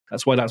guess.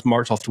 That's why that's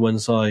marked off to one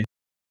side.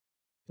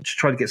 I'll just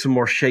try to get some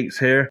more shapes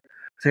here.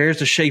 So here's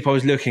the shape I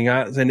was looking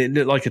at. Then it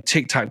looked like a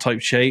tic-tac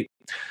type shape,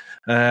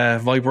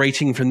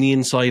 vibrating from the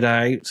inside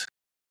out.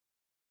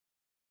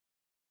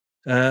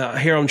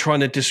 Here I'm trying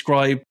to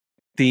describe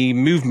the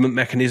movement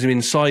mechanism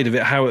inside of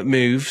it, how it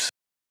moves.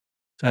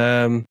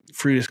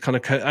 Through this kind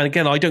of code. And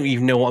again, I don't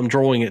even know what I'm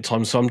drawing at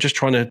times, so I'm just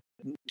trying to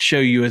show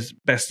you as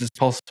best as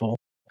possible.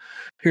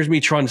 Here's me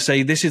trying to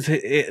say this is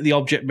the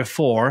object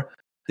before,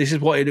 this is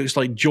what it looks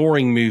like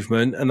during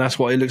movement, and that's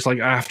what it looks like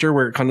after,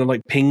 where it kind of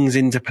like pings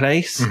into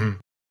place.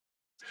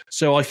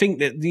 So I think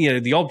that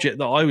the object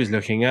that I was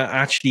looking at,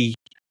 actually,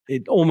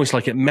 it almost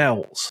like it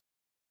melts.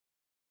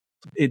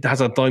 It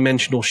has a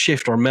dimensional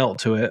shift or melt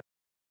to it.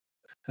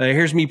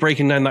 Here's me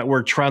breaking down that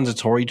word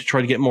transitory to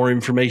try to get more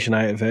information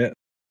out of it.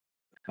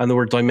 And the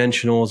word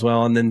dimensional as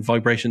well, and then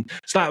vibration.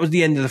 So that was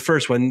the end of the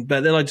first one,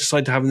 but then I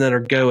decided to have another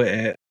go at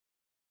it.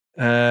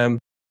 And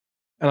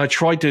I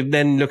tried to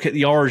then look at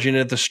the origin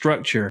of the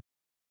structure,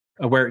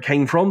 where it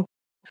came from.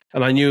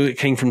 And I knew it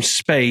came from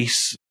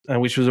space,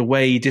 which was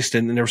away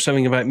distant, and there was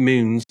something about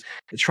moons.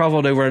 It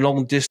traveled over a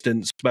long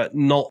distance, but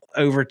not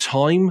over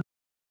time.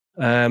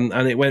 And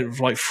it went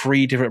for like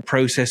 3 different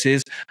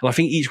processes. And I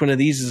think each one of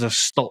these is a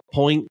stop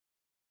point.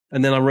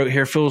 And then I wrote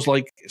here, feels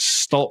like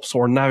stops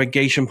or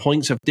navigation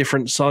points of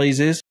different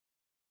sizes.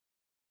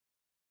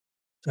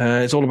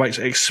 It's all about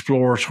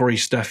exploratory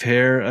stuff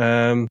here.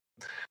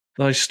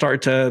 I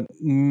started to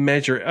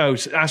measure. Oh,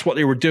 so that's what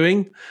they were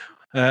doing.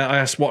 I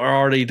asked, what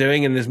are they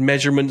doing? And there's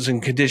measurements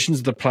and conditions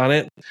of the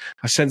planet.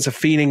 I sense a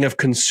feeling of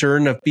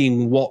concern of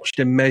being watched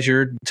and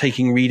measured,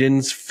 taking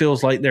readings.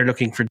 Feels like they're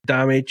looking for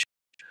damage.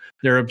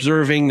 They're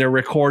observing, they're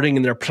recording,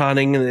 and they're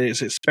planning, and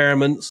it's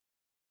experiments.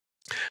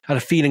 Had a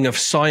feeling of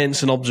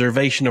science and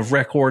observation of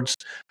records,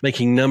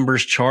 making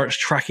numbers, charts,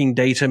 tracking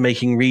data,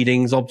 making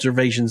readings,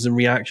 observations, and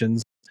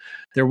reactions.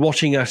 They're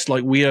watching us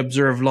like we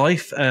observe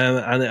life,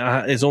 and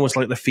it's almost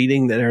like the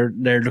feeling that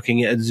they're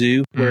looking at a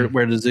zoo.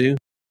 We're the zoo.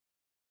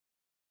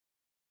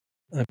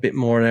 A bit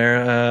more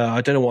there.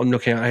 I don't know what I'm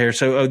looking at here.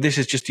 So, this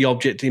is just the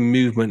object in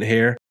movement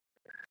here.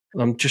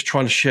 I'm just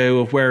trying to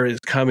show where it's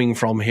coming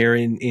from here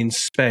in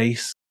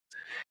space.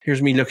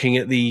 Here's me looking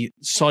at the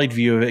side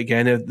view of it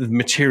again, of the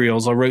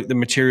materials. I wrote the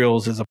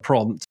materials as a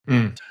prompt.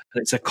 And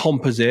it's a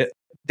composite,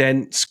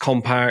 dense,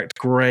 compact,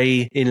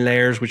 grey in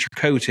layers which are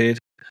coated.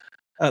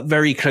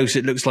 Very close,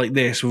 it looks like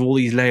this, with all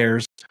these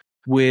layers,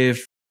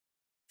 with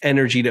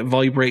energy that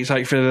vibrates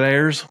out for the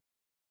layers.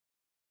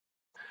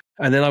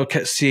 And then I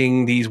kept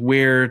seeing these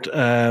weird,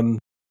 I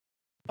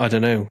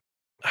don't know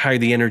how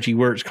the energy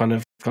works, kind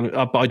of.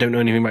 But I don't know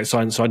anything about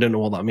science, so I don't know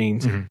what that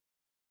means.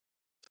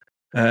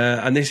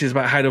 And this is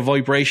about how the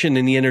vibration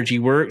and the energy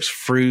works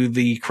through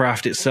the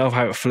craft itself,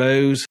 how it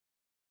flows,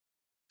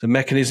 the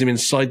mechanism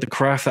inside the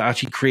craft that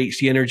actually creates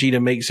the energy that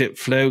makes it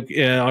flow.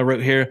 I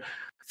wrote here,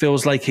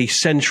 feels like a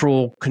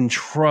central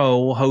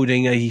control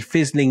holding a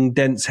fizzling,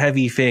 dense,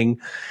 heavy thing.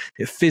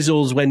 It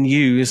fizzles when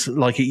used,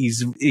 like it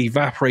is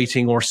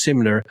evaporating or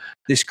similar.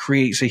 This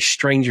creates a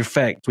strange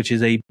effect, which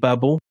is a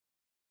bubble.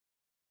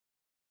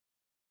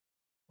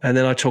 And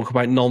then I talk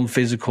about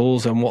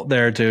non-physicals and what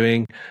they're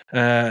doing,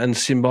 and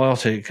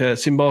symbiotic.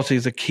 Symbiotic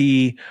is a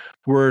key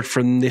word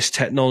from this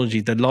technology.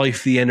 The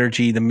life, the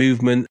energy, the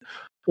movement,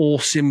 all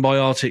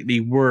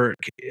symbiotically work.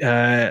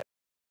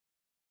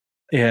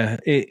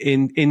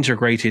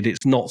 Integrated.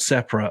 It's not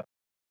separate.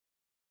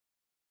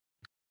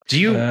 Do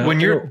you, when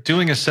you're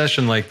doing a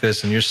session like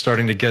this and you're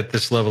starting to get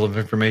this level of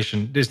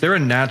information, is there a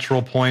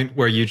natural point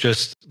where you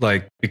just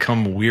like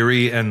become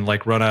weary and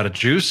like run out of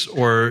juice?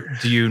 Or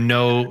do you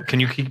know, can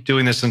you keep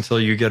doing this until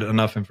you get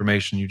enough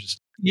information? You just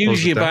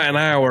usually about an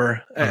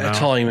hour at a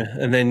time,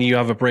 and then you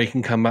have a break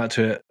and come back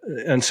to it.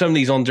 And some of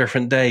these on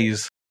different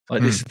days,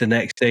 like this is the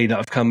next day that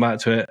I've come back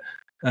to it.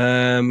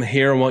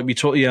 Here I might be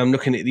talking, I'm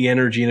looking at the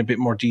energy in a bit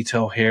more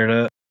detail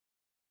here,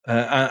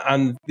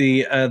 and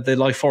the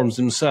life forms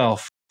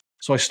themselves.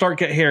 So I start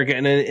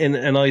getting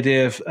an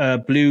idea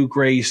of blue,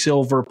 grey,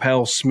 silver,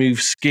 pale, smooth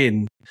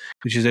skin,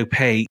 which is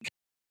opaque,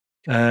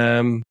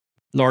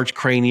 large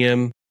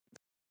cranium,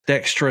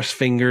 dexterous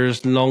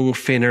fingers, long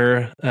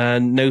finner,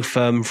 no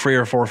thumb, 3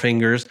 or 4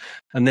 fingers,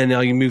 and then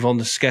I move on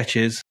to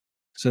sketches.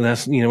 So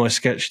that's my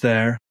sketch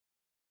there.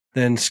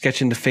 Then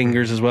sketching the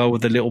fingers as well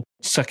with the little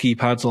sucky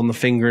pads on the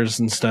fingers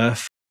and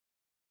stuff.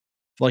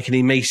 Like an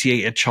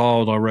emaciated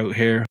child, I wrote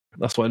here.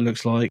 That's what it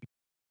looks like.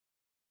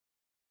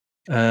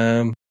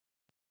 I'm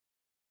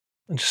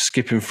just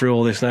skipping through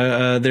all this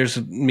now.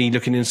 There's me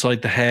looking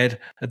inside the head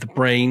at the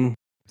brain,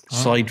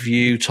 side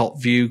view,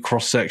 top view,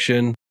 cross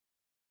section.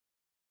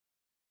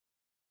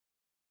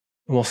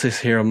 What's this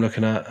here I'm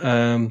looking at?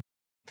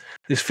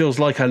 This feels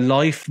like a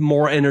life,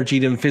 more energy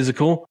than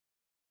physical.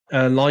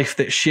 A life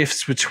that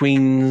shifts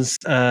between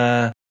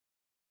the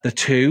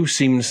two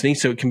seamlessly,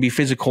 so it can be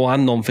physical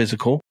and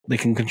non-physical. They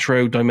can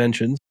control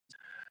dimensions.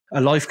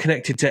 a life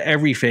connected to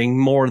everything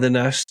more than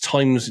us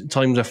times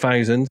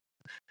 1,000.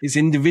 It's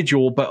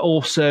individual, but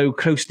also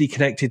closely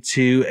connected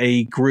to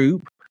a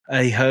group,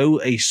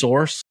 a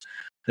source.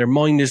 Their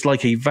mind is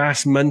like a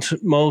vast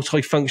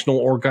multifunctional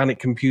organic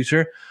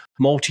computer,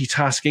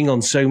 multitasking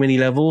on so many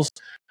levels,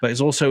 but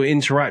it's also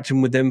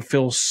interacting with them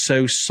feels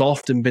so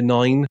soft and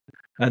benign.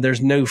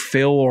 There's no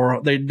feel,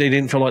 or they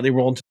didn't feel like they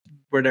were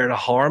there to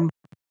harm.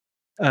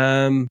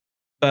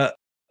 But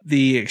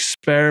the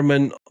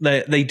experiment,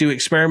 they do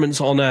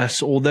experiments on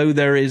us. Although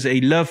there is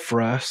a love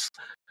for us,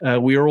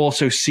 we are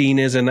also seen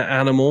as an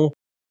animal,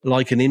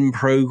 like an in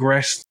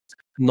progress,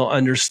 not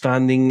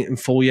understanding in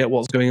full yet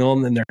what's going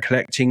on, and they're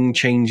collecting,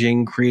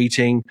 changing,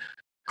 creating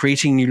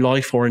new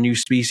life or a new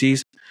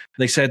species.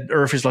 They said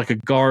Earth is like a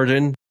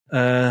garden.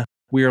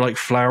 We are like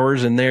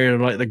flowers, and they're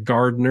like the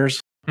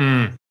gardeners.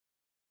 Mm.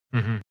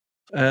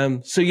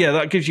 Mm-hmm. So yeah,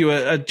 that gives you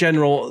a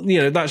general,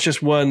 that's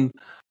just one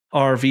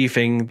RV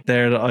thing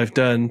there that I've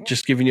done,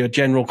 just giving you a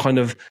general kind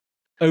of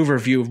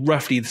overview of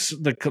roughly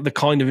the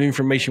kind of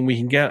information we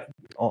can get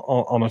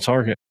on a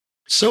target.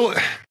 So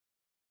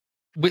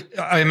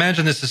I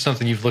imagine this is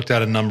something you've looked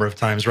at a number of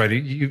times, right?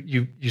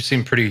 You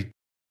seem pretty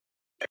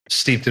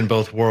steeped in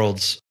both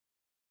worlds.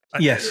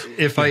 Yes.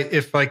 If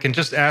I can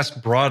just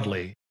ask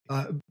broadly,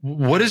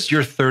 what is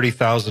your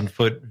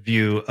 30,000-foot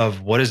view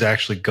of what is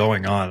actually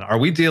going on? Are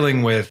we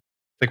dealing with,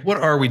 like, what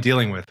are we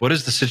dealing with? What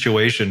is the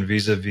situation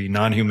vis-a-vis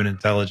non-human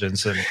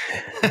intelligence? And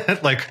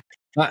like,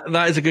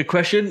 that is a good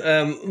question.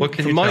 What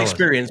can from you my tell us?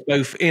 experience,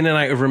 both in and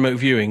out of remote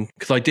viewing,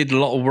 because I did a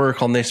lot of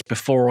work on this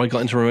before I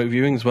got into remote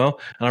viewing as well,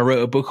 and I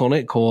wrote a book on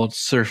it called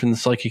Surfing the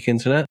Psychic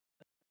Internet.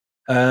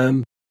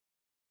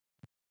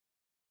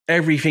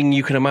 Everything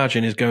you can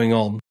imagine is going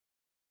on.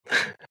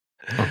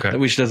 Okay.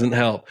 Which doesn't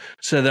help.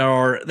 So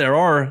there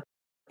are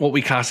what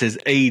we class as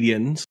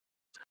aliens,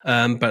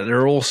 but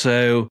there are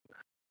also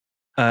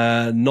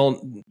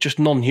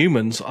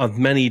non-humans of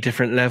many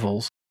different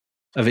levels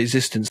of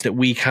existence that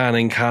we can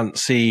and can't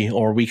see,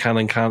 or we can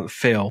and can't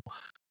feel,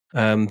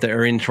 that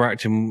are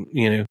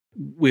interacting,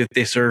 with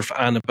this Earth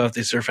and above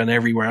this Earth and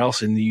everywhere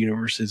else in the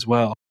universe as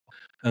well.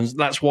 And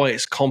that's why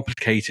it's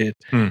complicated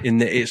in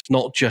that it's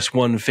not just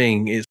one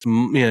thing. It's,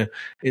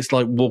 it's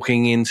like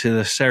walking into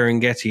the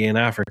Serengeti in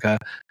Africa,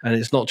 and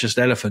it's not just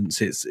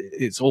elephants.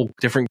 It's all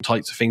different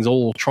types of things,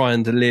 all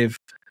trying to live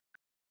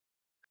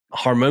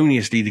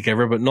harmoniously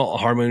together, but not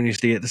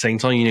harmoniously at the same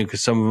time,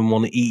 because some of them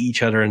want to eat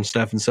each other and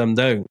stuff, and some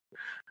don't.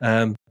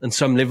 And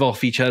some live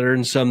off each other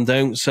and some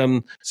don't.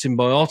 Some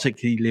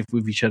symbiotically live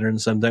with each other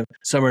and some don't.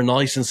 Some are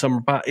nice and some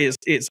are bad.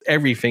 It's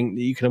everything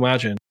that you can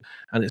imagine,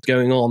 and it's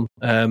going on.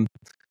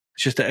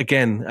 It's just that,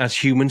 again, as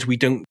humans, we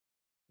don't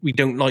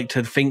like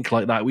to think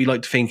like that. We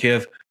like to think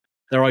of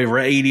they're either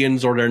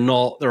aliens or they're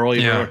not. They're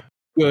either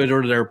good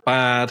or they're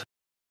bad.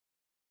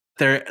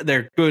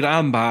 They're good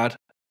and bad,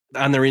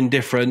 and they're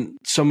indifferent.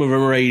 Some of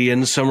them are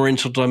aliens. Some are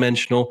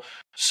interdimensional.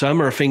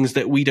 Some are things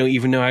that we don't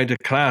even know how to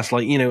class,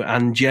 like,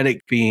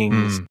 angelic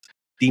beings,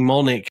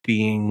 demonic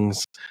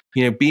beings,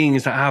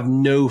 beings that have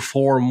no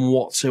form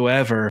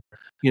whatsoever,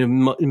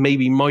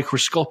 maybe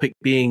microscopic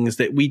beings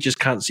that we just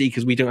can't see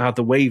because we don't have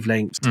the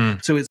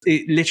wavelengths. So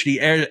it literally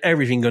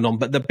everything going on.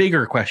 But the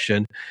bigger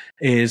question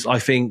is, I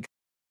think,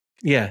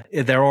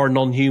 there are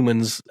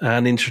non-humans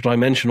and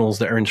interdimensionals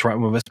that are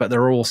interacting with us, but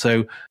there are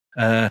also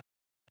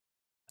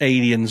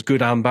aliens,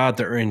 good and bad,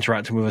 that are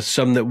interacting with us.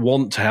 Some that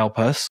want to help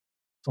us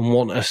and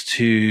want us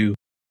to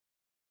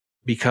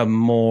become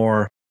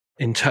more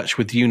in touch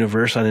with the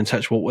universe and in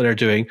touch with what they're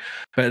doing.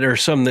 But there are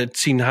some that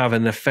seem to have a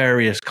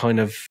nefarious kind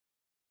of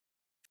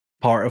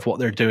part of what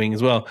they're doing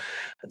as well.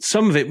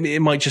 Some of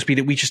it might just be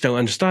that we just don't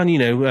understand,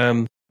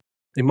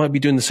 they might be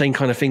doing the same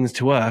kind of things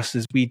to us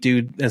as we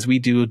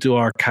do to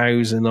our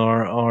cows and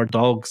our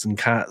dogs and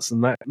cats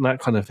and that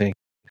kind of thing.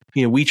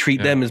 We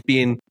treat them as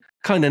being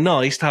kind of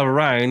nice to have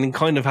around and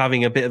kind of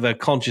having a bit of a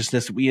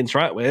consciousness that we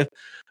interact with,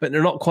 but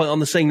they're not quite on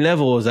the same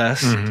level as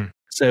us.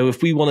 So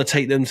if we want to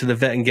take them to the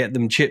vet and get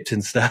them chipped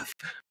and stuff,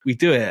 we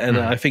do it. And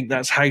I think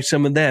that's how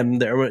some of them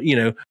that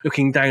are,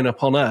 looking down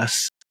upon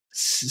us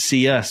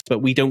see us, but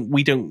we don't,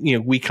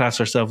 we class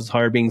ourselves as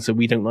higher beings. So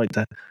we don't like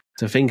to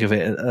think of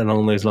it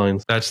along those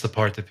lines. That's the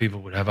part that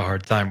people would have a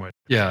hard time with.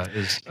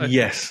 Yes.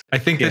 I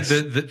think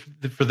that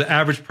for the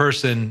average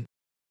person,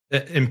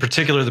 in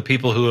particular, the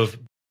people who have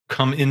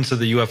come into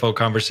the UFO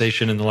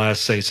conversation in the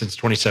last, say, since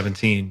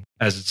 2017,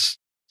 as it's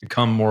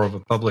become more of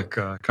a public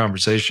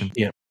conversation.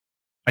 Yeah.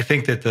 I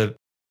think that the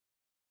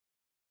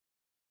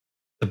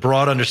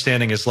broad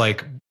understanding is,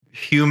 like,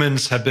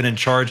 humans have been in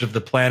charge of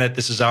the planet.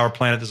 This is our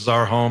planet. This is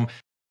our home.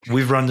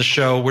 We've run the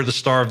show. We're the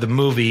star of the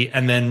movie.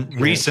 And then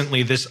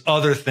recently this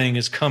other thing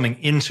is coming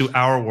into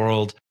our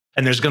world.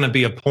 And there's going to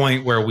be a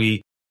point where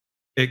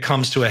it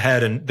comes to a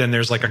head, and then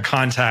there's like a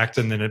contact,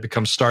 and then it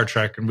becomes Star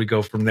Trek, and we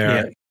go from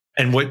there. Yeah.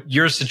 And what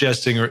you're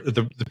suggesting, or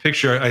the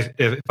picture,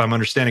 if I'm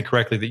understanding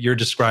correctly, that you're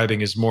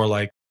describing is more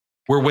like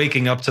we're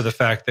waking up to the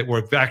fact that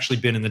we've actually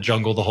been in the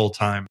jungle the whole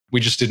time.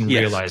 We just didn't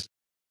realize it.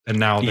 And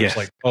now there's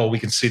like, we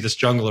can see this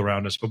jungle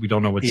around us, but we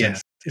don't know what's in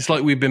it. It's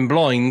like we've been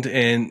blind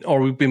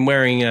or we've been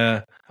wearing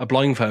a a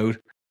blindfold,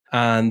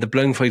 and the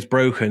blindfold's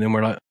broken, and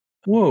we're like,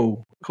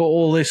 whoa, got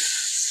all this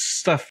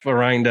stuff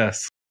around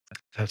us.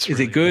 That's is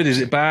it good? Is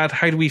it bad?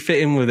 How do we fit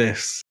in with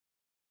this?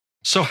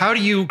 So how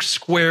do you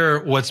square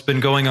what's been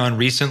going on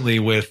recently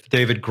with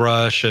David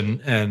Grush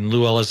and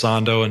Lou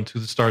Elizondo and To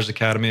the Stars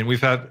Academy? And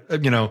we've had,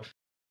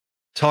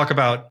 talk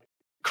about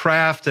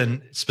craft,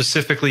 and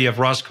specifically of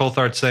Ross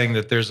Coulthard saying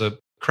that there's a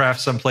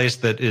craft someplace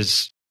that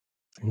is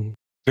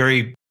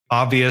very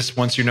obvious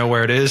once you know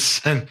where it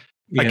is. And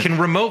can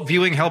remote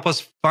viewing help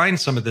us find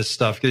some of this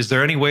stuff? Is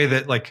there any way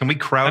that, like, can we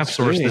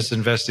crowdsource this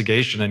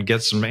investigation and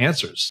get some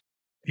answers?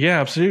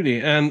 Yeah,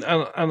 absolutely. And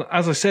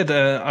as I said,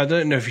 I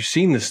don't know if you've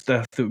seen this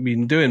stuff that we've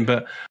been doing,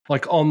 but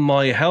like on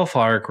my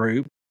Hellfire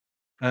group,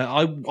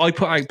 I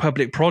put out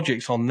public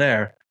projects on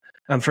there.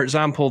 And for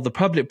example, the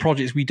public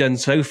projects we've done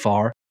so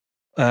far,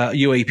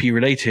 UAP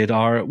related,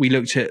 are we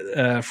looked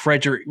at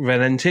Frederick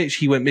Valentich.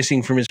 He went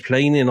missing from his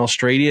plane in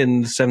Australia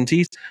in the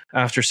 70s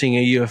after seeing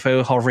a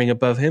UFO hovering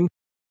above him.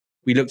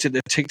 We looked at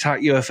the Tic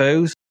Tac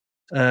UFOs,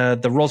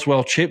 the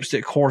Roswell chips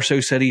that Corso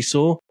said he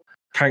saw,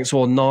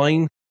 Council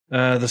 9,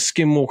 the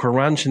Skinwalker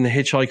Ranch and the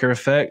Hitchhiker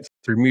Effect,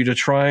 Bermuda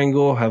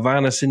Triangle,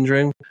 Havana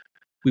Syndrome.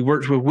 We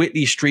worked with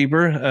Whitley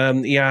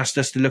Strieber. He asked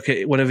us to look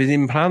at one of his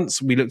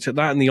implants. We looked at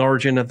that and the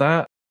origin of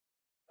that.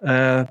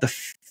 The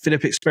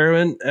Philip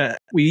experiment.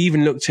 We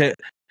even looked at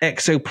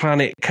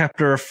exoplanet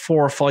Kepler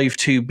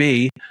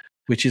 452b,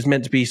 which is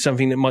meant to be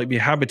something that might be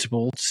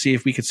habitable, to see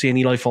if we could see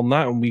any life on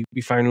that. And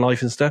we found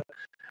life and stuff.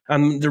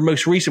 And the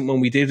most recent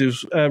one we did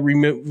was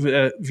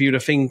viewed a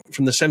thing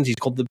from the 70s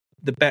called the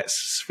Betz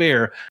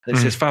sphere.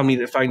 It's this family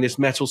that found this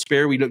metal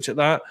sphere. We looked at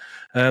that.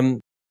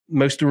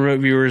 Most of the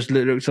remote viewers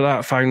that looked at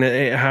that found that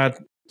it had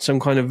some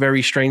kind of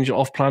very strange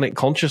off-planet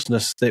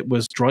consciousness that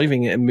was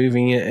driving it and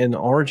moving it in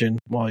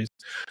origin-wise.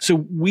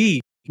 So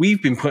we've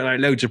been putting out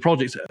loads of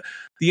projects.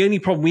 The only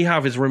problem we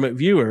have as remote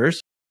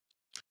viewers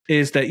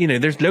is that,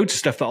 there's loads of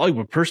stuff that I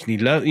would personally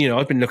love.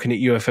 I've been looking at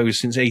UFOs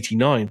since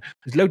 '89.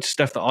 There's loads of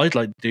stuff that I'd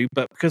like to do,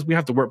 but because we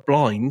have to work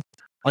blind,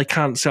 I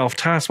can't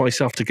self-task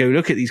myself to go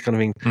look at these kind of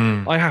things.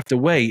 I have to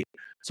wait.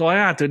 So I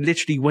had to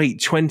literally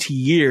wait 20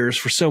 years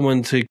for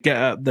someone to get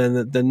up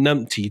the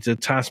numpty to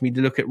task me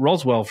to look at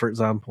Roswell, for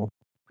example,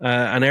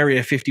 and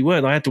Area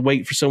 51. I had to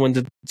wait for someone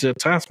to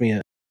task me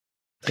it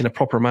in a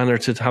proper manner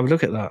to have a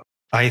look at that.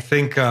 I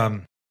think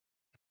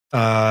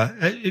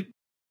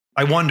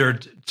I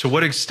wondered, to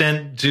what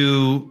extent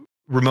do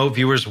remote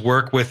viewers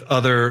work with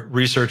other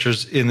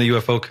researchers in the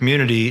UFO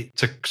community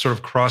to sort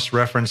of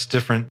cross-reference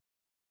different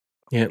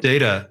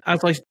data?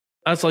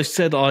 As I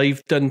said,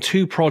 I've done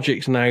 2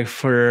 projects now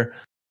for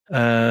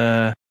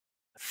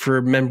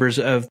members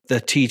of the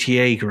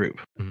TTA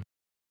group.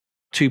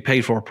 2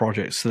 paid-for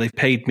projects. So they've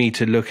paid me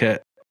to look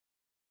at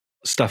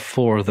stuff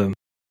for them.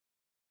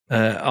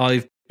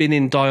 I've been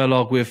in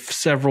dialogue with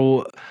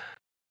several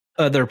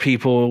other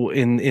people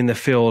in the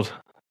field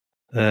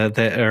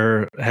that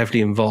are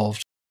heavily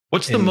involved.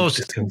 What's the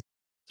most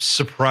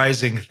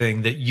surprising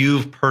thing that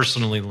you've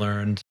personally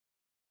learned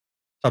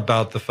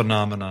about the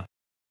phenomena?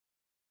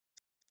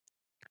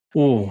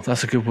 Oh,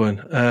 that's a good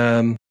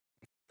one.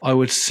 I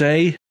would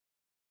say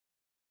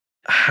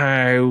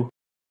how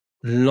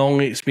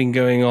long it's been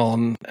going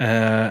on,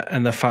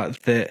 and the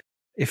fact that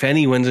if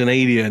anyone's an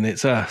alien,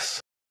 it's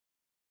us.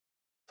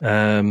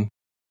 And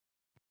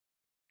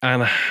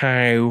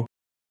how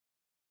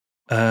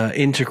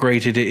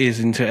integrated it is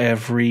into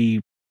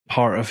every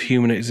part of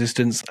human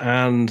existence,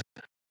 and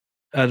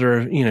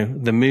other,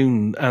 the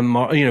moon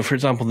and for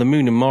example, the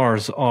moon and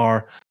Mars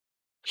are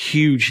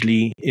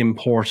hugely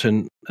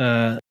important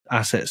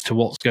assets to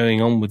what's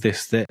going on with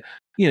this, that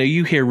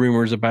you hear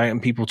rumors about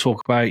and people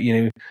talk about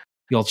the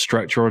odd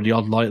structure or the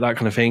odd light, that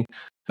kind of thing,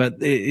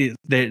 but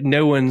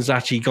no one's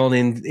actually gone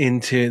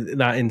into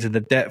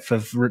the depth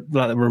of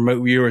like the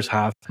remote viewers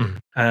have.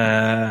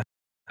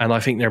 And I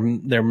think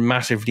they're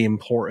massively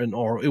important,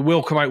 or it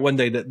will come out one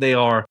day that they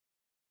are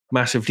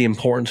massively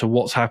important to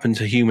what's happened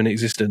to human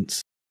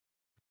existence.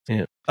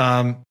 Yeah.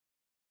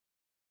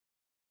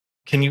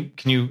 Can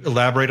you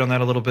elaborate on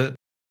that a little bit,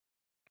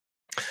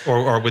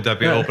 or would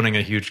that be opening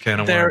a huge can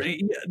of worms?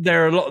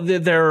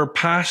 There are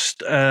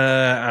past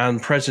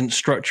and present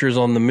structures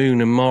on the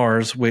moon and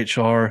Mars which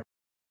are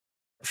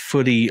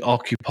fully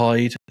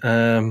occupied,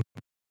 and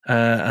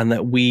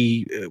that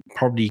we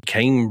probably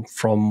came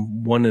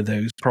from one of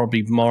those,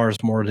 probably Mars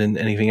more than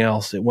anything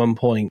else at one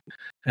point,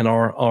 and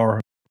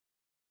our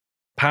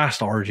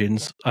past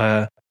origins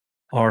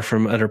are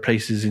from other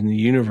places in the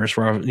universe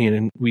where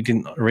we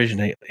didn't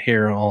originate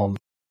here on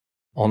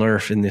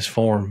Earth in this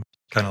form.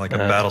 Kind of like a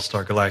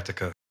Battlestar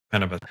Galactica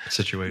kind of a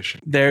situation.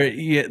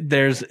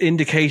 There's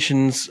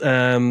indications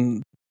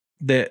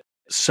that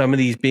some of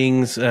these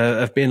beings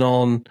have been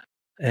on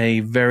a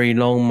very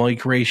long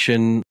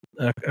migration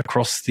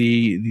across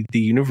the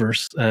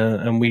universe,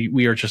 and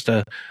we are just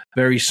a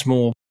very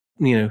small,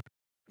 a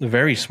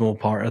very small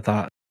part of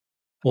that.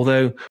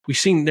 Although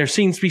there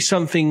seems to be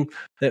something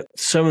that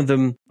some of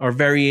them are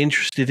very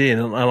interested in,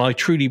 and I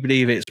truly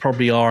believe it's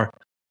probably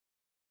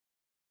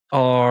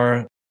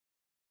our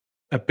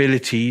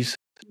abilities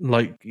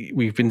like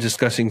we've been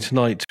discussing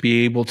tonight, to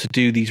be able to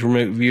do these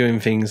remote viewing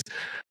things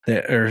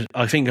that are,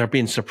 I think, are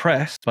being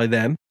suppressed by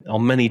them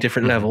on many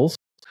different levels.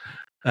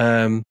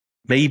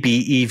 Maybe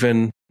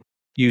even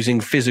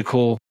using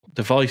physical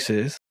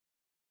devices,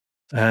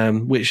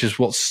 which is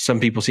what some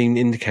people seem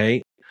to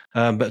indicate,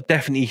 but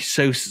definitely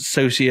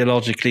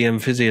sociologically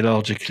and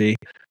physiologically,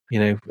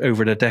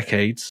 over the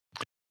decades.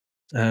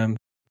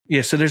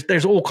 So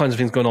there's all kinds of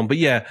things going on, but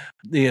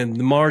the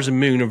Mars and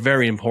Moon are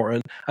very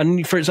important.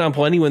 And for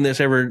example, anyone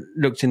that's ever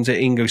looked into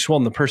Ingo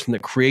Swann, the person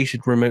that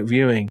created remote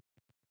viewing,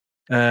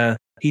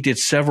 he did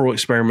several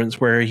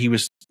experiments where he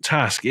was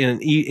tasked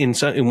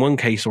in one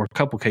case or a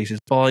couple cases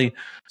by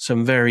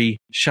some very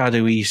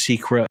shadowy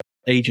secret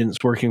agents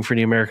working for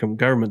the American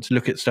government to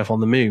look at stuff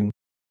on the moon.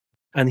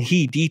 And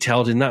he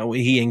detailed in that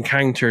way he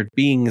encountered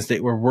beings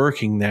that were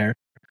working there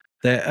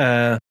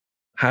that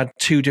had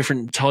two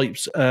different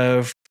types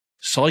of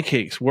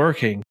psychics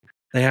working.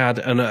 They had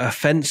an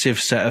offensive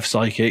set of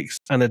psychics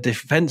and a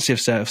defensive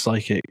set of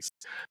psychics.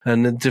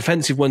 And the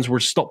defensive ones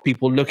would stop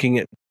people looking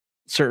at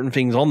certain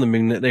things on the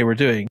moon that they were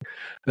doing.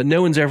 But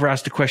no one's ever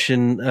asked the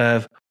question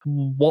of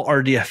what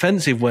are the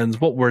offensive ones?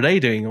 What were they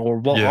doing? Or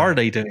what are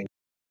they doing?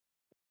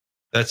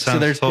 That sounds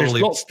there's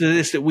lots to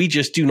this that we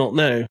just do not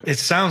know. It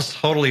sounds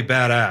totally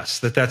badass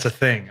that's a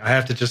thing. I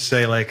have to just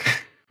say,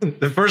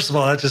 first of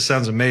all, that just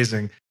sounds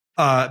amazing.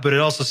 But it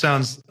also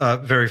sounds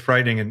very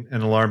frightening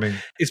and alarming.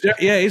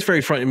 It's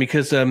very frightening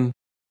because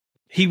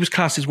he was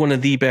cast as one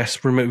of the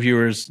best remote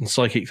viewers and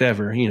psychics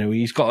ever.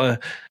 He's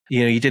got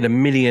he did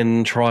 1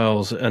 million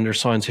trials under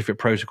scientific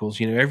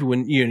protocols.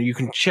 Everyone, you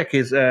can check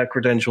his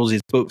credentials,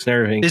 his books, and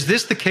everything. Is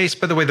this the case,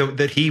 by the way,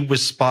 that he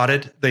was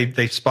spotted?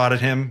 They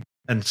spotted him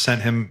and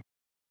sent him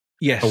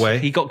away?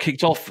 He got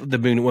kicked off the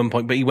moon at one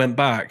point, but he went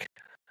back.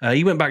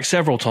 He went back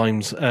several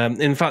times.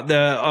 In fact,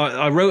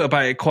 I wrote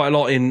about it quite a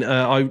lot in.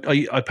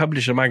 I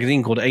published a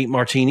magazine called 8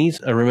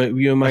 Martinis, a remote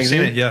viewing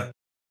magazine. I've seen it, yeah.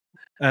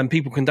 And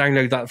people can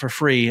download that for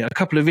free. A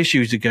couple of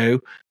issues ago,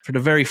 for the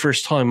very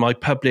first time, I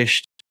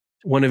published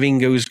one of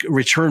Ingo's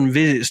return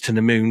visits to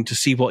the moon to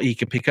see what he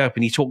could pick up,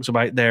 and he talks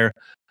about their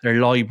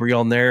library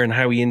on there and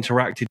how he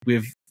interacted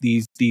with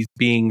these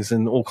beings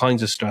and all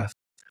kinds of stuff.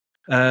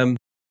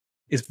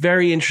 It's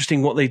very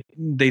interesting what they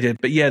did,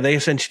 but they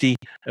essentially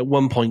at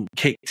one point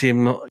kicked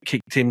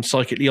him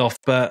psychically off.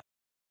 But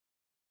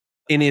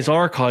in his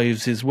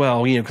archives as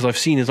well, because I've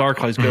seen his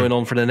archives going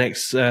on for the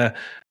next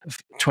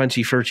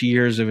 20, 30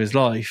 years of his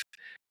life.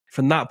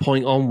 From that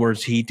point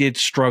onwards, he did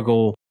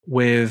struggle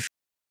with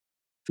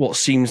what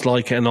seems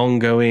like an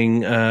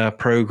ongoing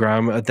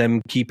program of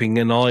them keeping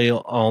an eye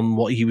on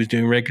what he was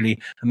doing regularly,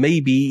 and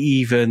maybe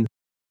even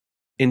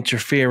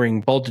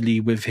interfering bodily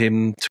with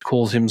him to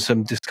cause him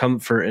some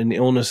discomfort and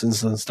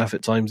illnesses and stuff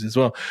at times as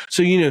well.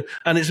 So,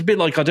 and it's a bit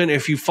like, I don't know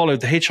if you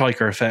followed the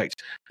hitchhiker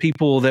effect,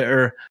 people that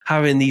are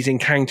having these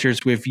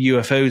encounters with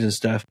UFOs and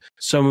stuff,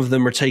 some of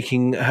them are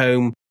taking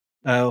home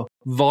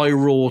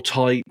viral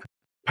type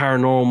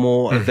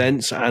paranormal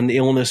events and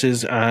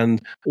illnesses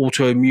and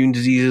autoimmune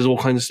diseases, all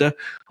kinds of stuff.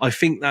 I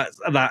think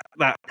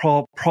that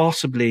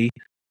possibly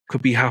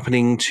could be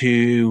happening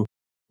to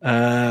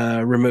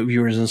remote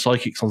viewers and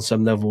psychics on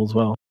some level as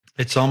well.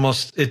 It's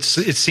almost it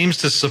seems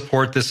to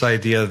support this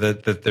idea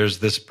that there's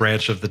this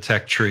branch of the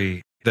tech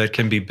tree that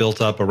can be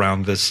built up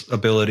around this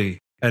ability,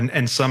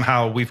 and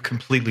somehow we've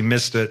completely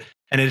missed it.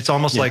 And it's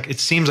almost like it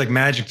seems like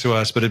magic to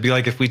us, but it'd be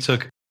like if we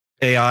took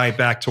AI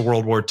back to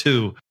World War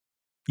II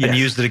and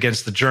used it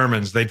against the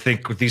Germans, they'd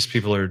think these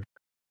people are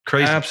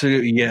crazy.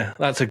 Absolutely, yeah.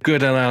 That's a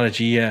good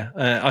analogy. Yeah,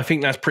 I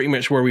think that's pretty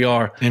much where we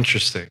are.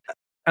 Interesting.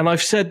 And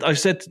I've said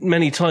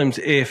many times,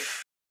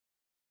 if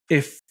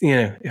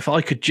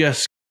I could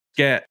just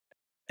get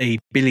a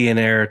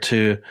billionaire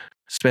to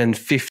spend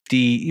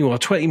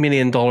 $20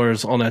 million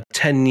on a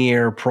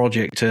 10-year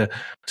project to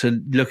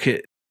look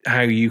at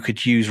how you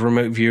could use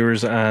remote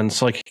viewers and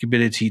psychic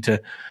ability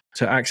to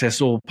access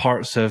all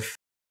parts of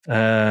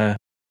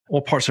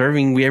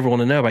everything we ever want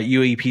to know about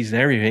UAPs and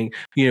everything,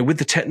 with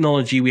the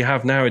technology we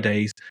have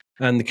nowadays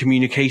and the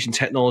communication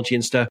technology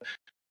and stuff,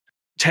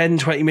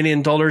 $20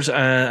 million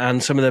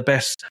and some of the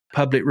best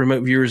public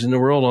remote viewers in the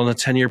world on a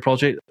 10-year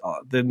project,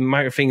 the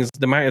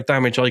amount of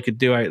damage I could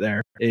do out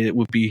there, it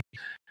would be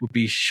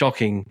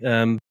shocking.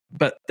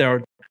 But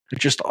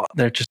it's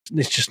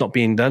just not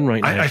being done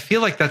right now. I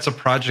feel like that's a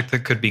project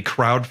that could be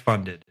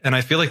crowdfunded, and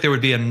I feel like there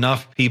would be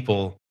enough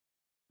people.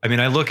 I mean,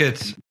 I look at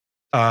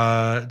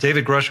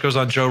David Grush goes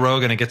on Joe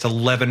Rogan and gets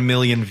 11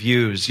 million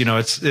views.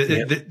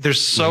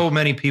 There's so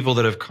many people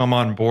that have come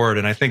on board,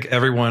 and I think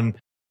everyone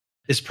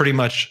is pretty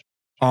much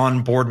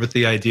on board with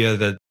the idea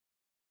that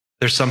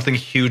there's something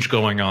huge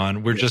going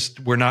on.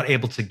 We're not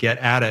able to get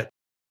at it.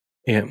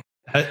 Yeah.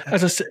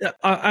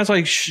 As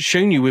I've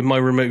shown you with my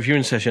remote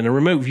viewing session, a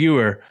remote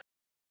viewer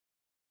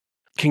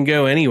can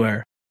go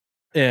anywhere.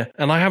 Yeah,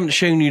 and I haven't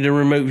shown you the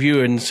remote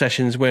viewing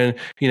sessions when,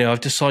 I've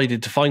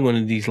decided to find one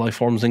of these life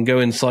forms and go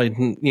inside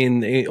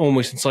in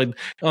almost inside.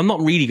 I'm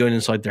not really going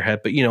inside their head,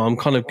 but I'm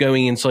kind of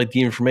going inside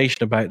the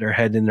information about their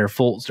head and their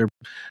thoughts, their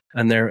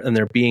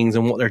beings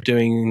and what they're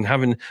doing, and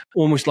having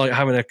almost like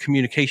having a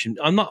communication.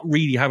 I'm not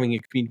really having a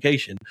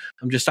communication.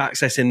 I'm just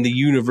accessing the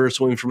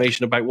universal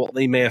information about what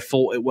they may have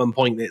thought at one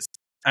point that's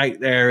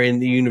out there in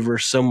the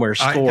universe somewhere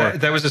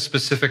stored. That was a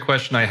specific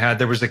question I had.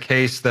 There was a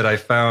case that I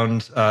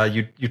found.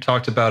 You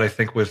talked about, I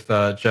think, with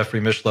Jeffrey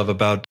Mishlove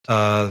about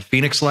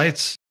Phoenix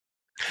Lights.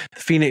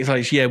 Phoenix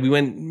Lights, yeah. We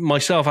went,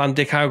 myself and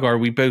Dick Algar,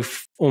 we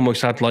both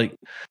almost had like,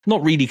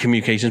 not really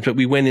communications, but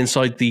we went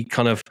inside the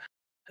kind of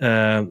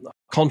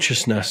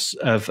consciousness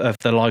of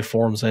the life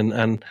forms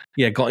and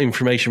got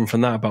information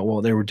from that about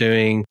what they were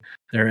doing,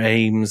 their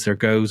aims, their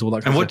goals, all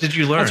that kind of stuff. And what did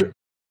you learn?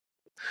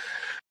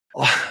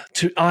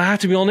 I have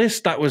to be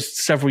honest, that was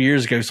several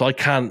years ago, so I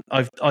can't.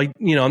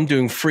 I'm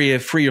doing three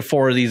or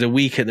four of these a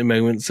week at the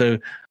moment, so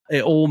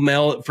it all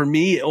for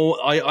me.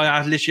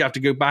 I literally have to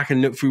go back and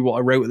look through what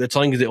I wrote at the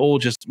time because it all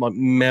just like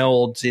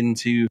melds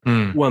into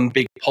one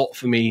big pot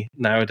for me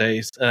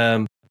nowadays.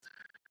 So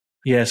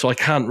I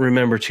can't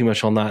remember too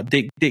much on that.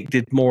 Dick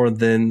did more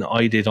than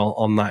I did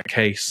on that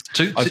case.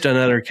 I've done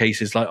other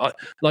cases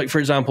like for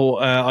example,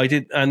 I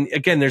did, and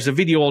again, there's a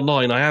video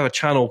online. I have a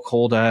channel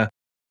called.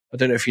 I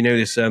don't know if you know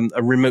this, a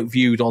remote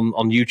viewed on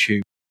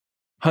YouTube.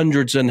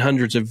 Hundreds and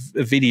hundreds of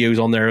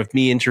videos on there of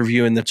me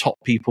interviewing the top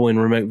people in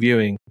remote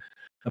viewing.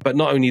 But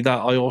not only that,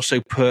 I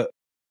also put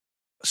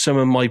some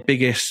of my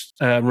biggest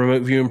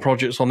remote viewing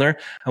projects on there.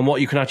 And what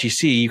you can actually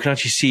see,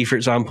 for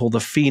example, the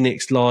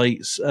Phoenix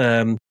Lights,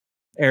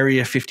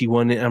 Area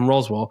 51 and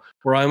Roswell,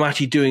 where I'm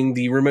actually doing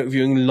the remote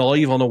viewing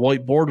live on a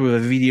whiteboard with a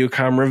video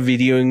camera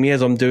videoing me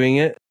as I'm doing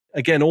it.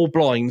 Again, all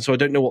blind, so I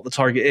don't know what the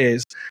target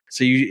is.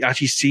 So you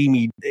actually see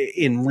me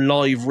in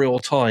live real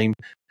time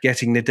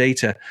getting the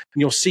data.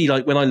 And you'll see,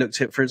 like when I looked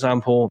at, for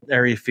example,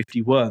 Area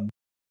 51,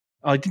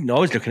 I didn't know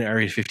I was looking at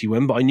Area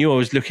 51, but I knew I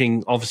was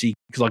looking, obviously,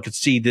 because I could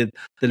see the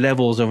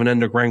levels of an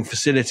underground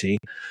facility.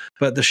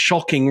 But the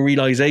shocking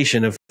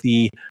realization of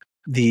the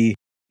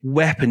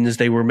weapons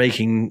they were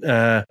making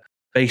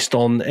based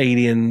on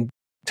alien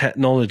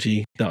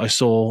technology that I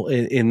saw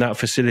in that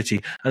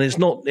facility. And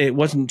it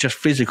wasn't just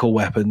physical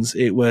weapons,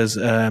 it was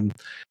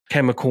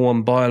chemical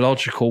and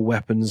biological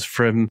weapons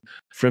from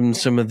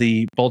some of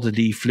the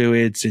bodily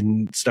fluids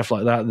and stuff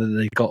like that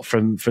they got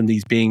from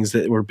these beings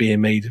that were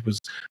being made was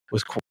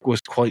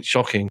quite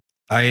shocking.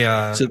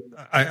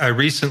 I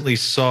recently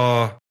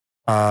saw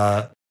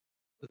a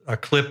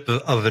clip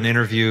of an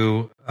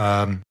interview.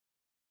 Oh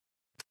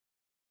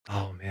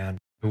man,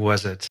 who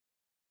was it?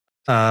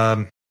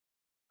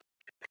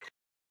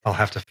 I'll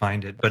have to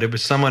find it, but it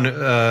was someone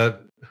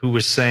who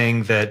was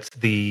saying that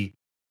the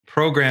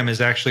program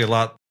is actually a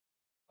lot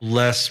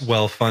less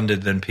well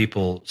funded than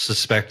people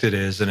suspect it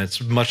is, and it's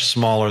much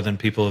smaller than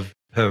people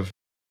have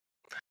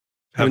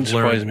learned.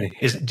 Surprise me.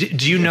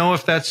 Do you know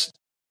if there's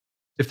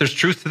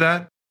truth to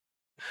that?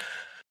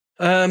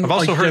 I've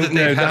also heard that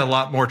they've had a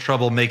lot more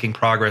trouble making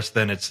progress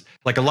than it's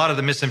like a lot of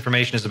the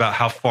misinformation is about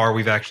how far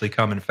we've actually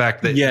come. In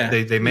fact,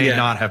 they may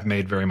not have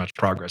made very much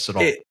progress at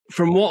all.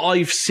 From what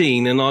I've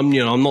seen, and I'm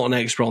not an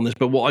expert on this,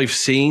 but what I've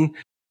seen,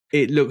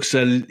 it looks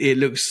like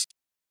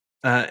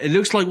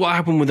what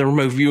happened with the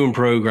remote viewing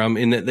program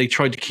in that they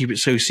tried to keep it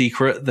so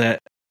secret that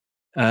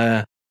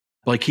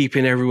by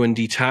keeping everyone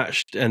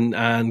detached and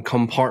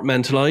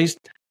compartmentalized,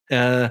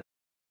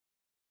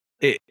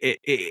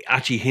 it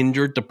actually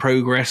hindered the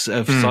progress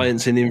of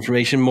science and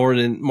information more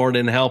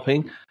than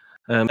helping.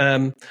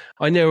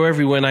 I know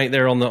everyone out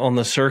there on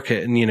the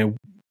circuit, and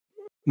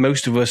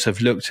most of us have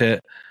looked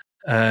at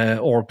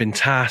or been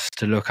tasked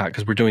to look at,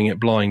 because we're doing it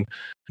blind.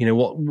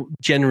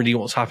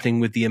 What's happening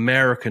with the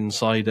American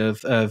side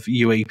of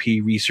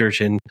UAP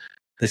research and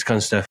this kind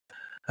of stuff.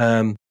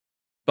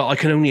 But I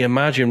can only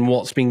imagine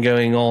what's been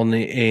going on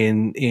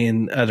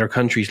in other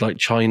countries like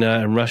China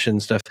and Russia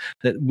and stuff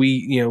that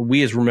we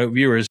as remote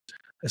viewers,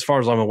 as far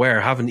as I'm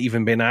aware, haven't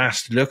even been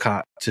asked to look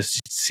at to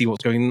see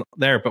what's going on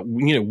there. But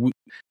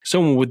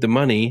someone with the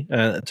money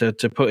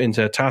to put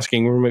into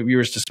tasking remote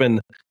viewers to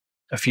spend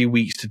a few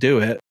weeks to do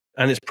it,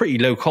 and it's pretty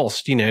low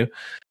cost.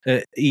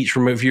 Each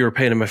remote viewer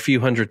paying them a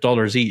few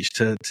 $100s each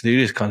to do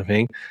this kind of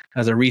thing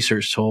as a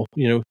research tool.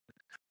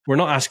 We're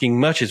not asking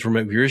much as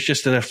remote viewers,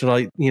 just enough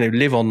to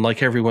live on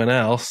like everyone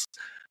else.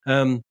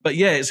 But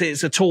yeah,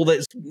 it's a tool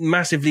that's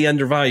massively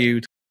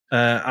undervalued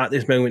at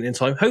this moment in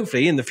time.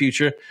 Hopefully in the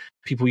future,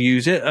 people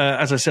use it.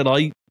 As I said,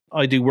 I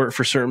do work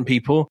for certain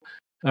people.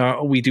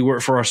 We do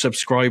work for our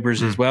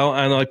subscribers as well.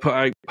 And I put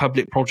out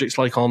public projects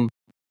like on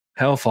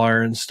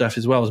Hellfire and stuff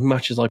as well, as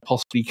much as I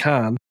possibly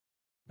can.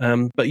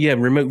 But yeah,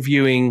 remote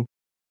viewing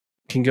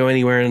can go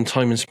anywhere in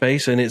time and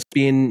space, and it's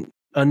being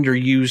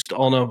underused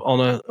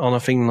on a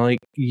thing like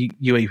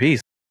UAPs.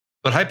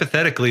 But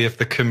hypothetically, if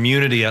the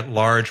community at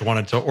large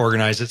wanted to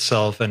organize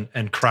itself and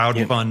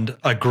crowdfund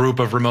a group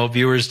of remote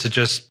viewers to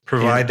just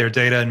provide their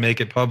data and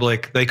make it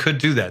public, they could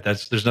do that.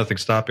 There's nothing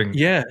stopping.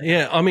 Yeah.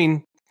 I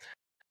mean,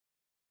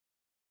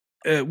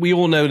 we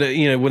all know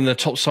that, one of the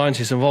top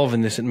scientists involved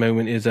in this at the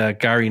moment is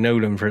Gary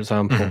Nolan, for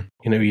example.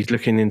 Mm-hmm. He's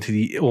looking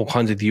into all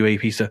kinds of the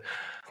UAP stuff.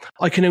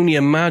 I can only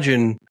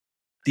imagine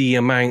the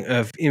amount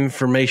of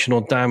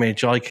informational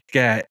damage I could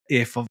get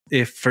if,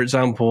 for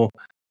example,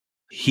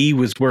 he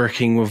was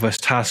working with us,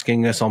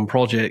 tasking us on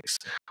projects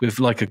with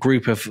like a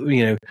group of,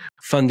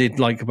 funded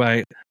like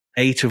about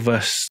 8 of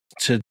us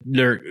to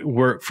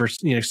work for,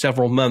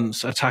 several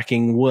months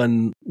attacking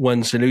one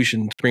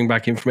solution to bring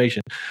back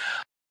information.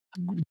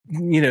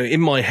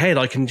 In my head,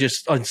 I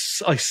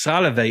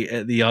salivate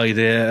at the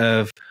idea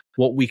of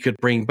what we could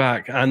bring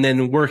back. And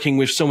then working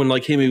with someone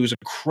like him, who was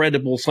a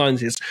credible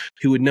scientist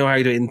who would know how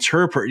to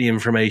interpret the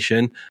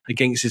information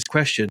against his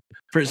question.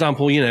 For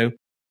example,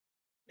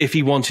 if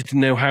he wanted to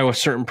know how a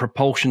certain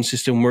propulsion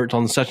system worked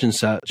on such and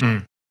such,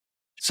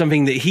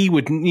 something that he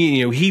would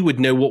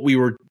know what we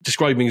were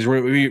describing as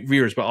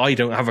viewers, but I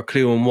don't have a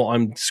clue on what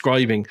I'm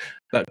describing.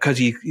 But because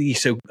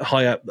he's so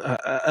high up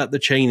the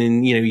chain,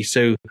 and he's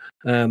so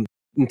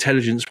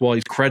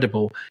intelligence-wise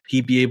credible,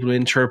 he'd be able to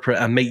interpret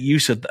and make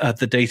use of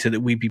the data that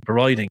we'd be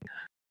providing.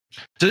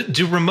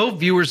 Do remote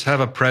viewers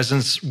have a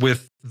presence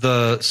with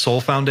the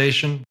Soul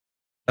Foundation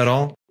at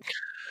all?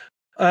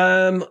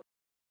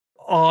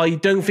 I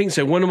don't think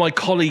so. One of my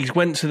colleagues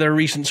went to their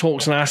recent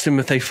talks and asked them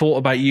if they thought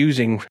about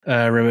using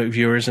remote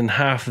viewers, and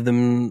half of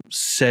them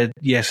said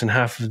yes and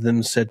half of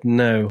them said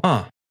no.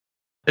 Huh.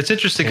 It's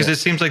interesting because it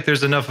seems like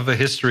there's enough of a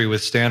history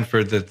with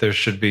Stanford that there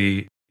should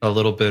be a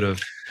little bit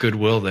of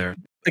goodwill there.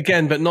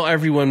 Again, but not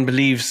everyone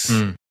believes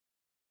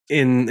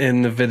in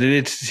the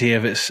validity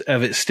of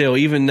it still,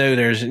 even though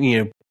there's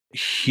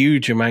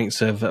huge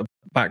amounts of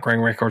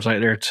background records out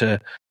there to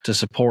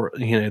support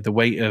the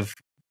weight of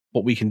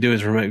what we can do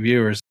as remote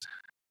viewers.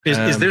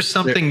 Is there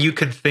something you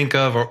could think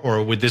of,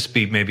 or would this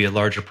be maybe a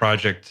larger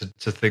project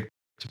to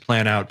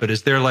plan out? But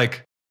is there do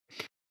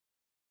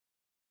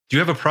you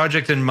have a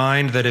project in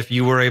mind that if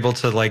you were able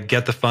to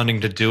get the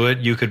funding to do it,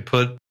 you could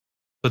put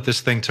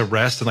this thing to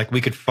rest, and we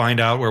could find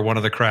out where one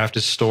of the craft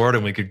is stored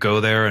and we could go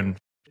there and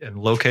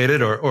locate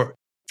it, or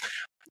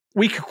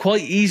we could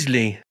quite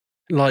easily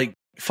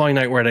find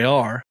out where they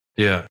are.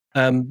 Yeah.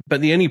 But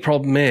the only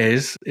problem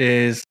is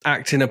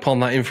acting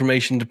upon that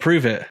information to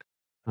prove it.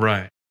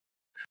 Right.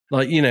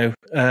 Well,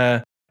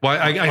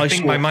 I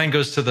think my mind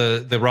goes to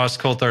the Ross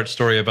Coulthard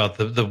story about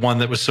the one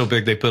that was so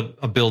big they put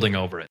a building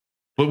over it.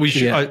 But we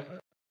should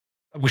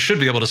we should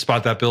be able to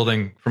spot that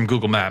building from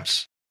Google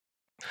Maps.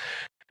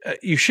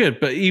 You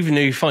should, but even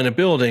if you find a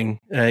building,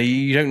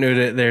 you don't know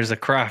that there's a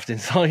craft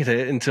inside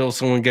it until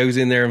someone goes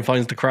in there and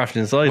finds the craft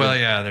inside it. Well,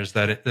 yeah, there's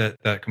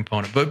that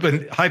component.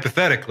 But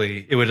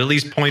hypothetically, it would at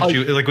least point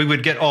we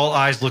would get all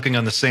eyes looking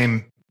on the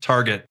same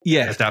target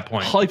at that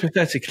point.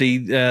 Hypothetically,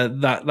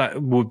 that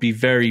would be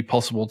very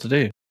possible to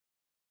do.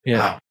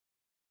 Yeah.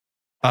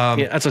 Wow.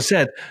 As I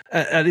said,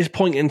 at this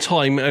point in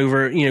time,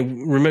 over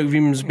remote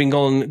viewing has been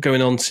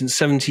going on since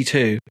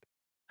 '72.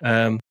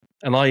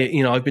 And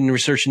I've been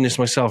researching this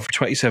myself for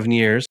 27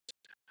 years.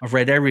 I've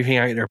read everything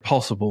out there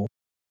possible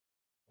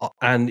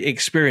and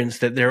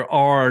experienced that there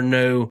are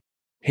no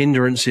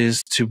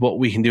hindrances to what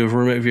we can do with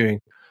remote viewing.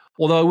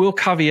 Although I will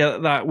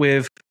caveat that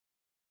with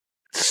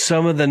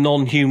some of the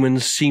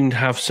non-humans seem to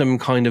have some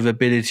kind of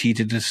ability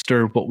to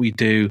disturb what we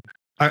do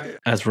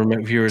as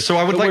remote viewers. So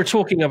we're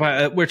talking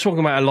about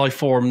a life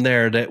form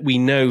there that we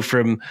know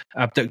from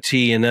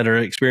abductee and other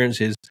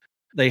experiences.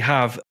 They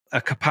have a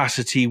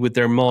capacity with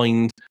their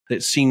mind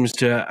that seems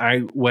to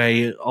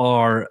outweigh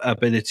our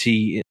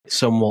ability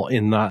somewhat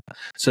in that.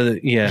 So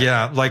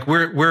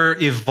we're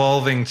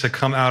evolving to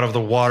come out of the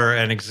water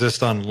and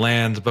exist on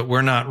land, but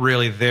we're not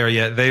really there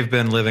yet. They've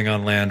been living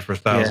on land for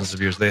thousands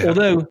of years.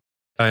 Although,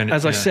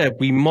 as I said,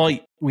 we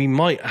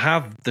might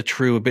have the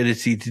true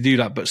ability to do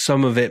that, but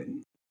some of it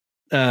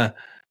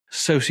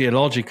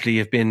sociologically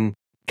have been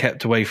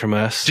kept away from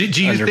us. Do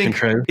you think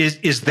control.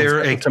 Is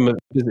there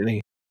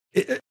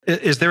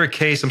Is there a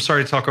case? I'm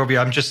sorry to talk over you.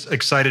 I'm just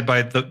excited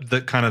by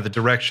the kind of the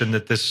direction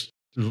that this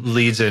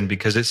leads in,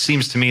 because it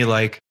seems to me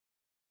like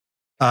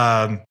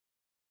one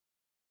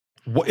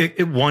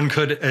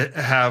could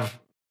have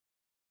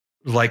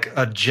like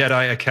a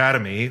Jedi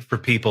Academy for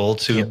people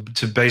to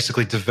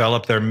basically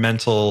develop their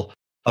mental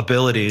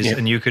abilities.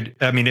 And you could,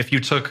 if you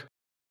took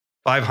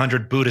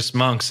 500 Buddhist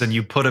monks and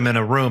you put them in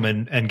a room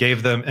and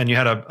gave them, and you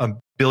had $1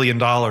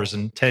 billion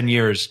in 10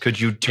 years, could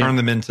you turn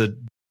them into?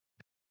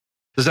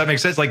 Does that make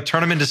sense? Turn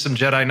them into some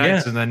Jedi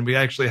Knights, and then we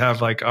actually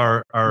have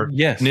our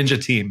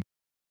ninja team.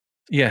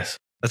 Yes.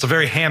 That's a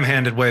very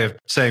ham-handed way of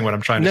saying what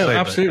I'm trying to say. No,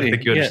 absolutely. I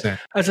think you understand.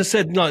 As I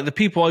said, the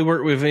people I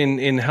work with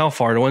in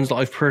Hellfire, the ones that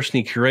I've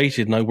personally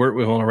curated and I work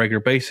with on a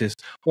regular basis,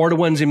 or the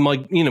ones in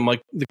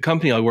the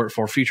company I work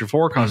for, Future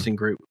Forecasting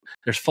Group.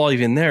 There's 5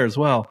 in there as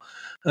well.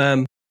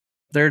 They're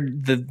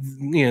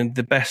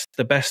the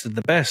best of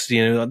the best.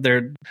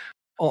 They're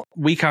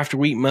week after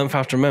week, month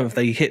after month,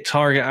 they hit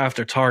target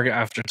after target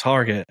after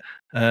target,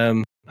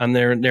 and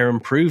they're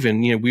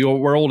improving.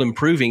 We're all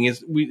improving.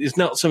 It's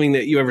not something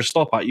that you ever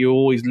stop at. You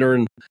always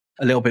learn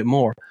a little bit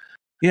more.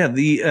 Yeah,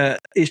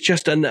 it's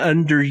just an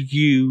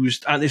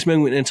underused at this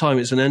moment in time.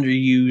 It's an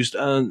underused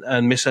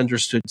and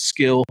misunderstood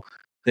skill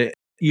that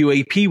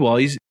UAP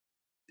wise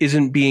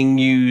isn't being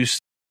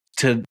used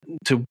to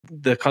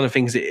the kind of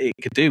things that it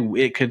could do.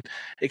 It could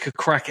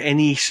crack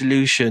any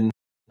solution.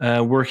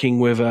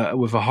 Working with a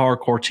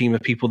hardcore team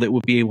of people that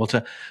would be able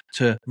to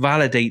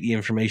validate the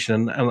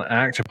information and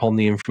act upon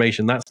the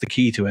information. That's the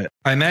key to it.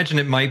 I imagine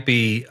it might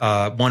be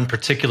one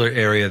particular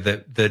area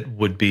that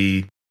would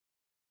be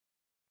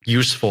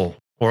useful,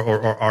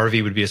 or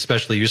RV would be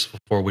especially useful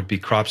for, would be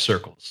crop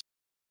circles,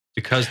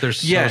 because they're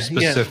so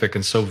specific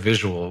and so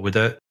visual. What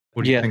do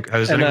you think?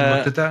 Has anyone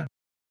looked at that?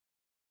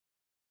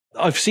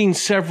 I've seen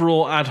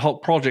several ad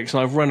hoc projects,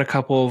 and I've run a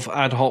couple of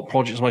ad hoc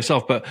projects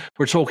myself, but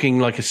we're talking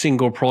like a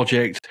single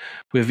project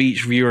with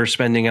each viewer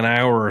spending an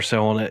hour or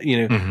so on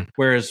it,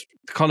 whereas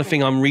the kind of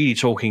thing I'm really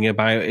talking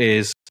about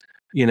is,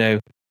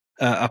 a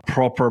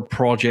proper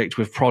project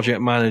with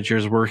project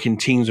managers working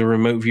teams of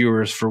remote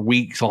viewers for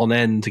weeks on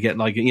end to get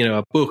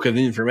a book of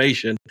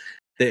information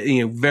that,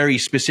 very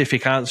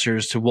specific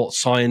answers to what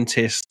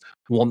scientists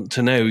want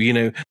to know,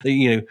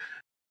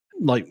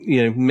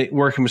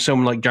 working with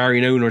someone like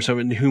Gary Nolan or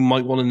something who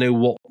might want to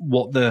know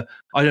what the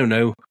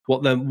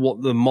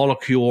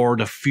molecule or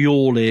the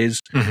fuel is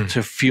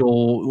to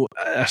fuel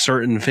a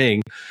certain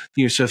thing.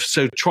 So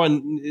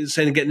trying,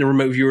 instead of getting the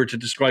remote viewer to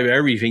describe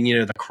everything,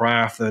 the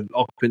craft, the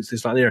occupants,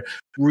 this, that, and there,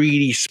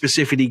 really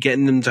specifically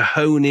getting them to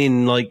hone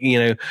in like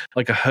a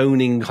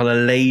honing kind of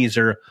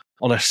laser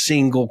on a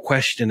single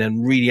question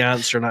and really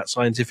answer that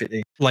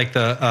scientifically. Like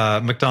the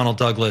McDonnell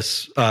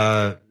Douglas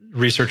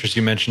researchers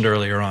you mentioned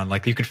earlier on,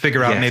 like you could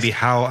figure out maybe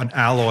how an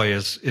alloy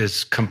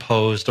is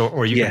composed,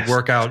 or you could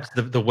work out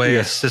the way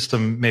a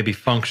system maybe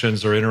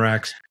functions or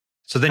interacts.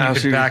 So then you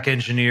could back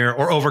engineer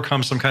or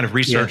overcome some kind of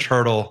research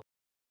hurdle.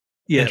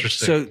 Yeah.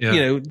 Interesting.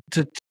 So,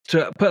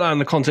 to put that in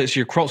the context of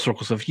your crop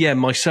circle stuff,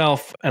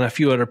 myself and a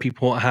few other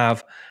people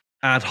have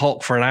ad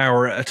hoc for an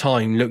hour at a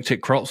time looked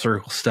at crop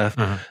circle stuff,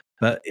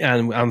 but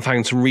and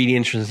found some really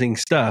interesting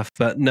stuff,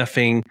 but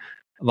nothing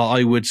that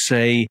I would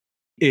say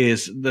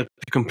is the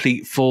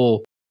complete,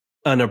 full,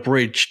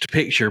 unabridged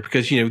picture,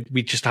 because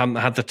we just haven't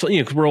had the time.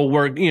 Because we're all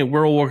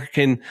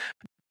working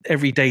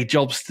everyday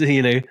jobs. So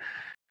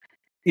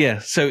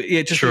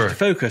just to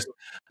focus.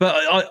 But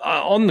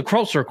on the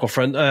crop circle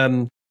front,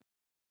 from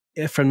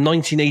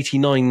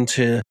 1989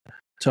 to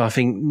I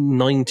think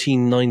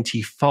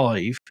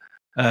 1995,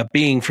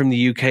 being from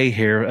the UK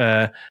here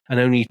and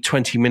only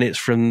 20 minutes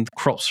from the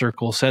crop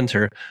circle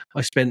centre,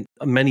 I spent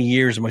many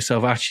years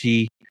myself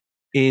actually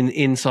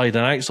inside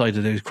and outside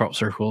of those crop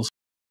circles,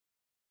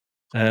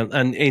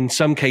 and in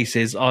some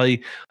cases I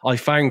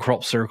found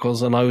crop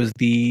circles, and I was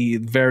the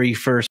very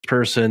first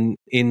person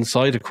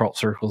inside of crop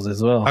circles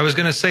as well. I was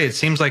going to say, it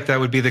seems like that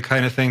would be the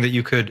kind of thing that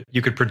you could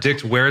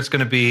predict where it's going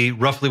to be,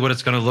 roughly what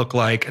it's going to look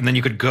like, and then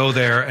you could go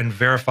there and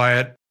verify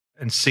it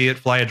and see it,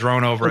 fly a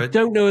drone over it. I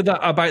don't know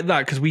about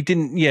that because we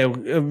didn't.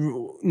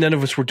 None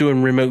of us were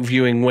doing remote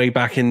viewing way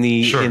back in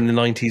the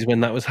 90s when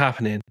that was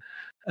happening.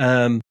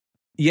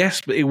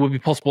 Yes, but it would be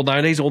possible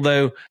nowadays.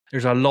 Although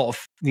there's a lot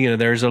of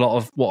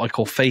what I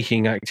call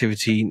faking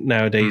activity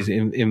nowadays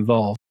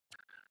involved.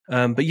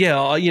 But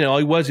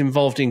I was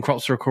involved in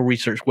crop circle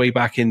research way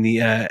back in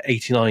the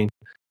 89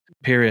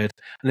 period,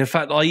 and in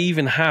fact, I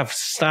even have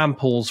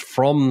samples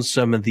from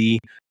some of the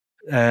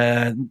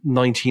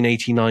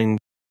 1989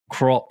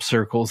 crop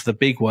circles, the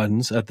big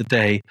ones of the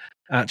day.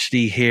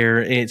 Actually, here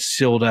it's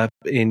sealed up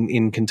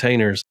in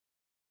containers.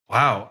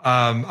 Wow.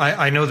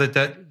 I know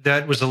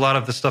that was a lot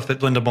of the stuff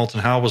that Linda Moulton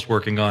Howe was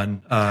working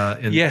on.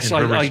 Yes,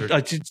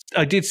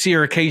 I did see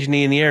her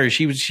occasionally in the area.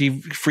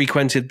 She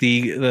frequented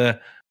the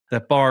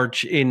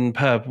barge in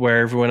pub where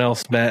everyone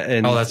else met.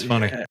 And that's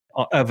funny.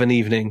 Of an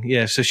evening,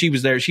 yeah. So she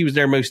was there. She was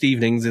there most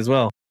evenings as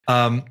well.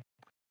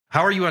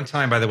 How are you on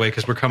time, by the way?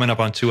 Because we're coming up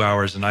on 2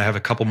 hours, and I have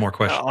a couple more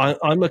questions.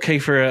 I'm okay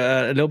for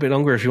a little bit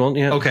longer if you want.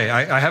 Yeah. Okay.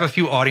 I have a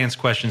few audience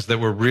questions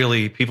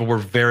that people were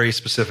very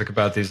specific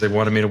about these. They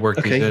wanted me to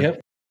work these in.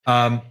 Yep.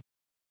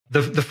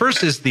 The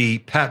first is the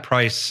Pat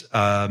Price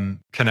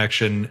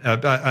connection.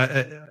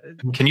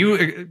 Can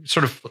you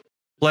sort of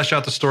flesh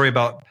out the story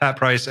about Pat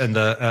Price and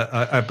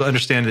I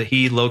understand that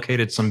he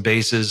located some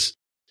bases,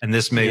 and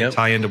this may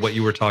tie into what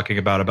you were talking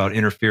about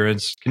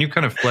interference. Can you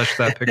kind of flesh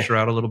that picture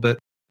out a little bit?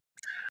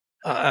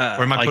 Or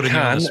am I putting you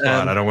on the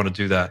spot? I don't want to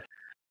do that.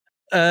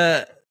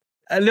 A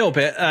little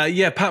bit.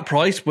 Pat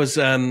Price was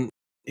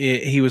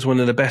he was one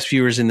of the best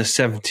viewers in the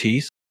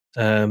 70s.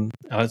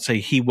 I'd say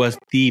he was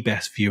the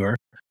best viewer,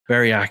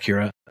 very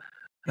accurate.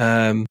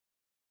 Accurate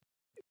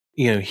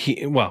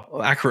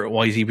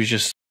wise, he was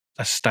just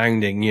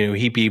astounding.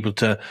 He'd be able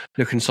to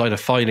look inside a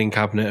filing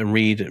cabinet and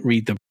read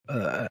the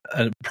a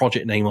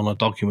project name on a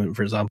document,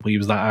 for example. He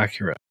was that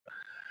accurate.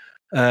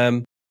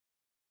 There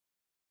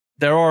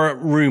are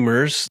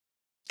rumors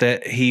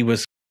that he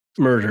was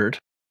murdered.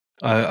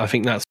 I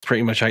think that's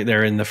pretty much out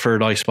there in the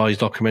Third Eye Spies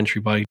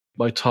documentary by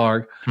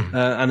Targ,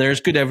 and there's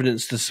good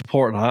evidence to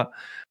support that.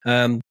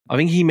 I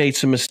think he made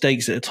some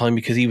mistakes at the time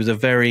because he was a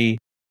very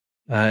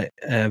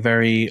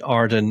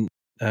ardent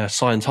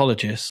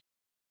Scientologists.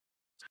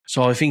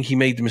 So I think he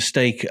made the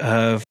mistake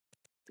of,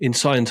 in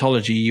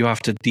Scientology, you have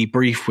to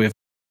debrief with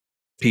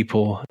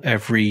people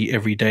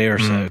every day or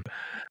so.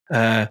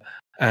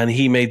 And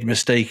he made the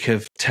mistake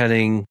of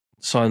telling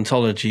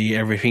Scientology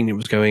everything that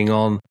was going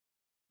on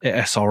at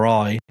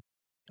SRI.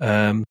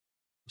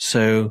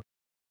 So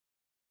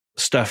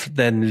stuff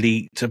then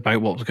leaked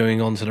about what was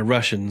going on to the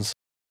Russians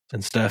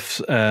and stuff.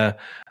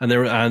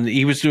 And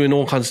he was doing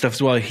all kinds of stuff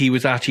as well. He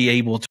was actually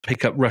able to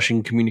pick up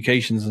Russian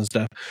communications and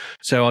stuff.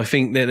 So I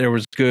think that there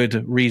was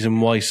good reason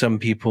why some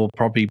people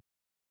probably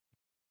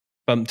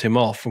bumped him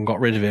off and got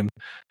rid of him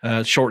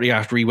shortly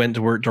after he went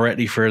to work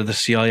directly for the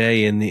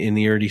CIA in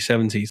the early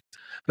 70s.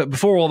 But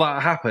before all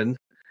that happened,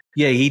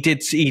 yeah, he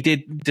did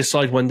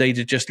decide one day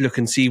to just look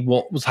and see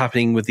what was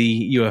happening with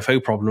the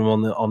UFO problem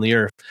on the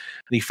Earth.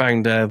 And he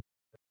found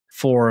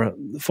four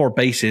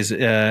bases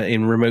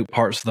in remote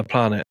parts of the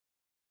planet,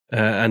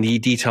 and he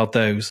detailed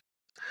those.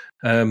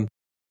 A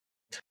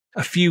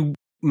few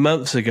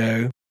months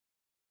ago,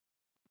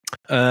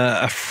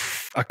 a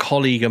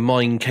colleague of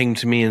mine came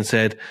to me and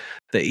said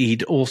that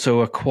he'd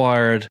also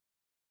acquired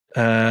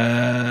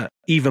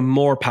even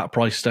more Pat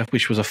Price stuff,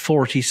 which was a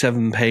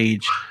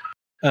 47-page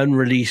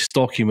unreleased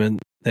document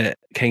that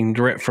came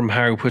direct from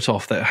Harrow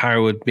Putoff that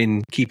Harrow had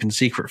been keeping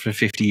secret for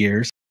 50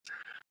 years,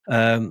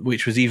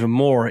 which was even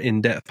more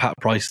in-depth Pat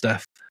Price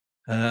stuff.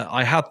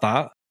 I had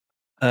that.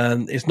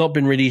 It's not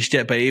been released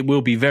yet, but it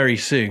will be very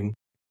soon.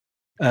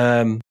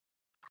 And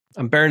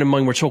bearing in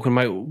mind, we're talking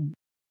about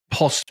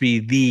possibly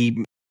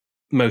the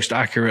most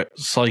accurate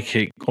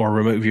psychic or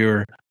remote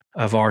viewer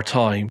of our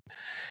time.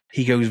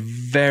 He goes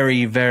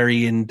very,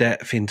 very in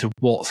depth into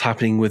what's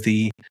happening with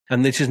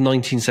and this is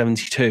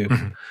 1972,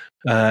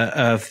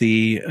 of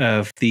the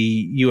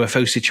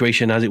UFO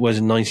situation as it was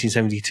in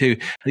 1972,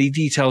 and he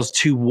details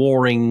two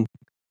warring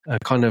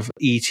kind of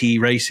ET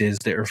races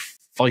that are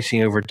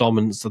fighting over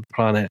dominance of the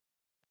planet.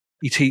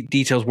 He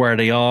details where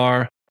they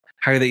are,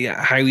 how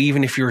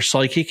even if you're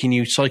psychic and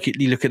you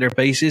psychically look at their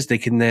bases, they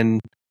can then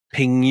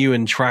ping you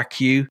and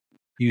track you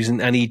using.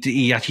 And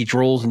he actually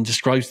draws and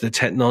describes the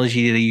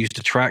technology they use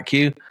to track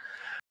you.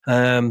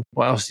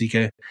 What else did he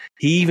go?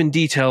 He even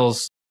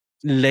details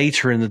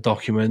later in the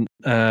document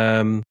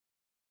how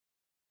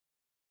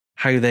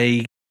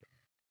they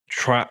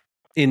trap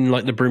in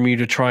like the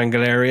Bermuda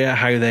Triangle area,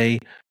 how they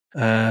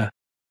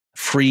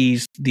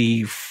freeze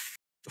the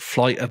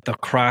flight of the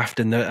craft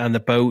and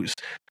the boats,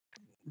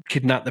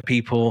 kidnap the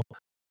people,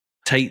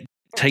 take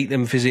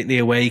them physically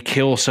away,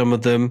 kill some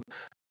of them.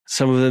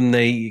 Some of them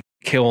they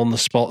kill on the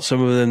spot.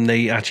 Some of them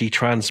they actually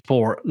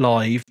transport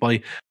live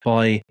by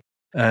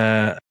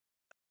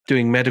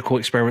doing medical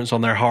experiments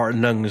on their heart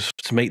and lungs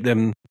to make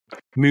them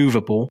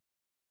movable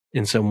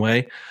in some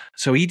way.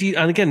 So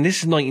and again, this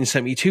is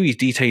 1972. He's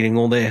detailing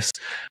all this.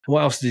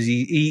 What else does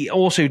he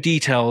also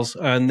details?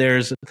 And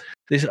there's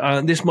this.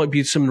 This might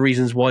be some of the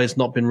reasons why it's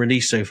not been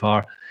released so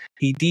far.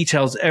 He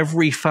details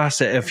every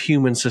facet of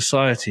human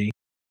society: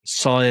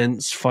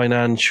 science,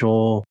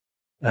 financial,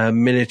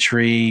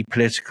 military,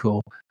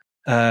 political,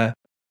 and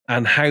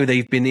how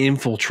they've been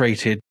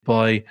infiltrated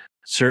by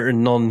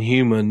certain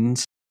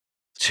non-humans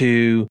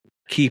to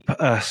keep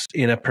us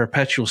in a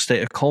perpetual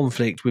state of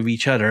conflict with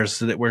each other,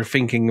 so that we're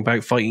thinking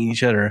about fighting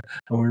each other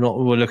and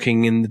we're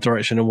looking in the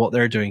direction of what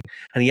they're doing.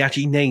 And he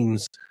actually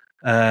names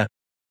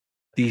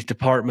these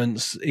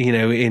departments,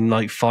 in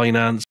like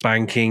finance,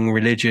 banking,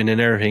 religion, and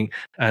everything,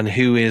 and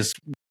who is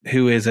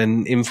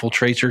an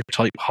infiltrator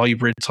type,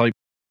 hybrid type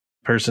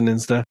person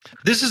and stuff.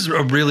 This is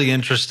a really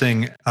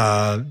interesting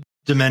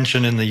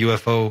dimension in the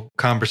UFO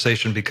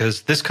conversation,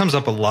 because this comes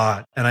up a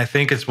lot, and I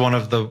think it's one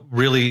of the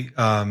really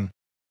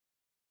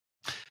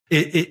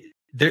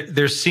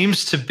there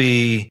seems to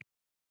be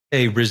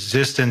a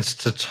resistance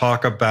to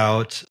talk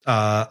about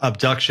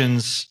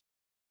abductions,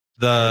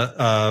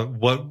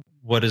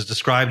 what is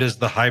described as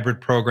the hybrid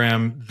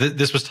program.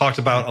 This was talked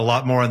about a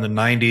lot more in the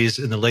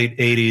 90s, in the late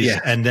 80s,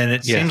 and then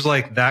it seems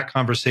like that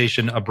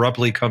conversation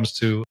abruptly comes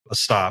to a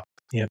stop.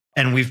 Yeah.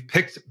 And we've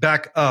picked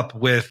back up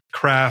with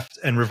craft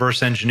and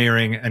reverse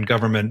engineering and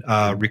government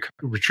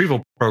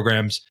retrieval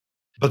programs.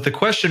 But the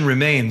question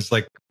remains,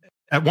 like,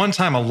 at one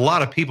time, a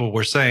lot of people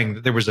were saying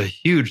that there was a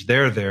huge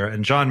there,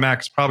 and John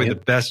Mack is probably the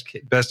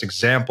best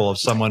example of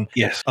someone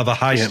of a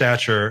high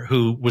stature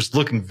who was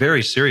looking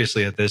very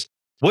seriously at this.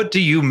 What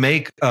do you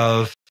make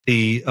of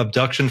the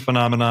abduction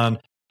phenomenon,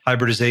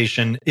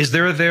 hybridization? Is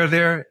there a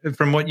there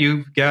from what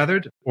you've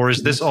gathered, or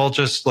is this all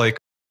just like,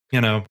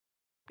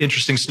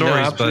 interesting stories?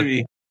 No,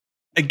 absolutely.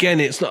 But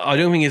again, it's not. I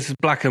don't think it's as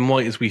black and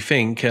white as we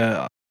think.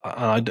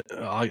 I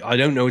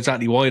don't know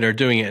exactly why they're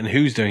doing it and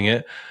who's doing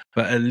it,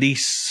 but at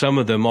least some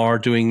of them are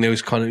doing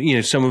those kind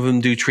of, some of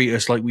them do treat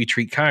us like we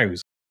treat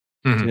cows.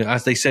 Mm-hmm.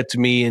 As they said to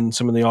me in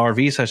some of the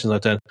RV sessions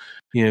I've done,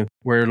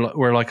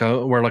 we're like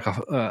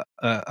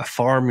a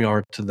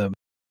farmyard to them.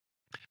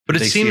 But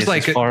it seems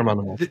like farm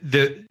animal.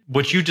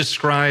 What you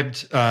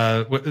described,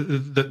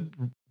 the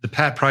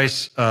Pat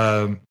Price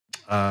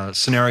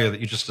scenario that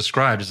you just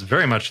described is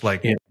very much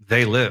like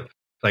they live.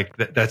 Like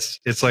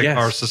it's like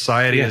our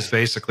society is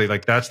basically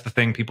like, that's the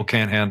thing people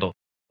can't handle,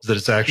 is that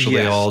it's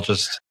actually all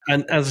just.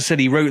 And as I said,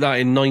 he wrote that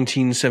in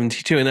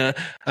 1972,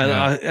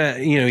 and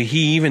you know,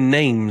 he even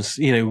names,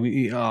 you know,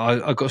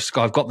 I've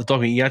got the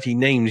document. He actually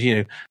names, you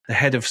know, the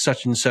head of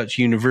such and such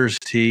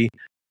university,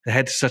 the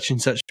head of such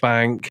and such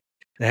bank,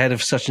 the head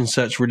of such and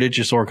such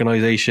religious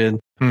organization.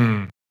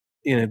 You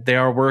know, they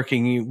are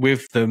working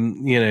with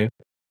them, you know,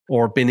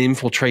 or been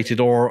infiltrated,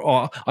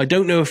 or I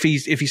don't know if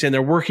he's saying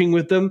they're working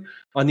with them.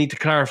 I need to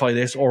clarify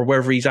this, or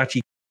whether he's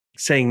actually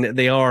saying that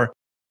they are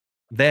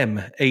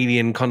them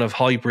alien kind of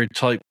hybrid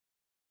type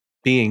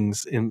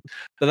beings.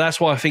 But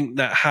that's why I think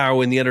that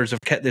Howe and the others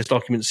have kept this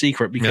document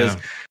secret, because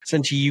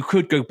essentially you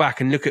could go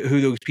back and look at who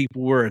those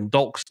people were and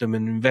dox them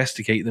and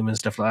investigate them and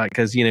stuff like that,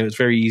 because, you know, it's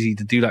very easy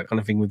to do that kind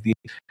of thing with the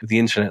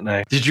internet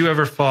now. Did you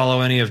ever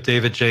follow any of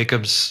David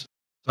Jacobs'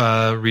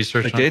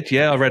 research? I did.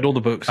 Yeah, I read all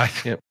the books.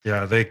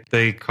 Yeah,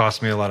 they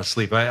cost me a lot of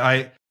sleep.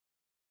 I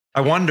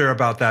wonder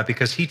about that,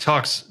 because he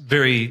talks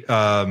very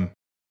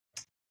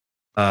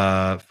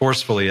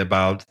forcefully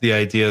about the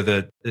idea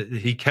that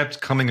he kept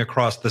coming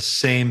across the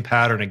same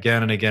pattern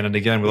again and again and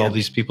again with all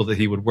these people that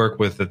he would work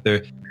with, that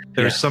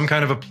there's some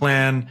kind of a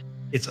plan.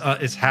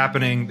 It's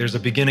happening. There's a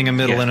beginning, a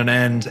middle, and an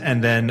end.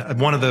 And then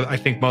one of the, I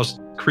think,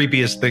 most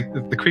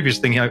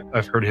creepiest thing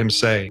I've heard him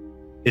say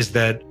is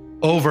that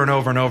over and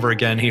over and over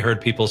again, he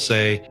heard people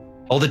say,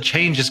 "Oh, the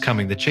change is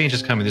coming. The change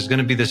is coming. There's going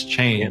to be this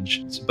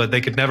change," but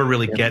they could never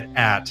really get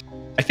at.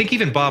 I think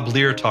even Bob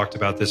Lear talked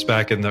about this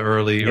back in the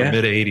early or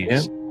mid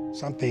 '80s.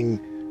 Something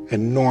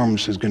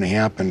enormous is going to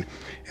happen,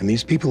 and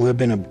these people who have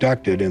been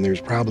abducted, and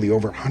there's probably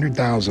over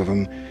 100,000 of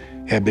them,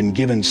 have been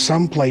given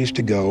some place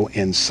to go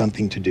and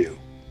something to do.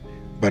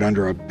 But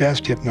under our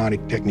best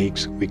hypnotic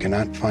techniques, we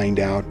cannot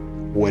find out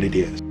what it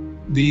is.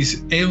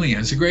 These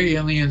aliens, the gray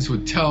aliens,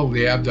 would tell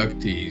the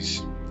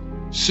abductees,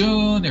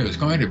 soon there's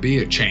going to be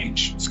a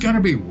change. It's going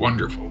to be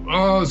wonderful.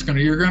 Oh,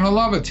 you're going to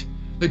love it.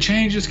 The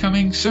change is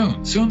coming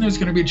soon. Soon there's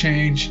going to be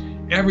change.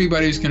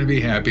 Everybody's going to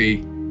be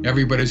happy.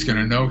 Everybody's going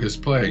to know his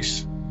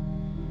place.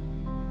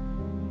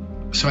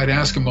 So I'd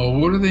ask him, well,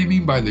 what do they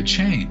mean by the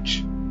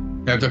change?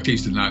 The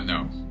abductees did not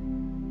know.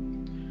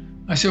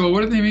 I said, well,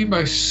 what do they mean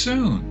by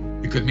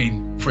soon? It could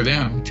mean, for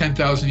them,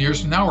 10,000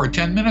 years from now or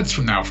 10 minutes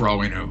from now, for all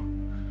we knew.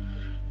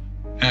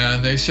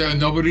 And they said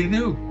nobody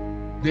knew.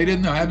 They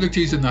didn't know.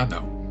 Abductees did not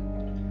know.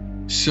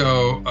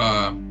 So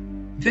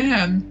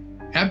then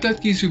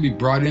abductees would be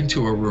brought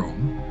into a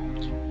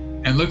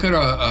room and look at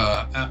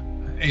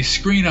a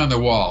screen on the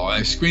wall,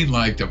 a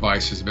screen-like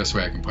device is the best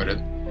way I can put it.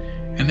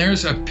 And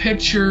there's a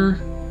picture,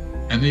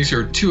 and these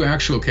are two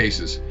actual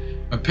cases,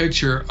 a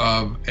picture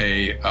of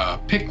a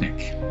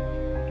picnic.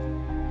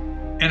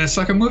 And it's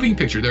like a moving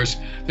picture.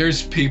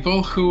 There's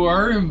people who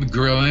are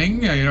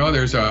grilling. You know,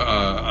 there's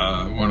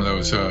one of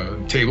those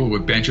table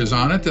with benches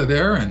on it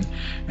there,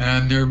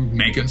 and they're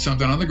making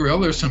something on the grill.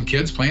 There's some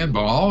kids playing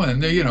ball,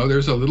 and you know,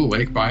 there's a little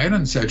lake by it,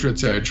 and et cetera, et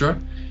cetera.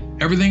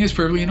 Everything is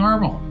perfectly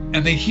normal,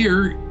 and they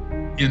hear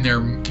in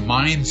their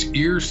mind's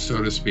ears,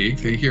 so to speak,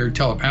 they hear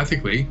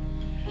telepathically,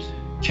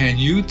 "Can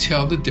you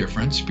tell the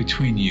difference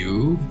between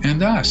you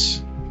and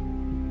us?"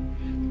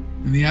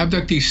 And the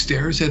abductee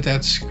stares at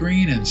that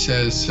screen and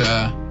says,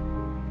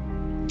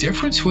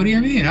 "Difference? What do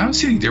you mean? I don't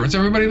see any difference.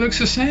 Everybody looks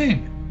the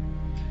same."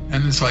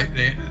 And it's like,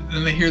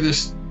 then they hear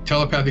this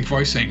telepathic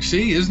voice saying,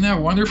 "See, isn't that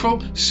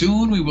wonderful?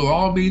 Soon we will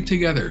all be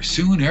together.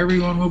 Soon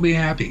everyone will be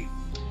happy."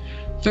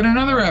 Then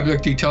another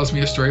abductee tells me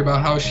a story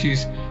about how she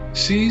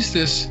sees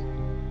this,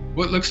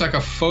 what looks like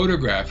a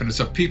photograph, and it's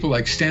of people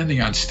like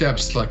standing on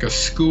steps, like a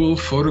school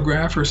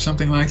photograph or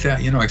something like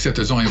that, you know, except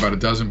there's only about a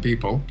dozen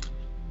people.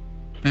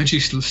 And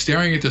she's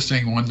staring at this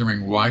thing,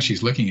 wondering why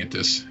she's looking at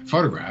this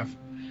photograph.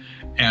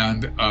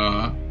 And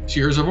she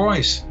hears a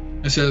voice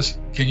that says,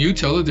 "Can you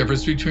tell the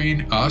difference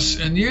between us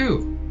and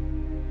you?"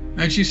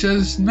 And she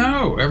says,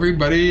 "No,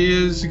 everybody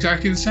is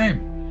exactly the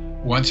same."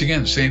 Once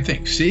again, same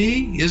thing.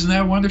 "See, isn't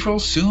that wonderful?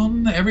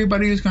 Soon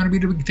everybody is going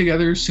to be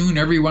together. Soon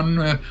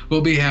everyone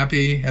will be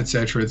happy,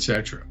 etc.,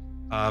 etc."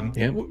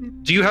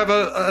 Do you have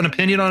an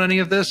opinion on any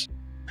of this?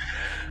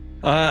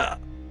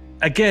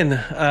 Again,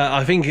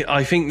 I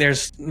think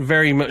there's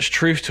very much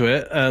truth to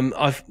it.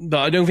 But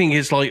I don't think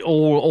it's like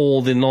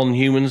all the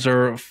non-humans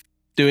are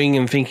doing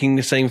and thinking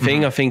the same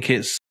thing. I think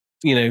it's,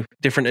 you know,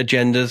 different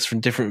agendas from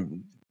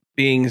different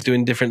beings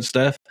doing different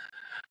stuff.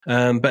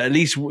 But at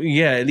least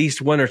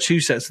one or two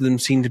sets of them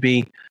seem to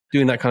be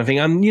doing that kind of thing.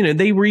 And, you know,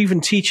 they were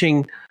even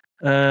teaching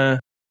some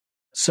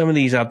of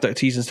these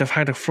abductees and stuff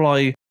how to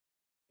fly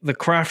the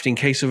craft in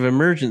case of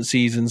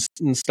emergencies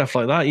and stuff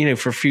like that, you know,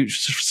 for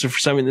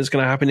something that's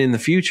going to happen in the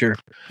future.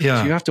 Yeah.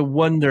 So you have to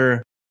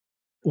wonder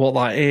what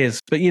that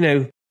is. But, you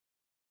know,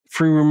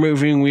 through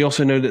removing, we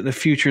also know that the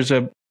futures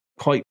are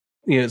quite,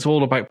 you know, it's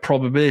all about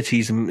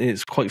probabilities and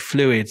it's quite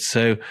fluid.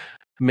 So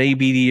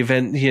maybe the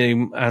event, you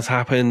know, has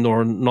happened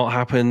or not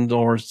happened,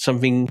 or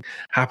something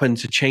happened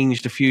to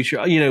change the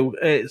future. You know,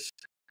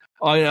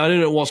 I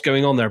don't know what's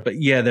going on there,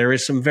 but yeah, there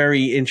is some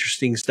very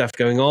interesting stuff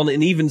going on.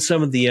 And even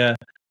some of the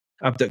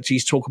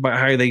abductees talk about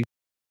how they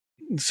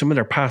some of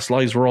their past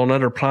lives were on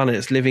other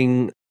planets,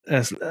 living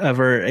as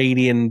other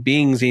alien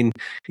beings in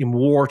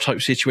war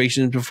type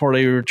situations before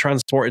they were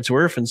transported to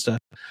Earth and stuff.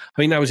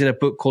 I mean, that was in a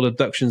book called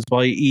Abductions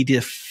by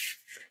Edith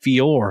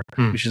Fior,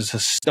 which is a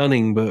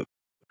stunning book.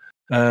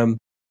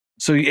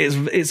 So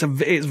it's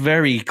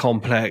very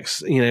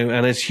complex, you know,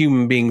 and as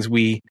human beings,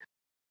 we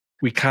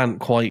can't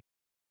quite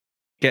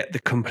get the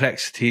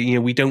complexity. You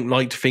know, we don't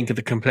like to think of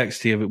the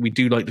complexity of it. We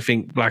do like to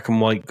think black and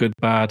white, good,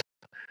 bad,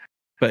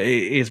 but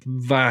it is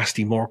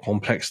vastly more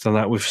complex than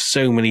that, with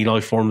so many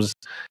life forms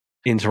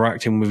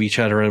interacting with each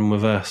other and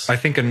with us. I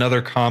think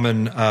another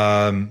common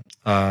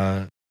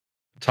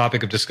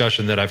topic of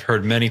discussion that I've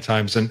heard many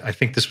times, and I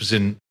think this was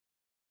in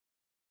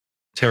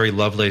Terry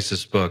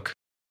Lovelace's book,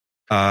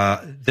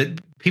 that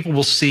people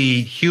will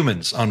see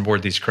humans on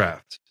board these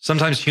craft.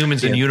 Sometimes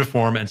humans in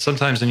uniform, and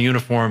sometimes in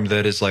uniform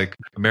that is like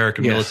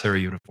American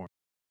military uniform.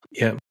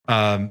 Yeah.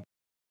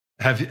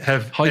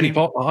 Have highly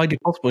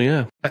possible,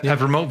 yeah.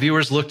 Have remote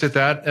viewers looked at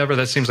that ever?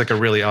 That seems like a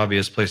really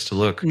obvious place to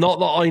look. Not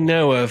that I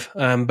know of,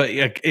 but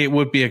it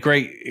would be a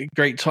great.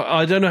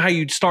 I don't know how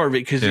you'd start with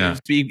it, because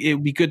it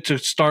would be good to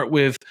start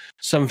with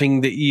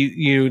something that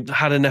you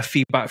had enough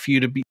feedback for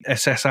you to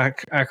assess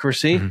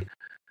accuracy.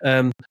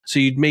 Mm-hmm. So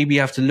you'd maybe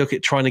have to look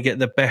at trying to get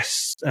the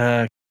best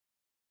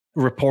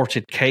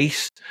reported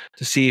case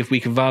to see if we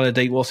can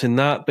validate what's in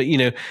that. But, you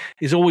know,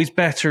 it's always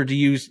better to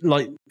use,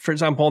 like, for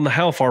example, on the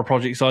Hellfire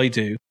projects I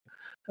do,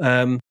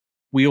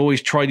 we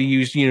always try to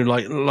use, you know,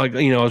 like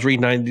you know, I was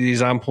reading out the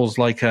examples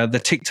like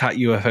the Tic Tac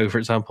UFO, for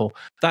example.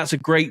 That's a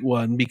great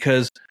one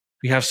because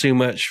we have so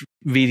much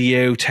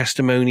video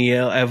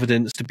testimonial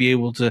evidence to be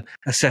able to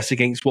assess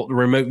against what the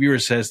remote viewer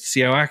says to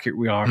see how accurate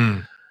we are.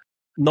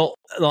 Not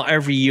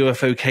every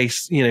UFO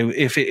case, you know,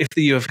 if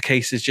the UFO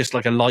case is just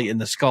like a light in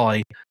the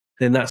sky,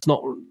 then that's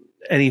not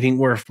anything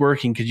worth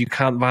working, because you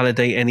can't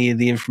validate any of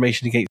the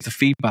information against the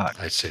feedback.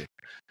 I see.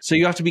 So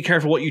you have to be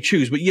careful what you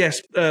choose. But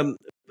yes,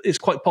 it's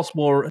quite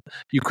possible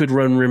you could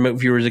run remote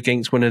viewers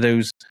against one of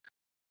those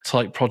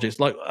type projects.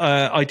 Like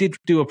I did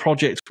do a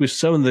project with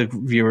some of the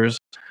viewers.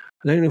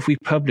 I don't know if we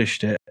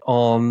published it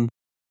on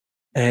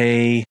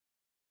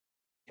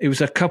it was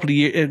a couple of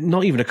years,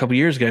 not even a couple of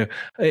years ago.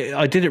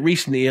 I did it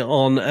recently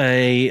on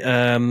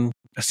a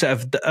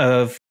set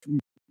of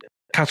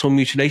cattle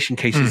mutilation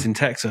cases in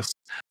Texas.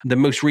 The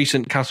most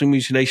recent cattle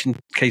mutilation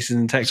cases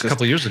in Texas. A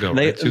couple of years ago,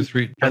 they, right? 2,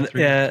 3.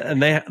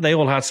 And they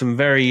all had some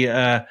very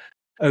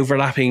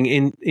overlapping,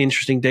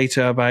 interesting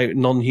data about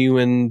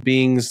non-human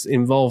beings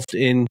involved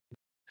in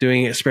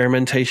doing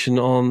experimentation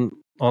on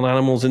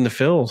animals in the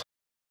field.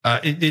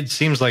 It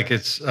seems like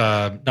it's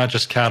not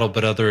just cattle,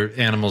 but other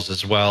animals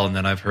as well. And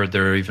then I've heard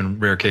there are even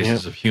rare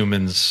cases of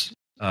humans.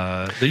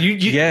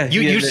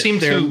 You seem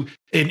to,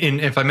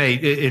 if I may,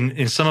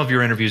 in some of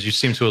your interviews, you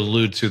seem to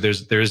allude to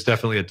there is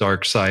definitely a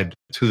dark side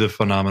to the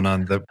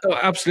phenomenon. Oh,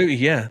 absolutely,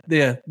 yeah.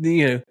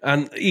 You know,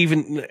 and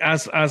even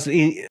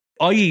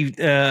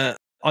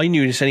I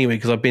knew this anyway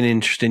because I've been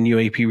interested in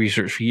UAP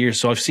research for years.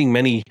 So I've seen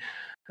many.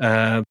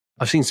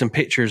 I've seen some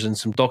pictures and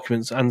some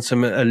documents and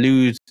some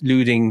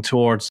alluding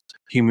towards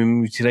human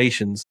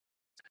mutilations,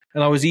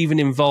 and I was even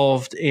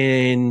involved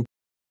in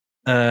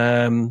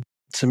some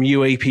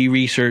UAP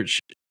research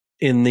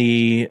in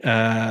the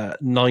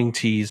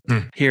 90s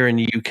here in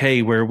the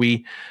UK, where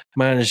we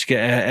managed to get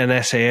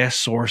an SAS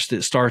source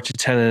that started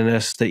telling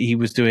us that he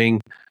was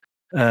doing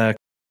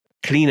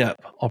cleanup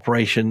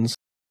operations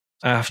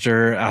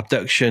after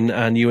abduction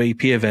and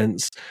UAP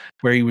events,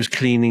 where he was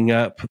cleaning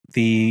up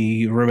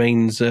the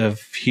remains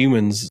of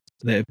humans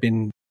that have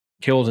been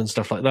killed and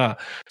stuff like that.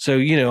 So,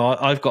 you know,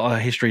 I've got a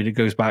history that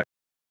goes back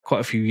quite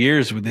a few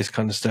years with this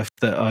kind of stuff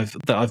that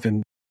I've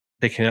been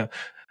picking up.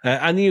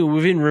 And you know,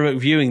 within remote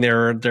viewing,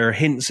 there are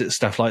hints at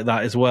stuff like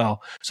that as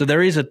well. So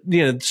there is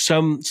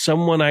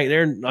someone out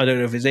there. I don't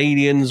know if it's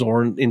aliens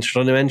or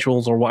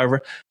interdimensionals or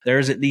whatever. There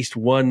is at least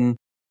one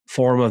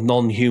form of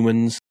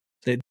non-humans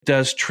that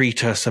does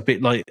treat us a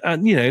bit like,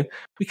 and you know,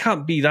 we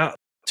can't be that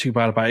too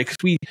bad about it,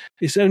 because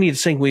it's only the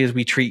same way as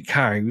we treat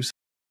cows.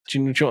 Do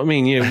you know what I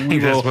mean? You know, we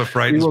will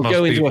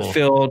go into a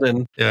field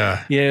and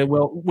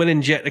we'll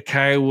inject the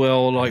cow,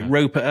 we'll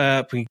rope it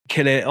up, we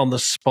kill it on the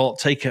spot,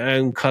 take it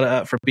home, cut it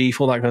up for beef,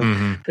 all that kind of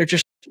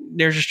stuff.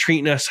 They're just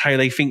treating us how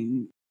they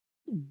think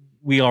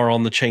we are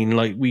on the chain,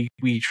 like we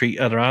treat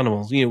other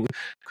animals. You know,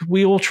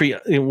 we all treat,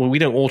 well, we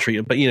don't all treat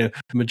it, but you know,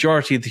 the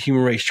majority of the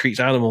human race treats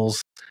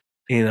animals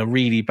in a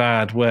really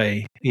bad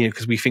way, you know,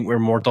 because we think we're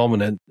more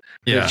dominant.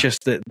 It's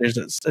just that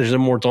there's a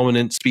more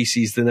dominant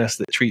species than us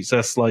that treats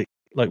us like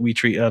we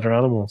treat other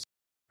animals.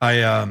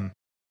 I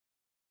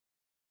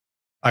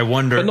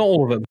wonder, but not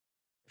all of them.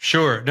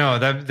 Sure, no,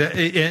 that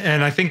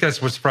and I think that's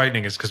what's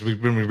frightening, is because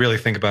when we really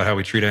think about how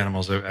we treat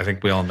animals, I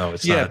think we all know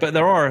it's not. But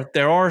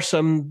there are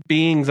some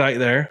beings out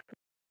there,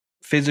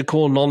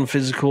 physical,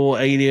 non-physical,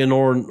 alien,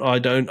 or I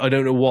don't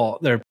know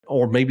what they're,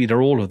 or maybe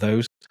they're all of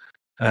those.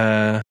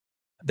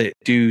 That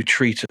do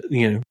treat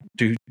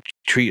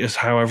us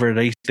however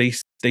they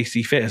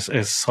see fit,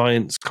 as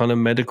science kind of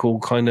medical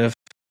kind of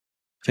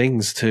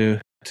things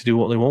to do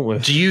what they want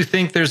with. Do you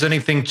think there's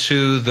anything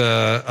to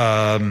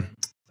the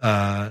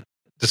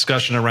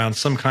discussion around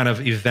some kind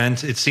of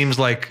event. It seems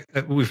like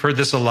we've heard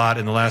this a lot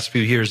in the last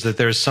few years, that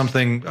there's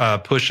something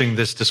pushing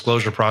this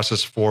disclosure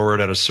process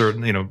forward at a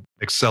certain,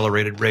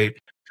 accelerated rate.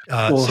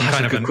 Well, some that's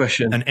kind a of good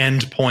question. An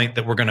end point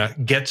that we're going to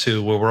get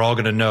to, where we're all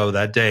going to know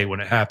that day when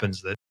it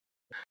happens that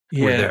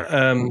we're there.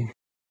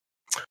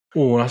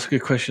 Oh, that's a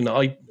good question.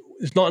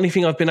 It's not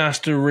anything I've been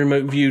asked to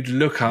remote view to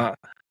look at.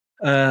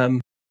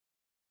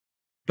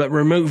 But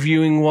remote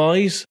viewing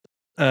wise,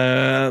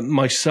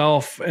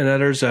 myself and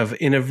others have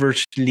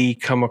inadvertently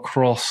come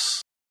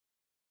across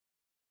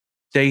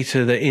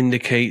data that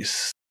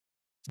indicates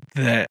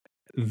that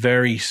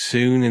very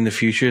soon in the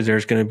future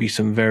there's going to be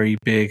some very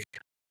big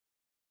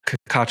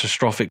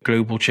catastrophic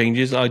global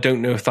changes. I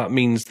don't know if that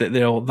means that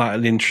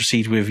that'll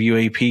intercede with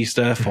UAP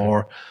stuff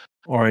or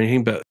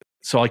anything, but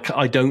so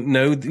I don't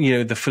know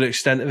the full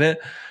extent of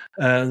it.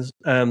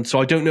 So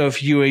I don't know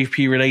if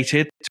UAP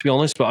related, to be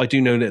honest, but I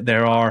do know that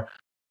there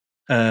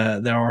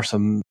are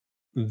some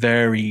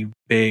very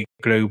big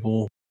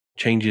global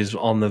changes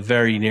on the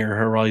very near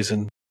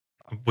horizon.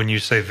 When you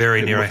say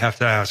very near, I have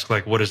to ask,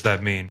 like, what does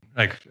that mean?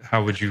 Like,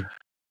 how would you?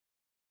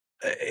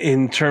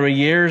 In terms of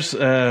years,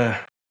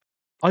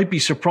 I'd be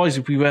surprised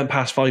if we went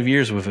past 5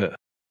 years with it.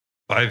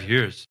 5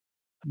 years?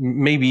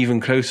 Maybe even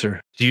closer.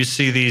 Do you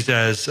see these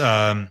as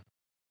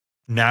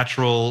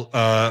natural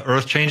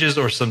Earth changes,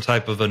 or some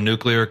type of a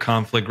nuclear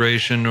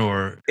conflagration?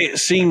 Or it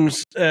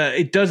seems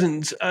it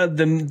doesn't.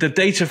 The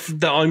data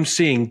that I'm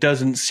seeing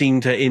doesn't seem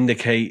to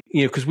indicate.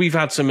 Because we've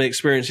had some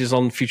experiences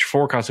on future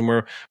forecasting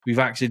where we've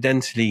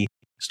accidentally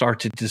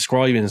started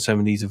describing some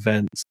of these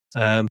events,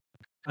 and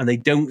they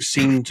don't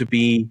seem to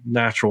be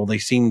natural. They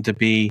seem to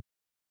be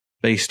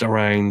based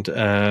around.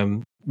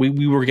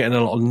 We were getting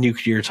a lot of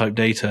nuclear type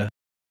data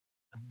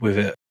with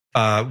it.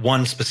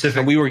 One specific.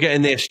 And we were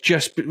getting this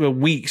just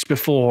weeks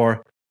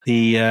before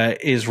the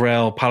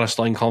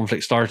Israel-Palestine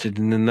conflict started,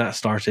 and then that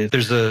started.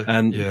 There's a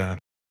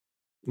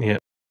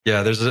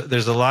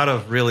lot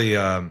of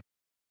really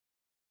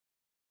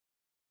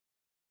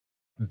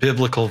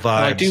biblical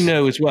vibes. I do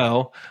know as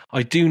well.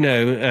 I do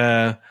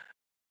know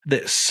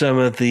that some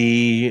of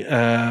the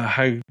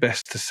how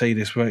best to say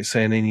this without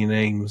saying any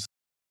names.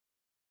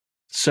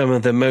 Some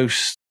of the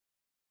most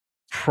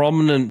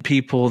prominent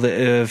people that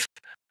have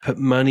put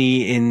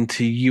money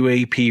into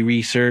UAP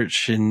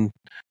research and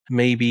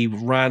maybe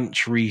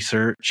ranch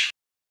research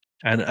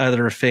and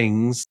other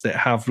things that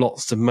have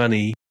lots and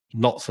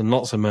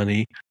lots of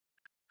money,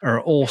 are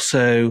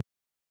also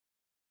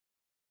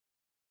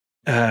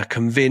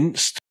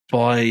convinced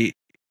by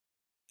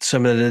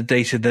some of the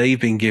data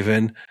they've been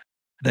given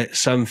that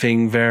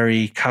something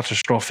very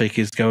catastrophic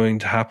is going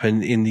to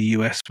happen in the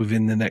US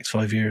within the next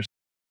 5 years.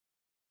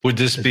 Would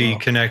this be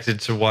connected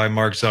to why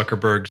Mark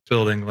Zuckerberg's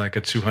building like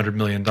a $200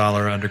 million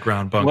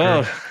underground bunker?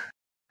 Well,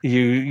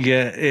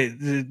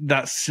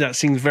 that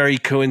seems very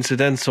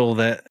coincidental.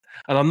 And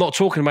I'm not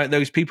talking about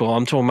those people.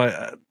 I'm talking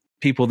about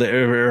people that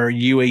are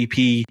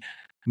UAP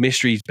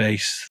mysteries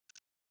based,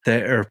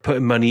 that are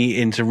putting money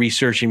into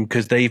researching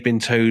because they've been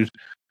told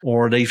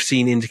or they've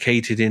seen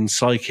indicated in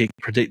psychic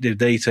predictive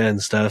data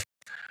and stuff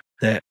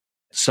that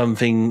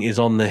something is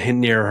on the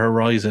near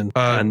horizon,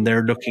 and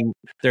they're looking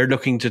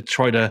to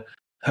try to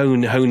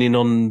hone in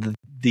on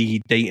the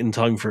date and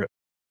time for it.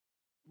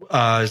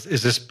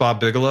 Is this Bob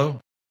Bigelow?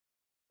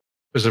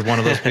 Is it one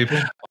of those people?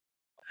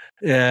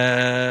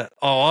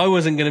 I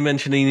wasn't going to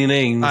mention any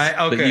names,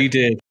 but you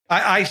did.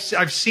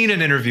 I've seen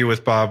an interview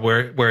with Bob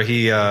where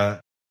he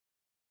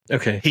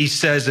he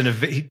says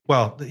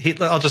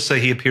I'll just say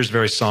he appears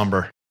very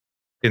somber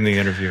in the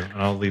interview,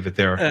 and I'll leave it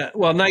there.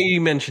 Well, now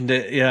you mentioned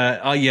it,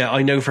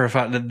 I know for a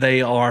fact that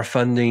they are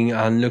funding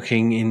and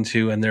looking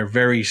into, and they're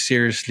very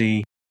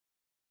seriously.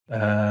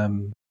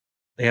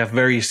 They have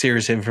very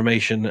serious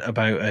information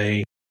about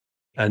a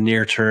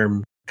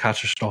near-term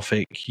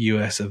catastrophic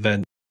US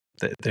event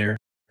that they're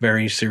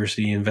very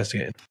seriously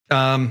investigating.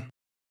 I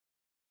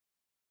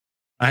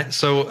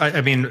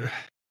mean,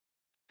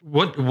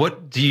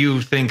 what do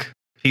you think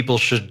people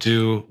should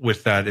do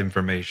with that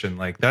information?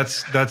 Like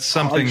that's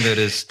something that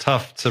is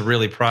tough to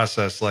really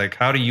process. Like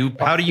how do you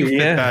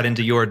fit that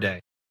into your day?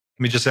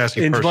 Let me just ask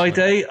you into personally. My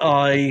day,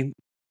 I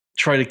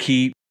try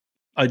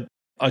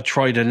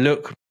to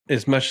look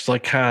as much as I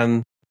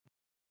can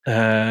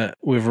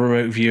with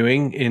remote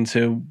viewing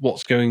into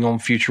what's going on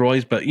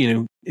future-wise, but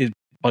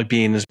by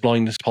being as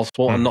blind as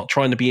possible. I'm not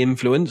trying to be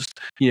influenced,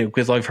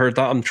 because I've heard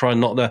that. I'm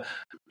trying not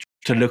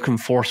to look and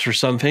force for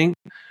something.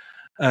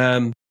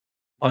 I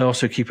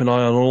also keep an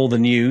eye on all the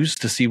news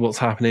to see what's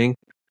happening,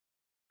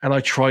 and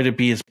I try to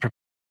be as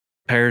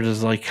prepared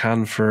as I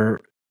can for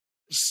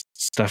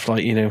stuff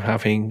like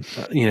having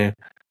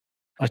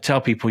I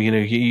tell people,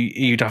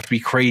 you'd have to be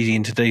crazy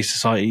in today's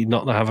society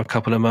not to have a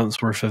couple of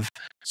months worth of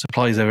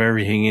supplies of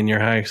everything in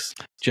your house,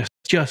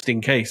 just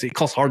in case. It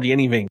costs hardly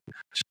anything.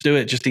 Just do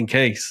it just in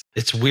case.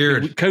 It's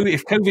weird. If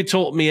COVID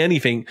taught me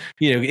anything,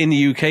 in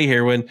the UK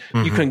here, when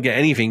you couldn't get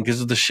anything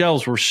because the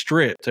shelves were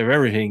stripped of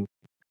everything,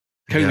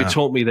 COVID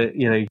taught me that,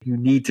 you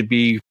need to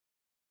be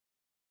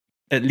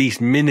at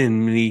least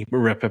minimally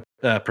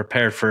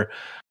prepared for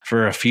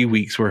a few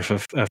weeks worth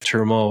of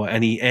turmoil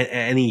at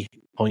any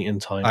point in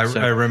time.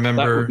 I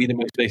remember that would be the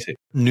most basic.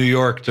 New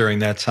York during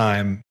that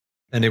time,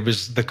 and it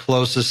was the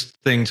closest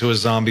thing to a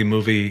zombie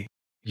movie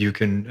you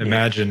can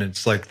imagine.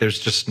 It's like there's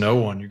just no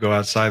one. You go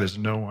outside, there's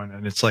no one,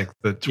 and it's like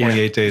the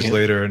 28 days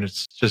later, and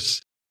it's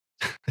just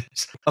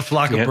a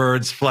flock of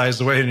birds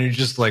flies away, and you're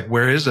just like,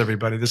 where is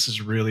everybody? This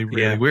is really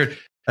weird.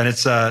 And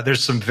it's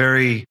there's some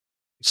very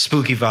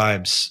spooky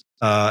vibes.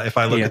 If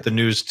I look at the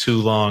news too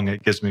long,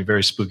 it gives me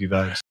very spooky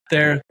vibes.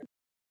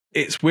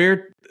 It's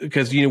weird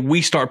because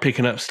we start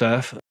picking up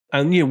stuff,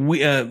 and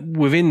we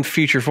within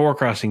Future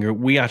Forecasting Group,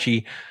 we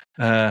actually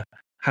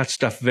had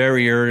stuff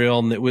very early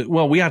on that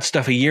we had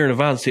stuff a year in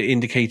advance that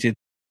indicated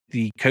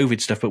the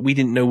COVID stuff, but we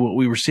didn't know what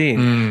we were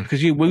seeing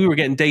because when we were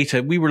getting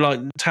data, we were like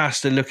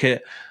tasked to look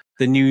at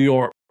the New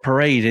York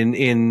parade in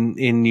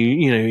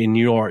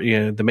New York,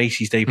 the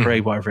Macy's Day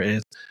Parade, whatever it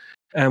is,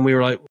 and we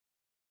were like,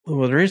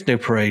 well, there is no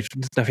parade,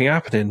 there's nothing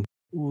happening.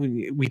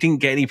 We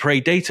didn't get any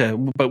parade data,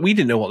 but we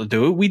didn't know what to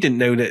do. We didn't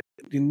know that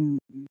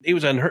it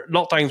was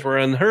lockdowns were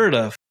unheard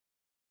of.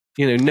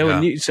 No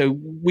one knew. So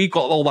we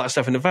got all that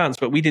stuff in advance,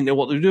 but we didn't know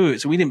what to do with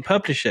it, so we didn't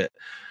publish it.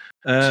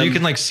 So you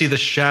can like see the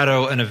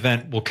shadow an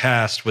event will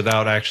cast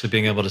without actually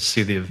being able to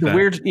see the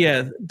event.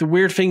 The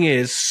weird thing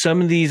is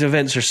some of these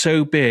events are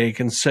so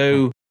big and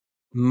so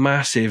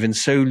massive and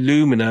so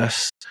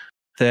luminous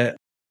that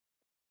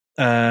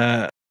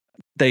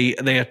they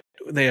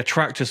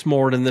attract us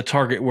more than the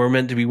target we're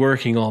meant to be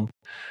working on.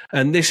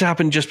 And this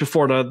happened just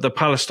before the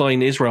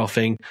Palestine-Israel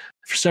thing.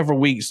 For several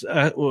weeks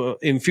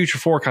in Future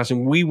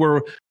Forecasting, we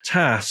were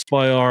tasked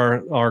by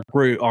our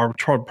group, our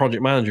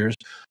project managers,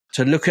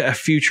 to look at a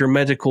future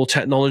medical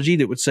technology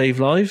that would save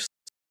lives.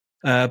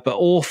 But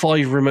all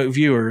 5 remote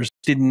viewers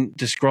didn't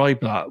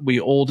describe that.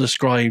 We all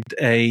described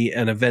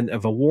an event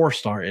of a war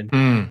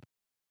starting.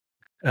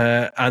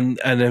 And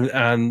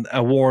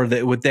a war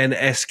that would then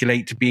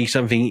escalate to be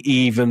something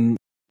even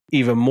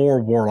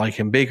more warlike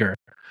and bigger.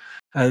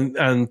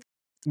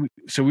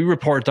 So we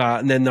reported that,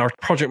 and then our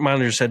project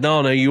manager said,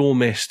 no, you all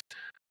missed.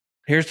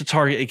 Here's the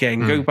target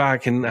again. Go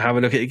back and have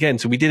a look at it again.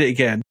 So we did it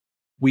again.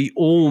 We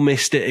all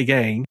missed it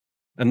again.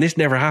 And this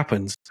never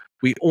happens.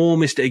 We all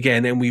missed it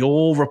again, and we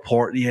all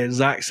report the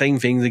exact same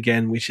things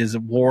again, which is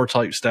war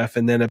type stuff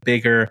and then a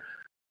bigger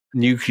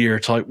nuclear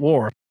type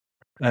war.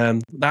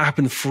 That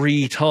happened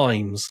 3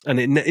 times, and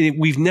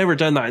we've never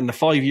done that in the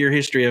 5-year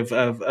history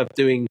of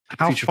doing.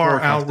 How far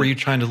out were you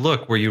trying to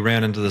look where you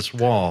ran into this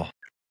wall?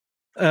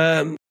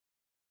 I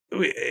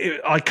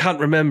can't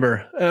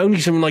remember. Only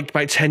something like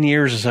about 10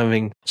 years or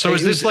something. So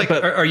is this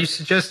are you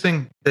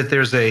suggesting that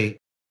there's a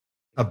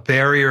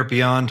barrier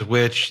beyond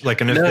which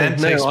like an event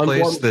takes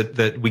place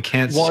that we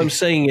can't see? What I'm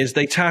saying is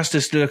they tasked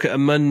us to look at a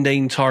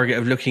mundane target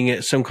of looking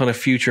at some kind of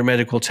future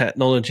medical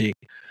technology.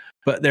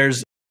 But there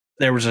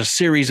was a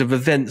series of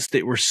events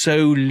that were so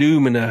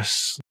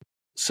luminous,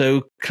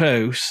 so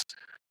close,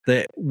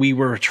 that we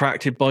were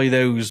attracted by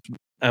those,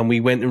 and we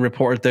went and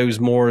reported those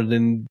more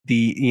than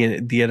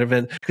the other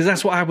event. Because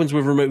that's what happens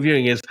with remote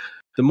viewing: is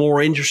the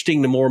more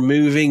interesting, the more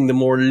moving, the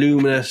more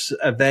luminous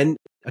event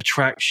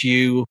attracts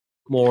you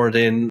more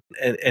than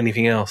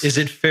anything else. Is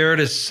it fair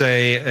to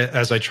say,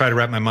 as I try to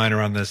wrap my mind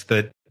around this,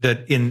 that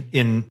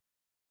in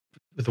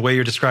the way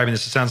you're describing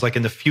this, it sounds like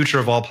in the future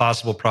of all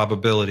possible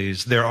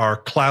probabilities, there are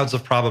clouds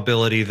of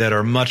probability that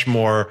are much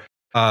more,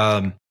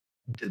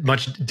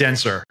 much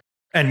denser,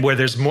 and where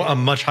there's a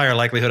much higher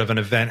likelihood of an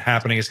event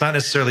happening. It's not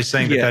necessarily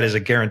saying that is a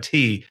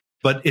guarantee,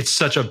 but it's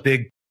such a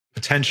big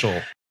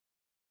potential.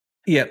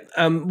 Yeah.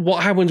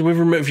 What happens with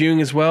remote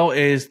viewing as well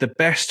is the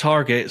best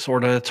targets, or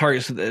the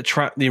targets that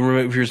attract the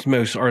remote viewers the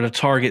most, are the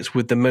targets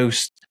with the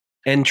most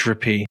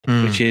entropy,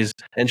 which is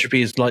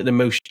entropy is like the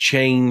most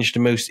change,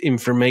 the most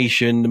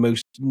information, the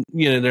most,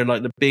 they're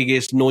like the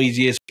biggest,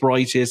 noisiest,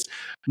 brightest,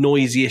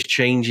 noisiest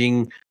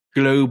changing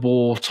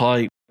global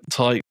type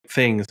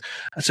things.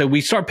 So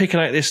we start picking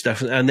out this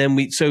stuff, and then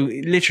we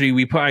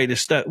put out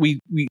this stuff. We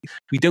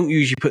don't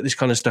usually put this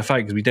kind of stuff out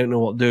because we don't know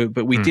what to do,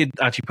 but we did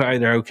actually put out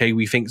there, okay,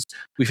 we think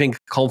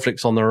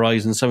conflict's on the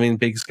horizon, something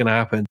big's going to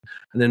happen.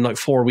 And then like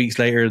 4 weeks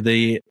later,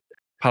 the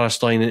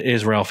Palestine and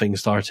Israel thing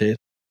started,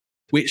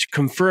 which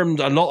confirmed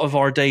a lot of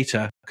our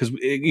data, because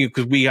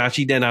we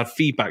actually then had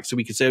feedback, so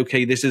we could say,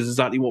 okay, this is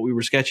exactly what we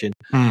were sketching.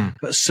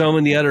 But some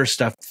of the other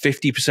stuff,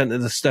 50%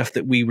 of the stuff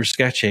that we were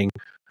sketching,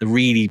 the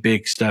really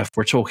big stuff,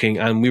 we're talking,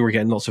 and we were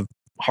getting lots of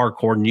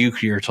hardcore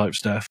nuclear type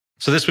stuff.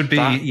 So this would be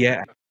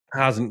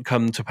hasn't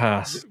come to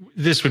pass.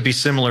 This would be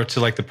similar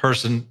to like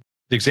the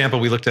example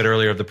we looked at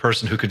earlier of the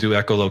person who could do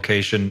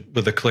echolocation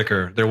with a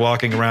clicker. They're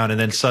walking around, and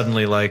then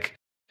suddenly like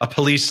a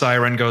police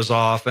siren goes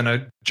off and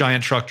a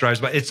giant truck drives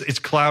by. It's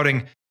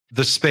clouding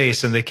the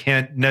space, and they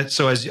can't.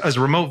 So as a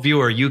remote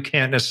viewer, you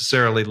can't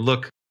necessarily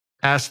look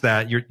past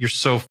that. You're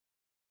so.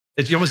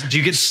 Do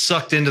you get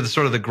sucked into the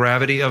sort of the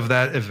gravity of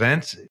that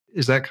event?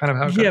 Is that kind of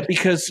how it goes? Yeah,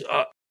 because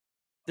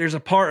there's a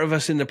part of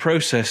us in the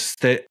process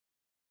that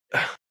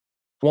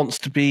wants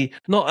to be,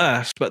 not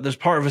us, but there's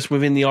part of us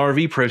within the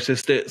RV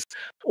process that's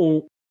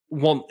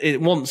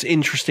wants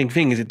interesting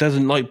things. It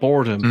doesn't like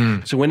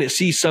boredom. So when it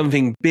sees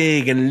something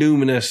big and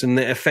luminous and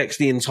that affects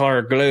the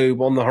entire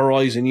globe on the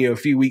horizon, a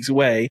few weeks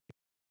away,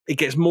 it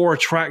gets more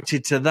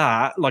attracted to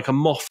that, like a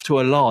moth to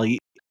a light,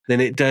 than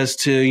it does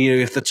to,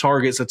 if the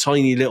target's a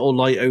tiny little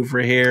light over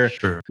here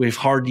with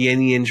hardly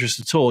any interest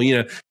at all.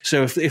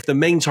 So if the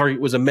main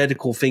target was a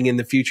medical thing in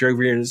the future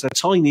over here and it's a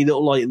tiny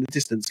little light in the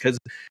distance because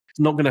it's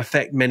not going to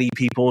affect many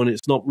people and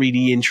it's not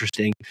really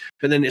interesting,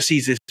 but then it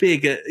sees this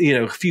big,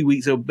 a few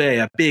weeks away,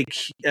 a big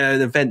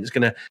event that's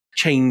going to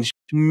change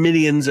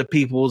millions of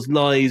people's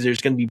lives.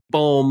 There's going to be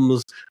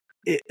bombs,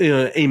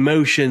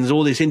 emotions,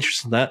 all this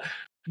interest in that.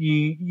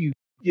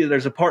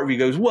 There's a part of you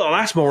goes, well,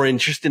 that's more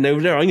interesting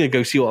over there. I'm going to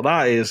go see what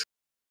that is.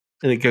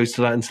 And it goes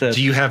to that instead.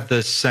 Do you have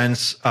the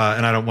sense,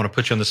 and I don't want to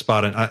put you on the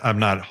spot, and I'm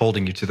not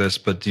holding you to this,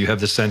 but do you have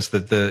the sense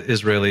that the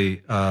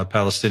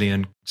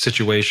Israeli-Palestinian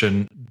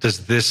situation,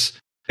 does this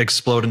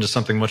explode into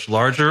something much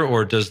larger,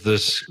 or does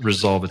this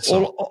resolve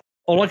itself?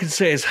 All I can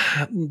say is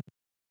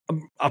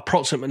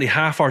approximately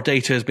half our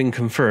data has been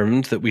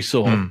confirmed that we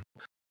saw.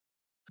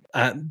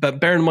 But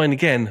bear in mind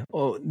again,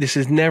 this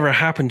has never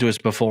happened to us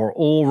before.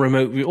 All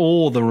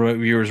the remote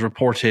viewers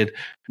reported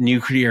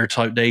nuclear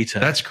type data.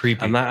 That's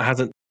creepy, and that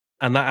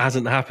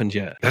hasn't happened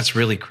yet. That's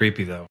really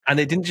creepy, though. And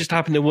it didn't just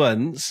happen to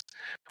once.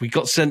 We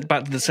got sent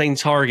back to the same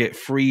target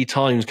 3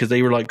 times because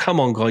they were like, "Come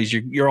on, guys,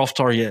 you're off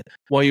target.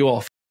 Why are you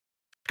off?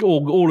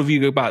 All of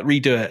you go back,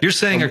 redo it." You're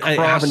saying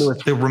across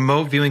the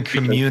remote viewing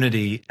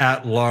community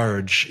at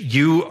large,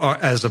 you are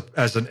as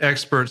an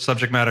expert,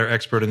 subject matter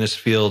expert in this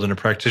field and a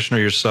practitioner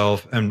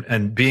yourself,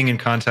 and being in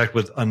contact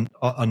with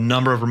a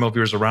number of remote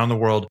viewers around the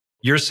world,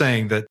 you're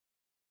saying that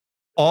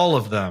all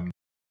of them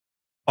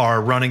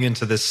are running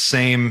into this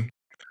same.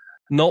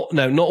 No,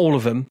 not all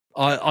of them.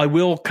 I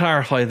will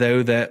clarify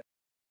though that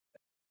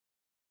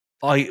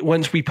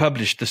once we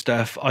published the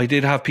stuff, I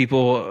did have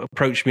people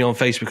approach me on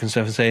Facebook and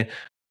stuff and say,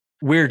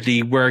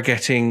 weirdly, we're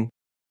getting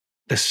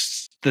the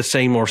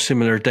same or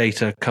similar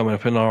data coming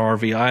up in our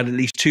RV. I had at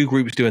least 2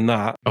 groups doing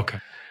that. Okay.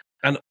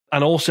 And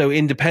also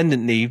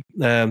independently,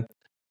 a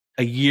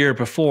year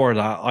before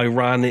that, I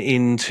ran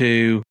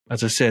into,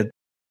 as I said,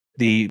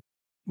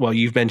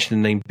 you've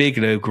mentioned the name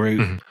Bigelow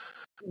Group,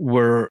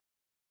 were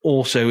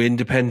also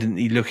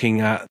independently looking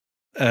at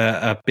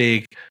a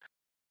big,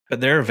 but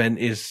their event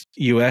is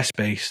US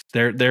based.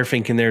 They're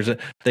thinking there's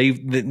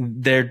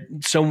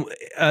some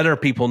other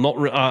people,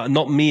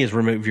 not me as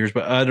remote viewers,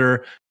 but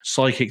other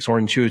psychics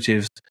or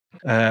intuitives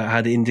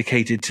had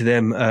indicated to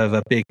them of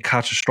a big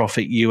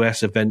catastrophic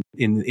US event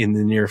in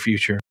the near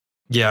future.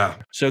 Yeah.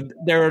 So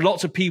there are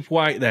lots of people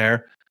out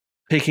there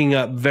picking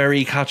up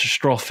very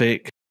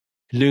catastrophic,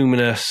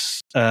 luminous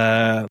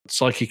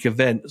psychic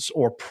events,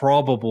 or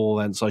probable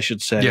events, I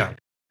should say. Yeah.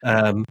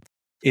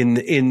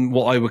 In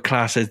what I would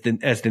class as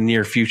the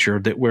near future,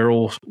 that we're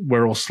all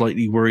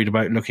slightly worried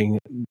about looking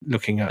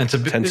at and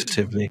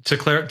tentatively.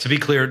 To be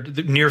clear,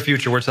 the near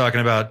future, we're talking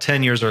about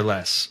 10 years or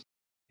less.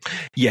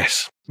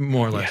 Yes,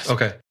 more or less. Yes.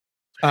 Okay,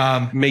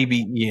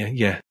 maybe.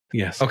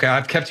 Yes. Okay,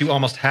 I've kept you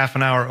almost half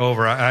an hour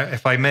over.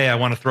 If I may, I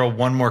want to throw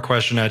one more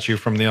question at you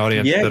from the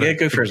audience. Yeah,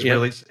 go for it.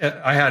 Really,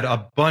 I had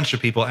a bunch of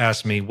people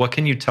ask me, "What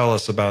can you tell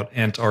us about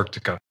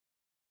Antarctica?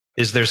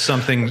 Is there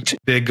something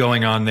big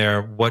going on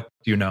there? What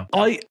do you know?"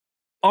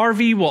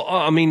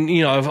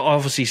 RV, I've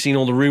obviously seen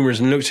all the rumors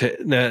and looked at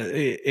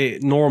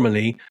it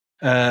normally,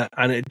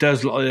 and it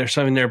does look like there's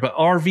something there. But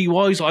RV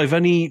wise, I've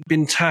only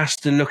been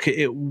tasked to look at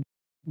it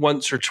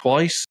once or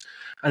twice,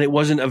 and it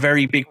wasn't a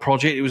very big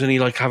project. It was only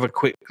like have a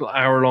quick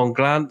hour-long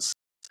glance,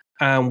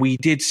 and we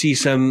did see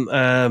some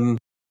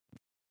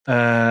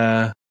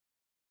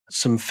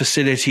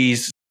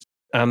facilities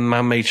and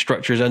man-made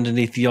structures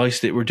underneath the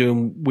ice that were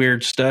doing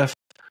weird stuff.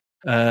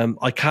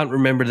 I can't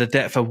remember the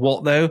depth of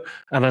what though,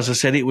 and as I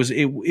said, it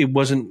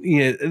wasn't.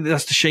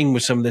 That's the shame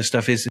with some of this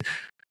stuff is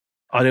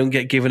I don't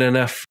get given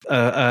enough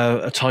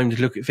a time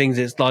to look at things.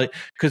 It's like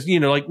because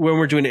like when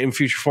we're doing it in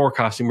future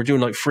forecasting, we're doing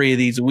like 3 of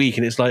these a week,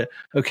 and it's like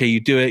okay, you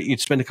do it, you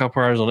spend a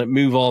couple hours on it,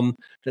 move on,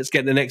 let's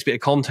get the next bit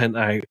of content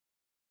out.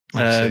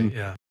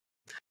 Yeah.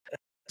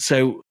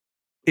 So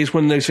it's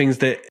one of those things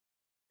that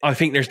I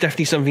think there's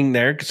definitely something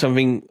there.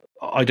 Something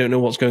I don't know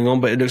what's going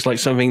on, but it looks like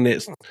something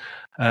that's.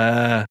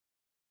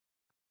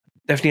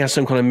 Definitely has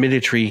some kind of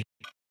military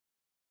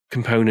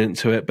component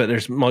to it, but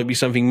there's might be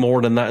something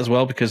more than that as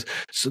well because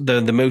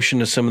the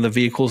motion of some of the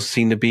vehicles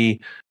seem to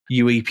be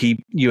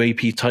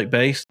UAP type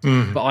based.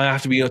 But I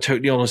have to be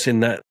totally honest in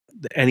that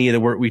any of the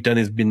work we've done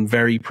has been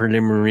very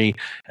preliminary,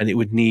 and it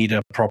would need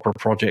a proper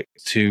project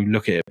to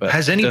look at it. But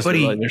has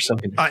anybody? Like there's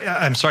something.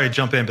 I'm sorry to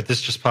jump in, but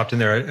this just popped in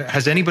there.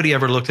 Has anybody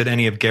ever looked at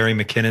any of Gary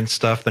McKinnon's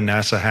stuff, the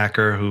NASA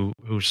hacker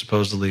who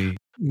supposedly?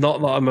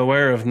 Not that I'm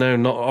aware of. No,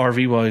 not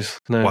RV wise.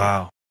 No.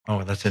 Wow.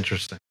 Oh, that's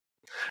interesting.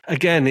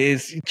 again, do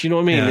you know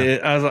what I mean?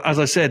 Yeah. As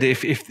I said,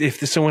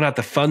 if someone had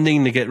the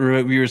funding to get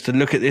remote viewers to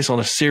look at this on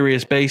a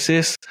serious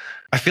basis,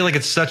 I feel like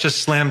it's such a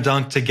slam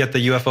dunk to get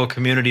the UFO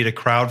community to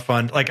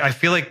crowdfund. Like, I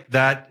feel like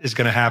that is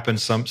going to happen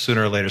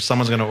sooner or later.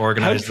 Someone's going to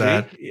organize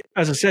that.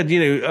 As I said,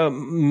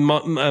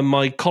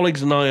 my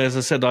colleagues and I, as I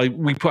said,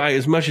 we put out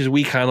as much as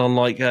we can on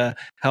like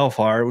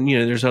Hellfire.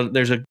 There's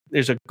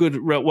a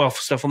good wealth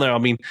of stuff on there. I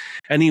mean,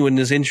 anyone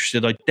that's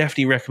interested, I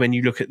definitely recommend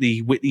you look at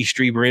the Whitley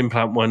Strieber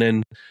implant one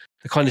and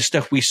the kind of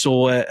stuff we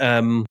saw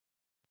at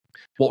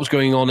what was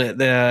going on at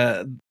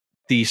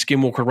the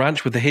Skinwalker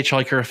Ranch with the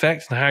hitchhiker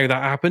effect and how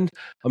that happened.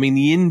 I mean,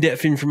 the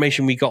in-depth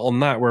information we got on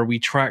that, where we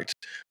tracked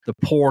the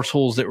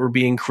portals that were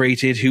being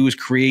created, who was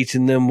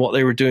creating them, what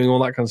they were doing,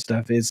 all that kind of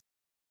stuff, is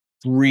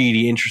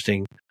really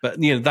interesting. But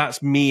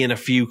that's me and a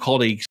few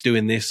colleagues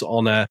doing this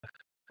on a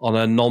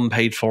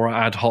non-paid for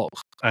ad hoc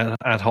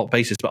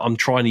basis. But I'm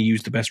trying to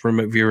use the best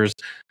remote viewers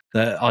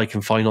that I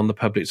can find on the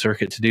public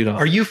circuit to do that.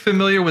 Are you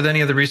familiar with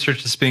any of the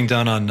research that's being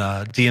done on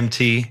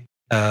DMT?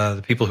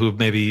 The people who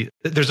maybe,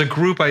 there's a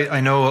group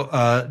I know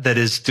that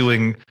is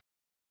doing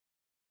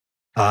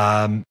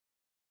DMT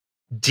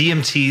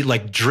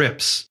like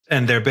drips,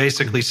 and they're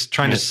basically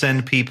trying to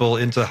send people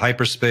into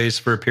hyperspace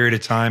for a period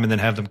of time and then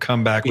have them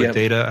come back with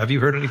data. Have you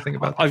heard anything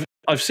about that?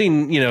 I've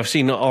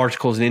seen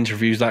articles and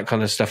interviews, that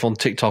kind of stuff on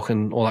TikTok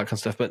and all that kind of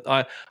stuff, but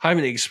I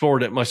haven't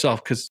explored it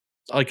myself because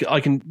I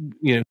can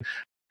do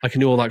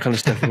all that kind of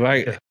stuff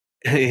without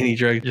any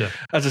drug. Yeah.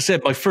 As I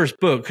said, my first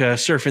book,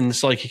 Surfing the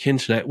Psychic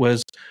Internet,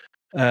 was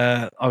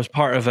I was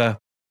part of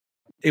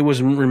it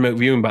wasn't remote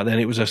viewing back then.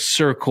 It was a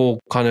circle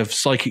kind of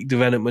psychic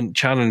development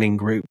channeling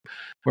group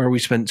where we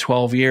spent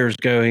 12 years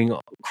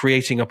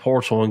creating a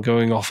portal and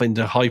going off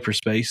into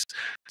hyperspace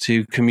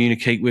to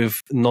communicate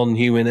with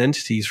non-human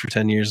entities for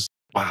 10 years.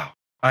 Wow.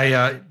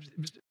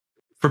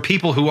 For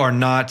people who are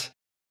not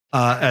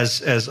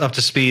as up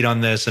to speed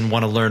on this and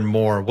want to learn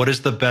more, what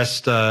is the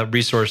best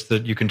resource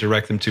that you can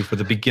direct them to for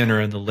the beginner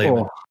and the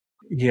layman?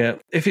 Yeah,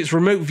 if it's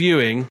remote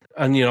viewing,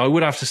 and I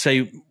would have to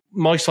say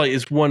my site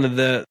is one of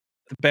the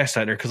best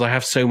out there because I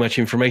have so much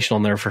information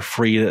on there for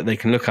free that they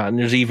can look at, and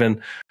there's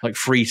even like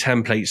free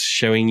templates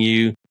showing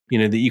you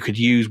that you could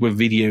use with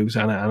videos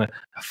and a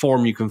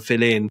form you can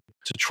fill in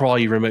to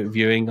try remote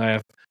viewing. I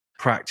have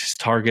practice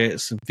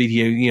targets,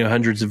 video,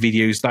 hundreds of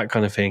videos, that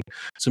kind of thing.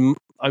 So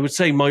I would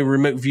say my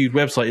remote viewed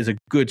website is a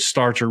good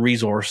starter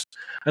resource,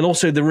 and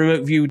also the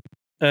remote viewed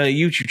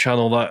YouTube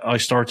channel that I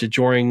started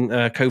during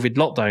COVID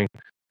lockdown.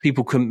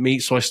 People couldn't meet,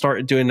 so I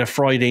started doing a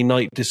Friday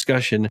night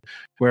discussion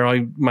where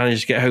I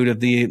managed to get hold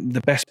of the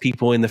best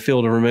people in the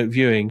field of remote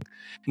viewing,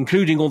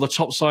 including all the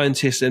top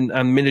scientists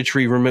and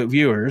military remote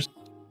viewers.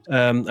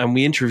 And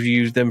we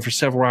interviewed them for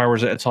several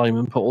hours at a time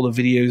and put all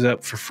the videos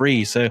up for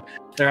free. So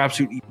they're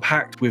absolutely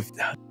packed with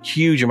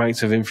huge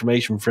amounts of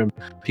information from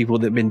people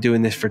that have been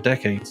doing this for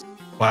decades.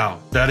 Wow,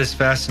 that is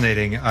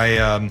fascinating.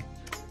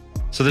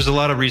 So there's a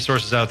lot of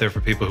resources out there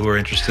for people who are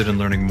interested in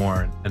learning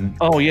more. And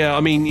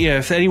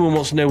if anyone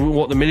wants to know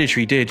what the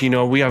military did,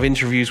 we have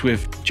interviews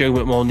with Joe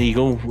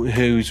McMullen-Eagle,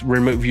 who's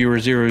remote viewer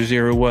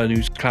 001,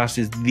 who's classed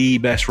as the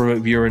best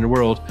remote viewer in the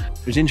world.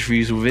 There's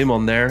interviews with him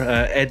on there.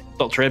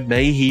 Dr. Ed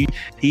May,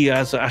 he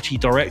is actually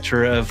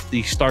director of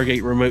the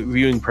Stargate remote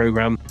viewing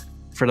program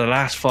for the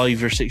last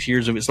 5 or 6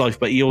 years of its life,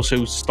 but he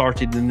also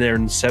started in there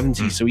in the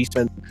 70s. So he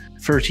spent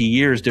 30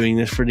 years doing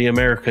this for the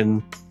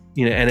American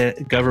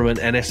government,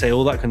 NSA,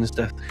 all that kind of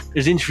stuff.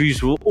 There's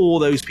interviews with all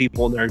those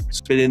people and they're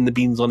spilling the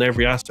beans on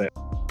every aspect.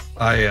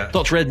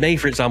 Dr. Ed May,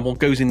 for example,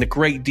 goes into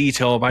great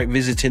detail about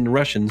visiting the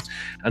Russians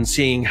and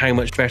seeing how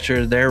much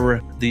better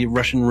the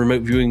Russian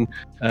remote viewing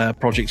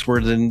projects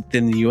were than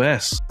the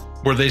US.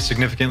 Were they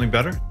significantly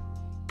better?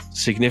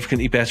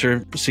 Significantly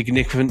better,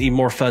 significantly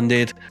more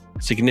funded,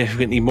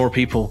 significantly more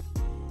people.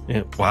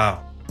 Yeah.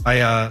 Wow.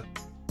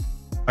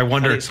 I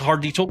wonder. And it's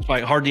hardly talked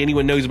about. Hardly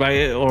anyone knows about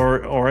it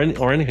or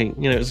anything.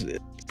 It's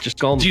just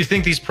gone. Do you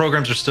think these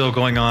programs are still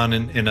going on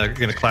in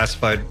a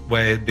classified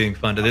way, being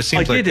funded? It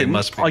seems like they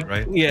must be,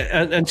 right?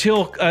 Yeah.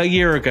 Until a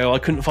year ago, I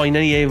couldn't find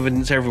any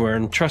evidence everywhere.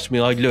 And trust me,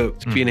 I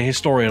looked. Being a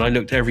historian, I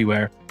looked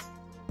everywhere.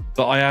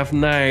 But I have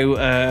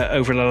now,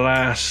 over the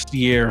last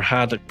year,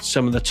 had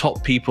some of the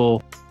top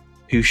people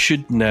who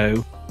should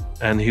know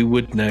and who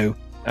would know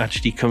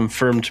actually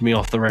confirmed to me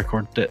off the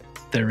record that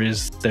there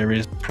is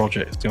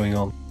projects going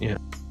on. Yeah.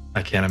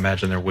 I can't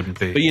imagine there wouldn't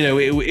be. But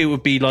it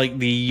would be like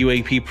the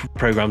UAP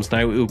programs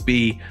now. It would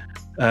be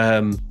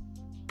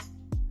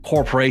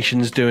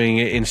corporations doing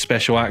it in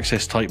special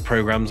access type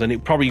programs, and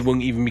it probably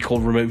wouldn't even be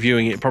called remote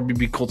viewing. It'd probably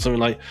be called something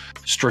like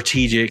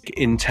strategic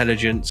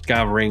intelligence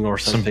gathering or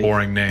something. Some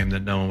boring name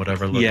that no one would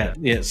ever look at.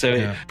 Yeah.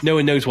 So no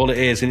one knows what it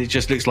is, and it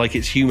just looks like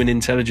it's human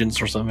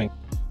intelligence or something.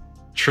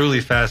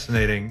 Truly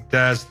fascinating.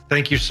 Daz,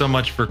 thank you so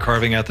much for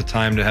carving out the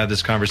time to have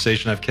this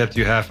conversation. I've kept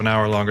you half an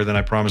hour longer than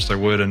I promised I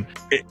would, and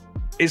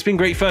it's been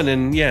great fun,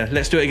 and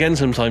let's do it again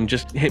sometime.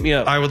 Just hit me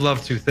up. I would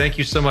love to. Thank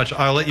you so much.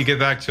 I'll let you get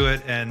back to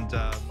it, and